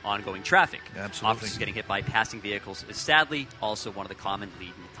from ongoing traffic. Absolutely. Officers getting hit by passing vehicles is sadly also one of the common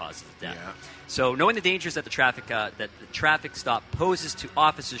leading causes of death. Yeah. So knowing the dangers that the traffic stop poses to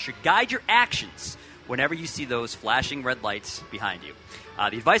officers should guide your actions whenever you see those flashing red lights behind you.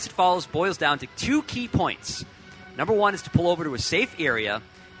 The advice that follows boils down to two key points. Number one is to pull over to a safe area,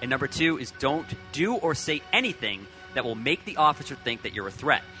 and number two is don't do or say anything that will make the officer think that you're a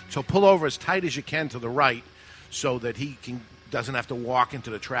threat. So pull over as tight as you can to the right so that he doesn't have to walk into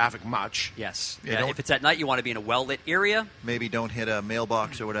the traffic much. Yes. Yeah, If it's at night, you want to be in a well-lit area. Maybe don't hit a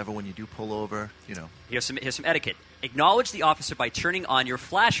mailbox or whatever when you do pull over. Here's some etiquette. Acknowledge the officer by turning on your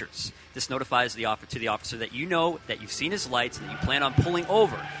flashers. This notifies to the officer that you know that you've seen his lights and that you plan on pulling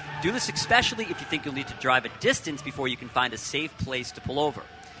over. Do this especially if you think you'll need to drive a distance before you can find a safe place to pull over.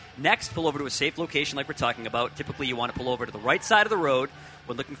 Next, pull over to a safe location like we're talking about. Typically, you want to pull over to the right side of the road.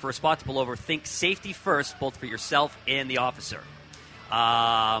 When looking for a spot to pull over, think safety first, both for yourself and the officer.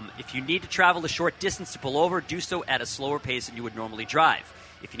 If you need to travel a short distance to pull over, do so at a slower pace than you would normally drive.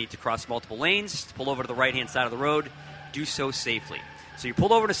 If you need to cross multiple lanes to pull over to the right-hand side of the road, do so safely. So you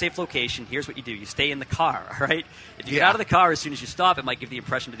pull over to a safe location. Here's what you do. You stay in the car, all right? If you get out of the car as soon as you stop, it might give the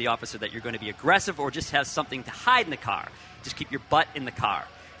impression to the officer that you're going to be aggressive or just have something to hide in the car. Just keep your butt in the car.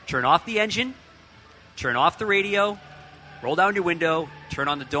 Turn off the engine. Turn off the radio. Roll down your window. Turn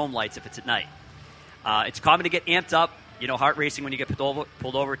on the dome lights if it's at night. It's common to get amped up, heart racing when you get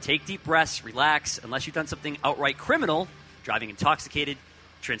pulled over. Take deep breaths. Relax. Unless you've done something outright criminal, driving intoxicated,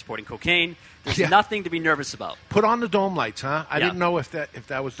 transporting cocaine, there's nothing to be nervous about. Put on the dome lights, huh? I Yeah. didn't know if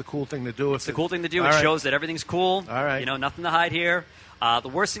that was the cool thing to do. It's the cool thing to do. All It right. shows that everything's cool. All right. Nothing to hide here. The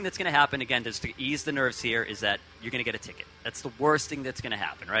worst thing that's going to happen, again, just to ease the nerves here, is that you're going to get a ticket. That's the worst thing that's going to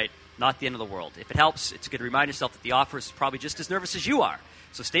happen, right? Not the end of the world. If it helps, it's good to remind yourself that the officer is probably just as nervous as you are.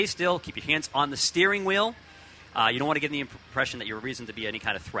 So stay still. Keep your hands on the steering wheel. You don't want to give the impression that you're a reason to be any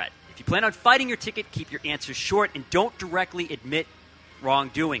kind of threat. If you plan on fighting your ticket, keep your answers short and don't directly admit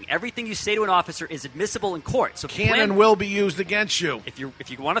wrongdoing. Everything you say to an officer is admissible in court. So Can and will be used against you. If you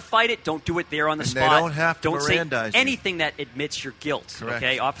want to fight it, don't do it there on the And they spot. don't have to Don't say Mirandize you. anything that admits your guilt. Correct.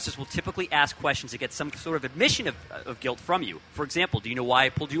 Okay, officers will typically ask questions to get some sort of admission of guilt from you. For example, do you know why I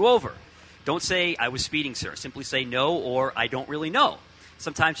pulled you over? Don't say I was speeding, sir. Simply say no or I don't really know.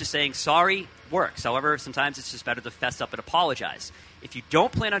 Sometimes just saying sorry works. However, sometimes it's just better to fess up and apologize. If you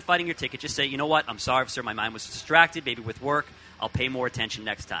don't plan on fighting your ticket, just say, you know what, I'm sorry, sir, my mind was distracted, maybe with work. I'll pay more attention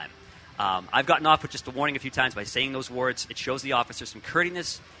next time. I've gotten off with just a warning a few times by saying those words. It shows the officer some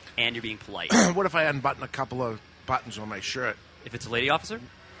courteousness, and you're being polite. What if I unbutton a couple of buttons on my shirt? If it's a lady officer?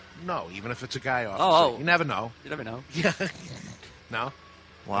 No, even if it's a guy officer. Oh. You never know. You never know. Yeah. No?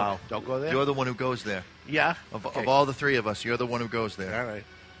 Wow. Okay, don't go there? You're the one who goes there. Yeah? Of Okay. all the three of us, you're the one who goes there. All right.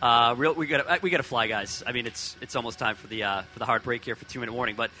 We got to fly, guys. I mean, it's almost time for the hard break here for 2-minute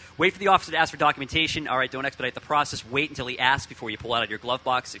warning. But wait for the officer to ask for documentation. All right, don't expedite the process. Wait until he asks before you pull out of your glove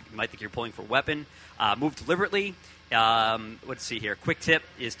box. You might think you're pulling for a weapon. Move deliberately. Let's see here. Quick tip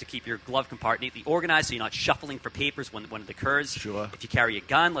is to keep your glove compartment neatly organized so you're not shuffling for papers when it occurs. Sure. If you carry a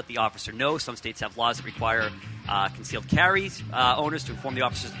gun, let the officer know. Some states have laws that require concealed carry owners to inform the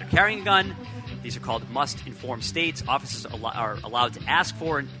officers that they're carrying a gun. These are called must-inform states. Officers are allowed to ask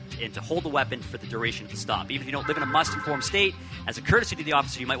for and to hold the weapon for the duration to stop. Even if you don't live in a must-inform state, as a courtesy to the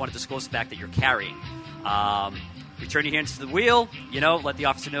officer, you might want to disclose the fact that you're carrying. Return your hands to the wheel. Let the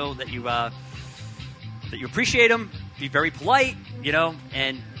officer know that you appreciate him. Be very polite,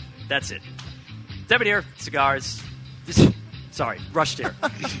 and that's it. Debonair Cigars. Sorry, rushed here.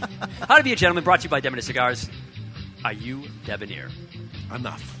 How to Be a Gentleman, brought to you by Debonair Cigars. Are you debonair?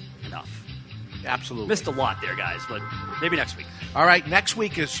 Enough. Absolutely. Missed a lot there, guys, but maybe next week. All right, next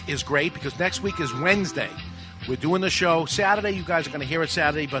week is great because next week is Wednesday. We're doing the show Saturday. You guys are going to hear it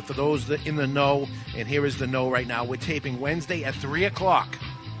Saturday, but for those that in the know, and here is the know right now, we're taping Wednesday at 3 o'clock.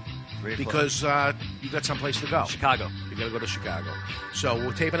 Because you got someplace to go. Chicago. You got to go to Chicago. So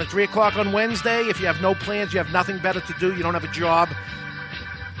we're taping at 3 o'clock on Wednesday. If you have no plans, you have nothing better to do, you don't have a job,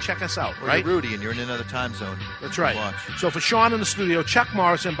 check us out, or right? You're Rudy and you're in another time zone. That's right. Watch. So for Sean in the studio, Chuck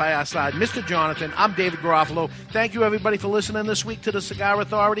Morrison by our side, Mr. Jonathan, I'm David Garofalo. Thank you, everybody, for listening this week to the Cigar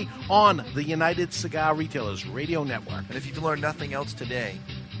Authority on the United Cigar Retailers Radio Network. And if you've learned nothing else today,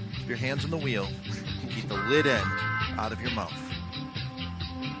 keep your hands on the wheel and keep the lid end out of your mouth.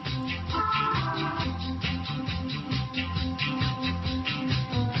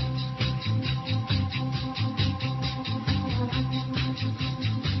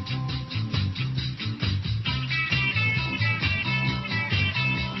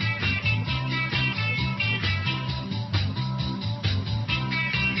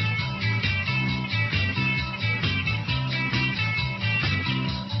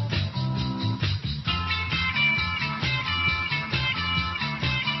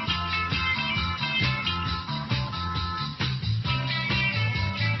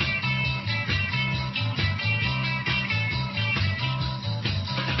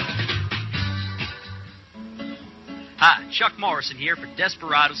 Hi, Chuck Morrison here for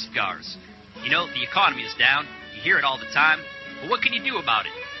Desperado Cigars. The economy is down. You hear it all the time. But what can you do about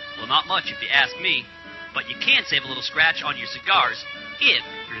it? Well, not much if you ask me. But you can save a little scratch on your cigars if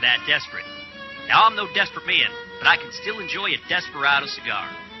you're that desperate. Now, I'm no desperate man, but I can still enjoy a Desperado cigar.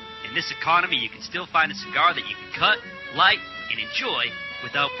 In this economy, you can still find a cigar that you can cut, light, and enjoy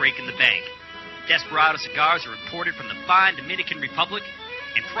without breaking the bank. Desperado cigars are imported from the fine Dominican Republic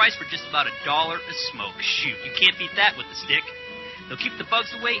and priced for just about $1 a smoke. Shoot, you can't beat that with the stick. They'll keep the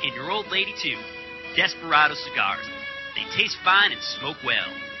bugs away and your old lady, too. Desperado Cigars. They taste fine and smoke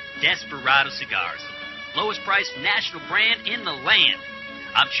well. Desperado Cigars. Lowest priced national brand in the land.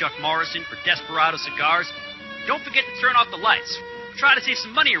 I'm Chuck Morrison for Desperado Cigars. Don't forget to turn off the lights. Try to save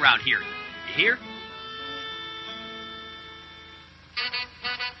some money around here. You hear?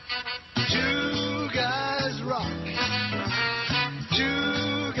 Two guys rock.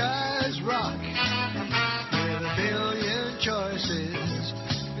 Two guys rock. With a billion choices.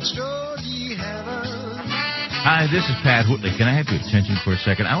 Story heaven. Hi, this is Pat Whitley. Can I have your attention for a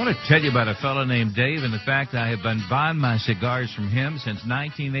second? I want to tell you about a fellow named Dave and the fact I have been buying my cigars from him since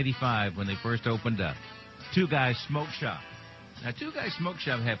 1985 when they first opened up. Two Guys Smoke Shop. Now, Two Guys Smoke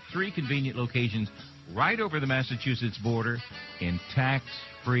Shop have 3 convenient locations right over the Massachusetts border in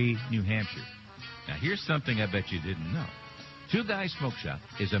tax-free New Hampshire. Now, here's something I bet you didn't know. Two Guys Smoke Shop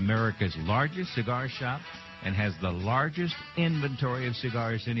is America's largest cigar shop and has the largest inventory of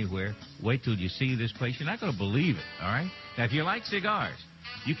cigars anywhere. Wait till you see this place. You're not going to believe it, all right? Now, if you like cigars,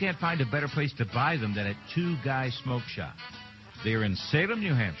 you can't find a better place to buy them than at Two Guys Smoke Shop. They're in Salem,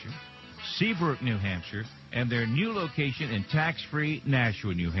 New Hampshire, Seabrook, New Hampshire, and their new location in tax-free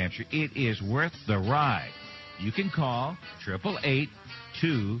Nashua, New Hampshire. It is worth the ride. You can call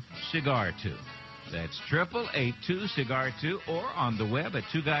 888-2-CIGAR-2. That's 888-2-CIGAR-2 or on the web at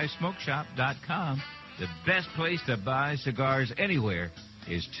twoguysmokeshop.com. The best place to buy cigars anywhere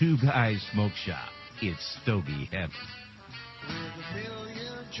is Two Guys Smoke Shop. It's Stogie heaven. With a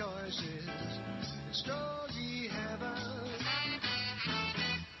million choices. Story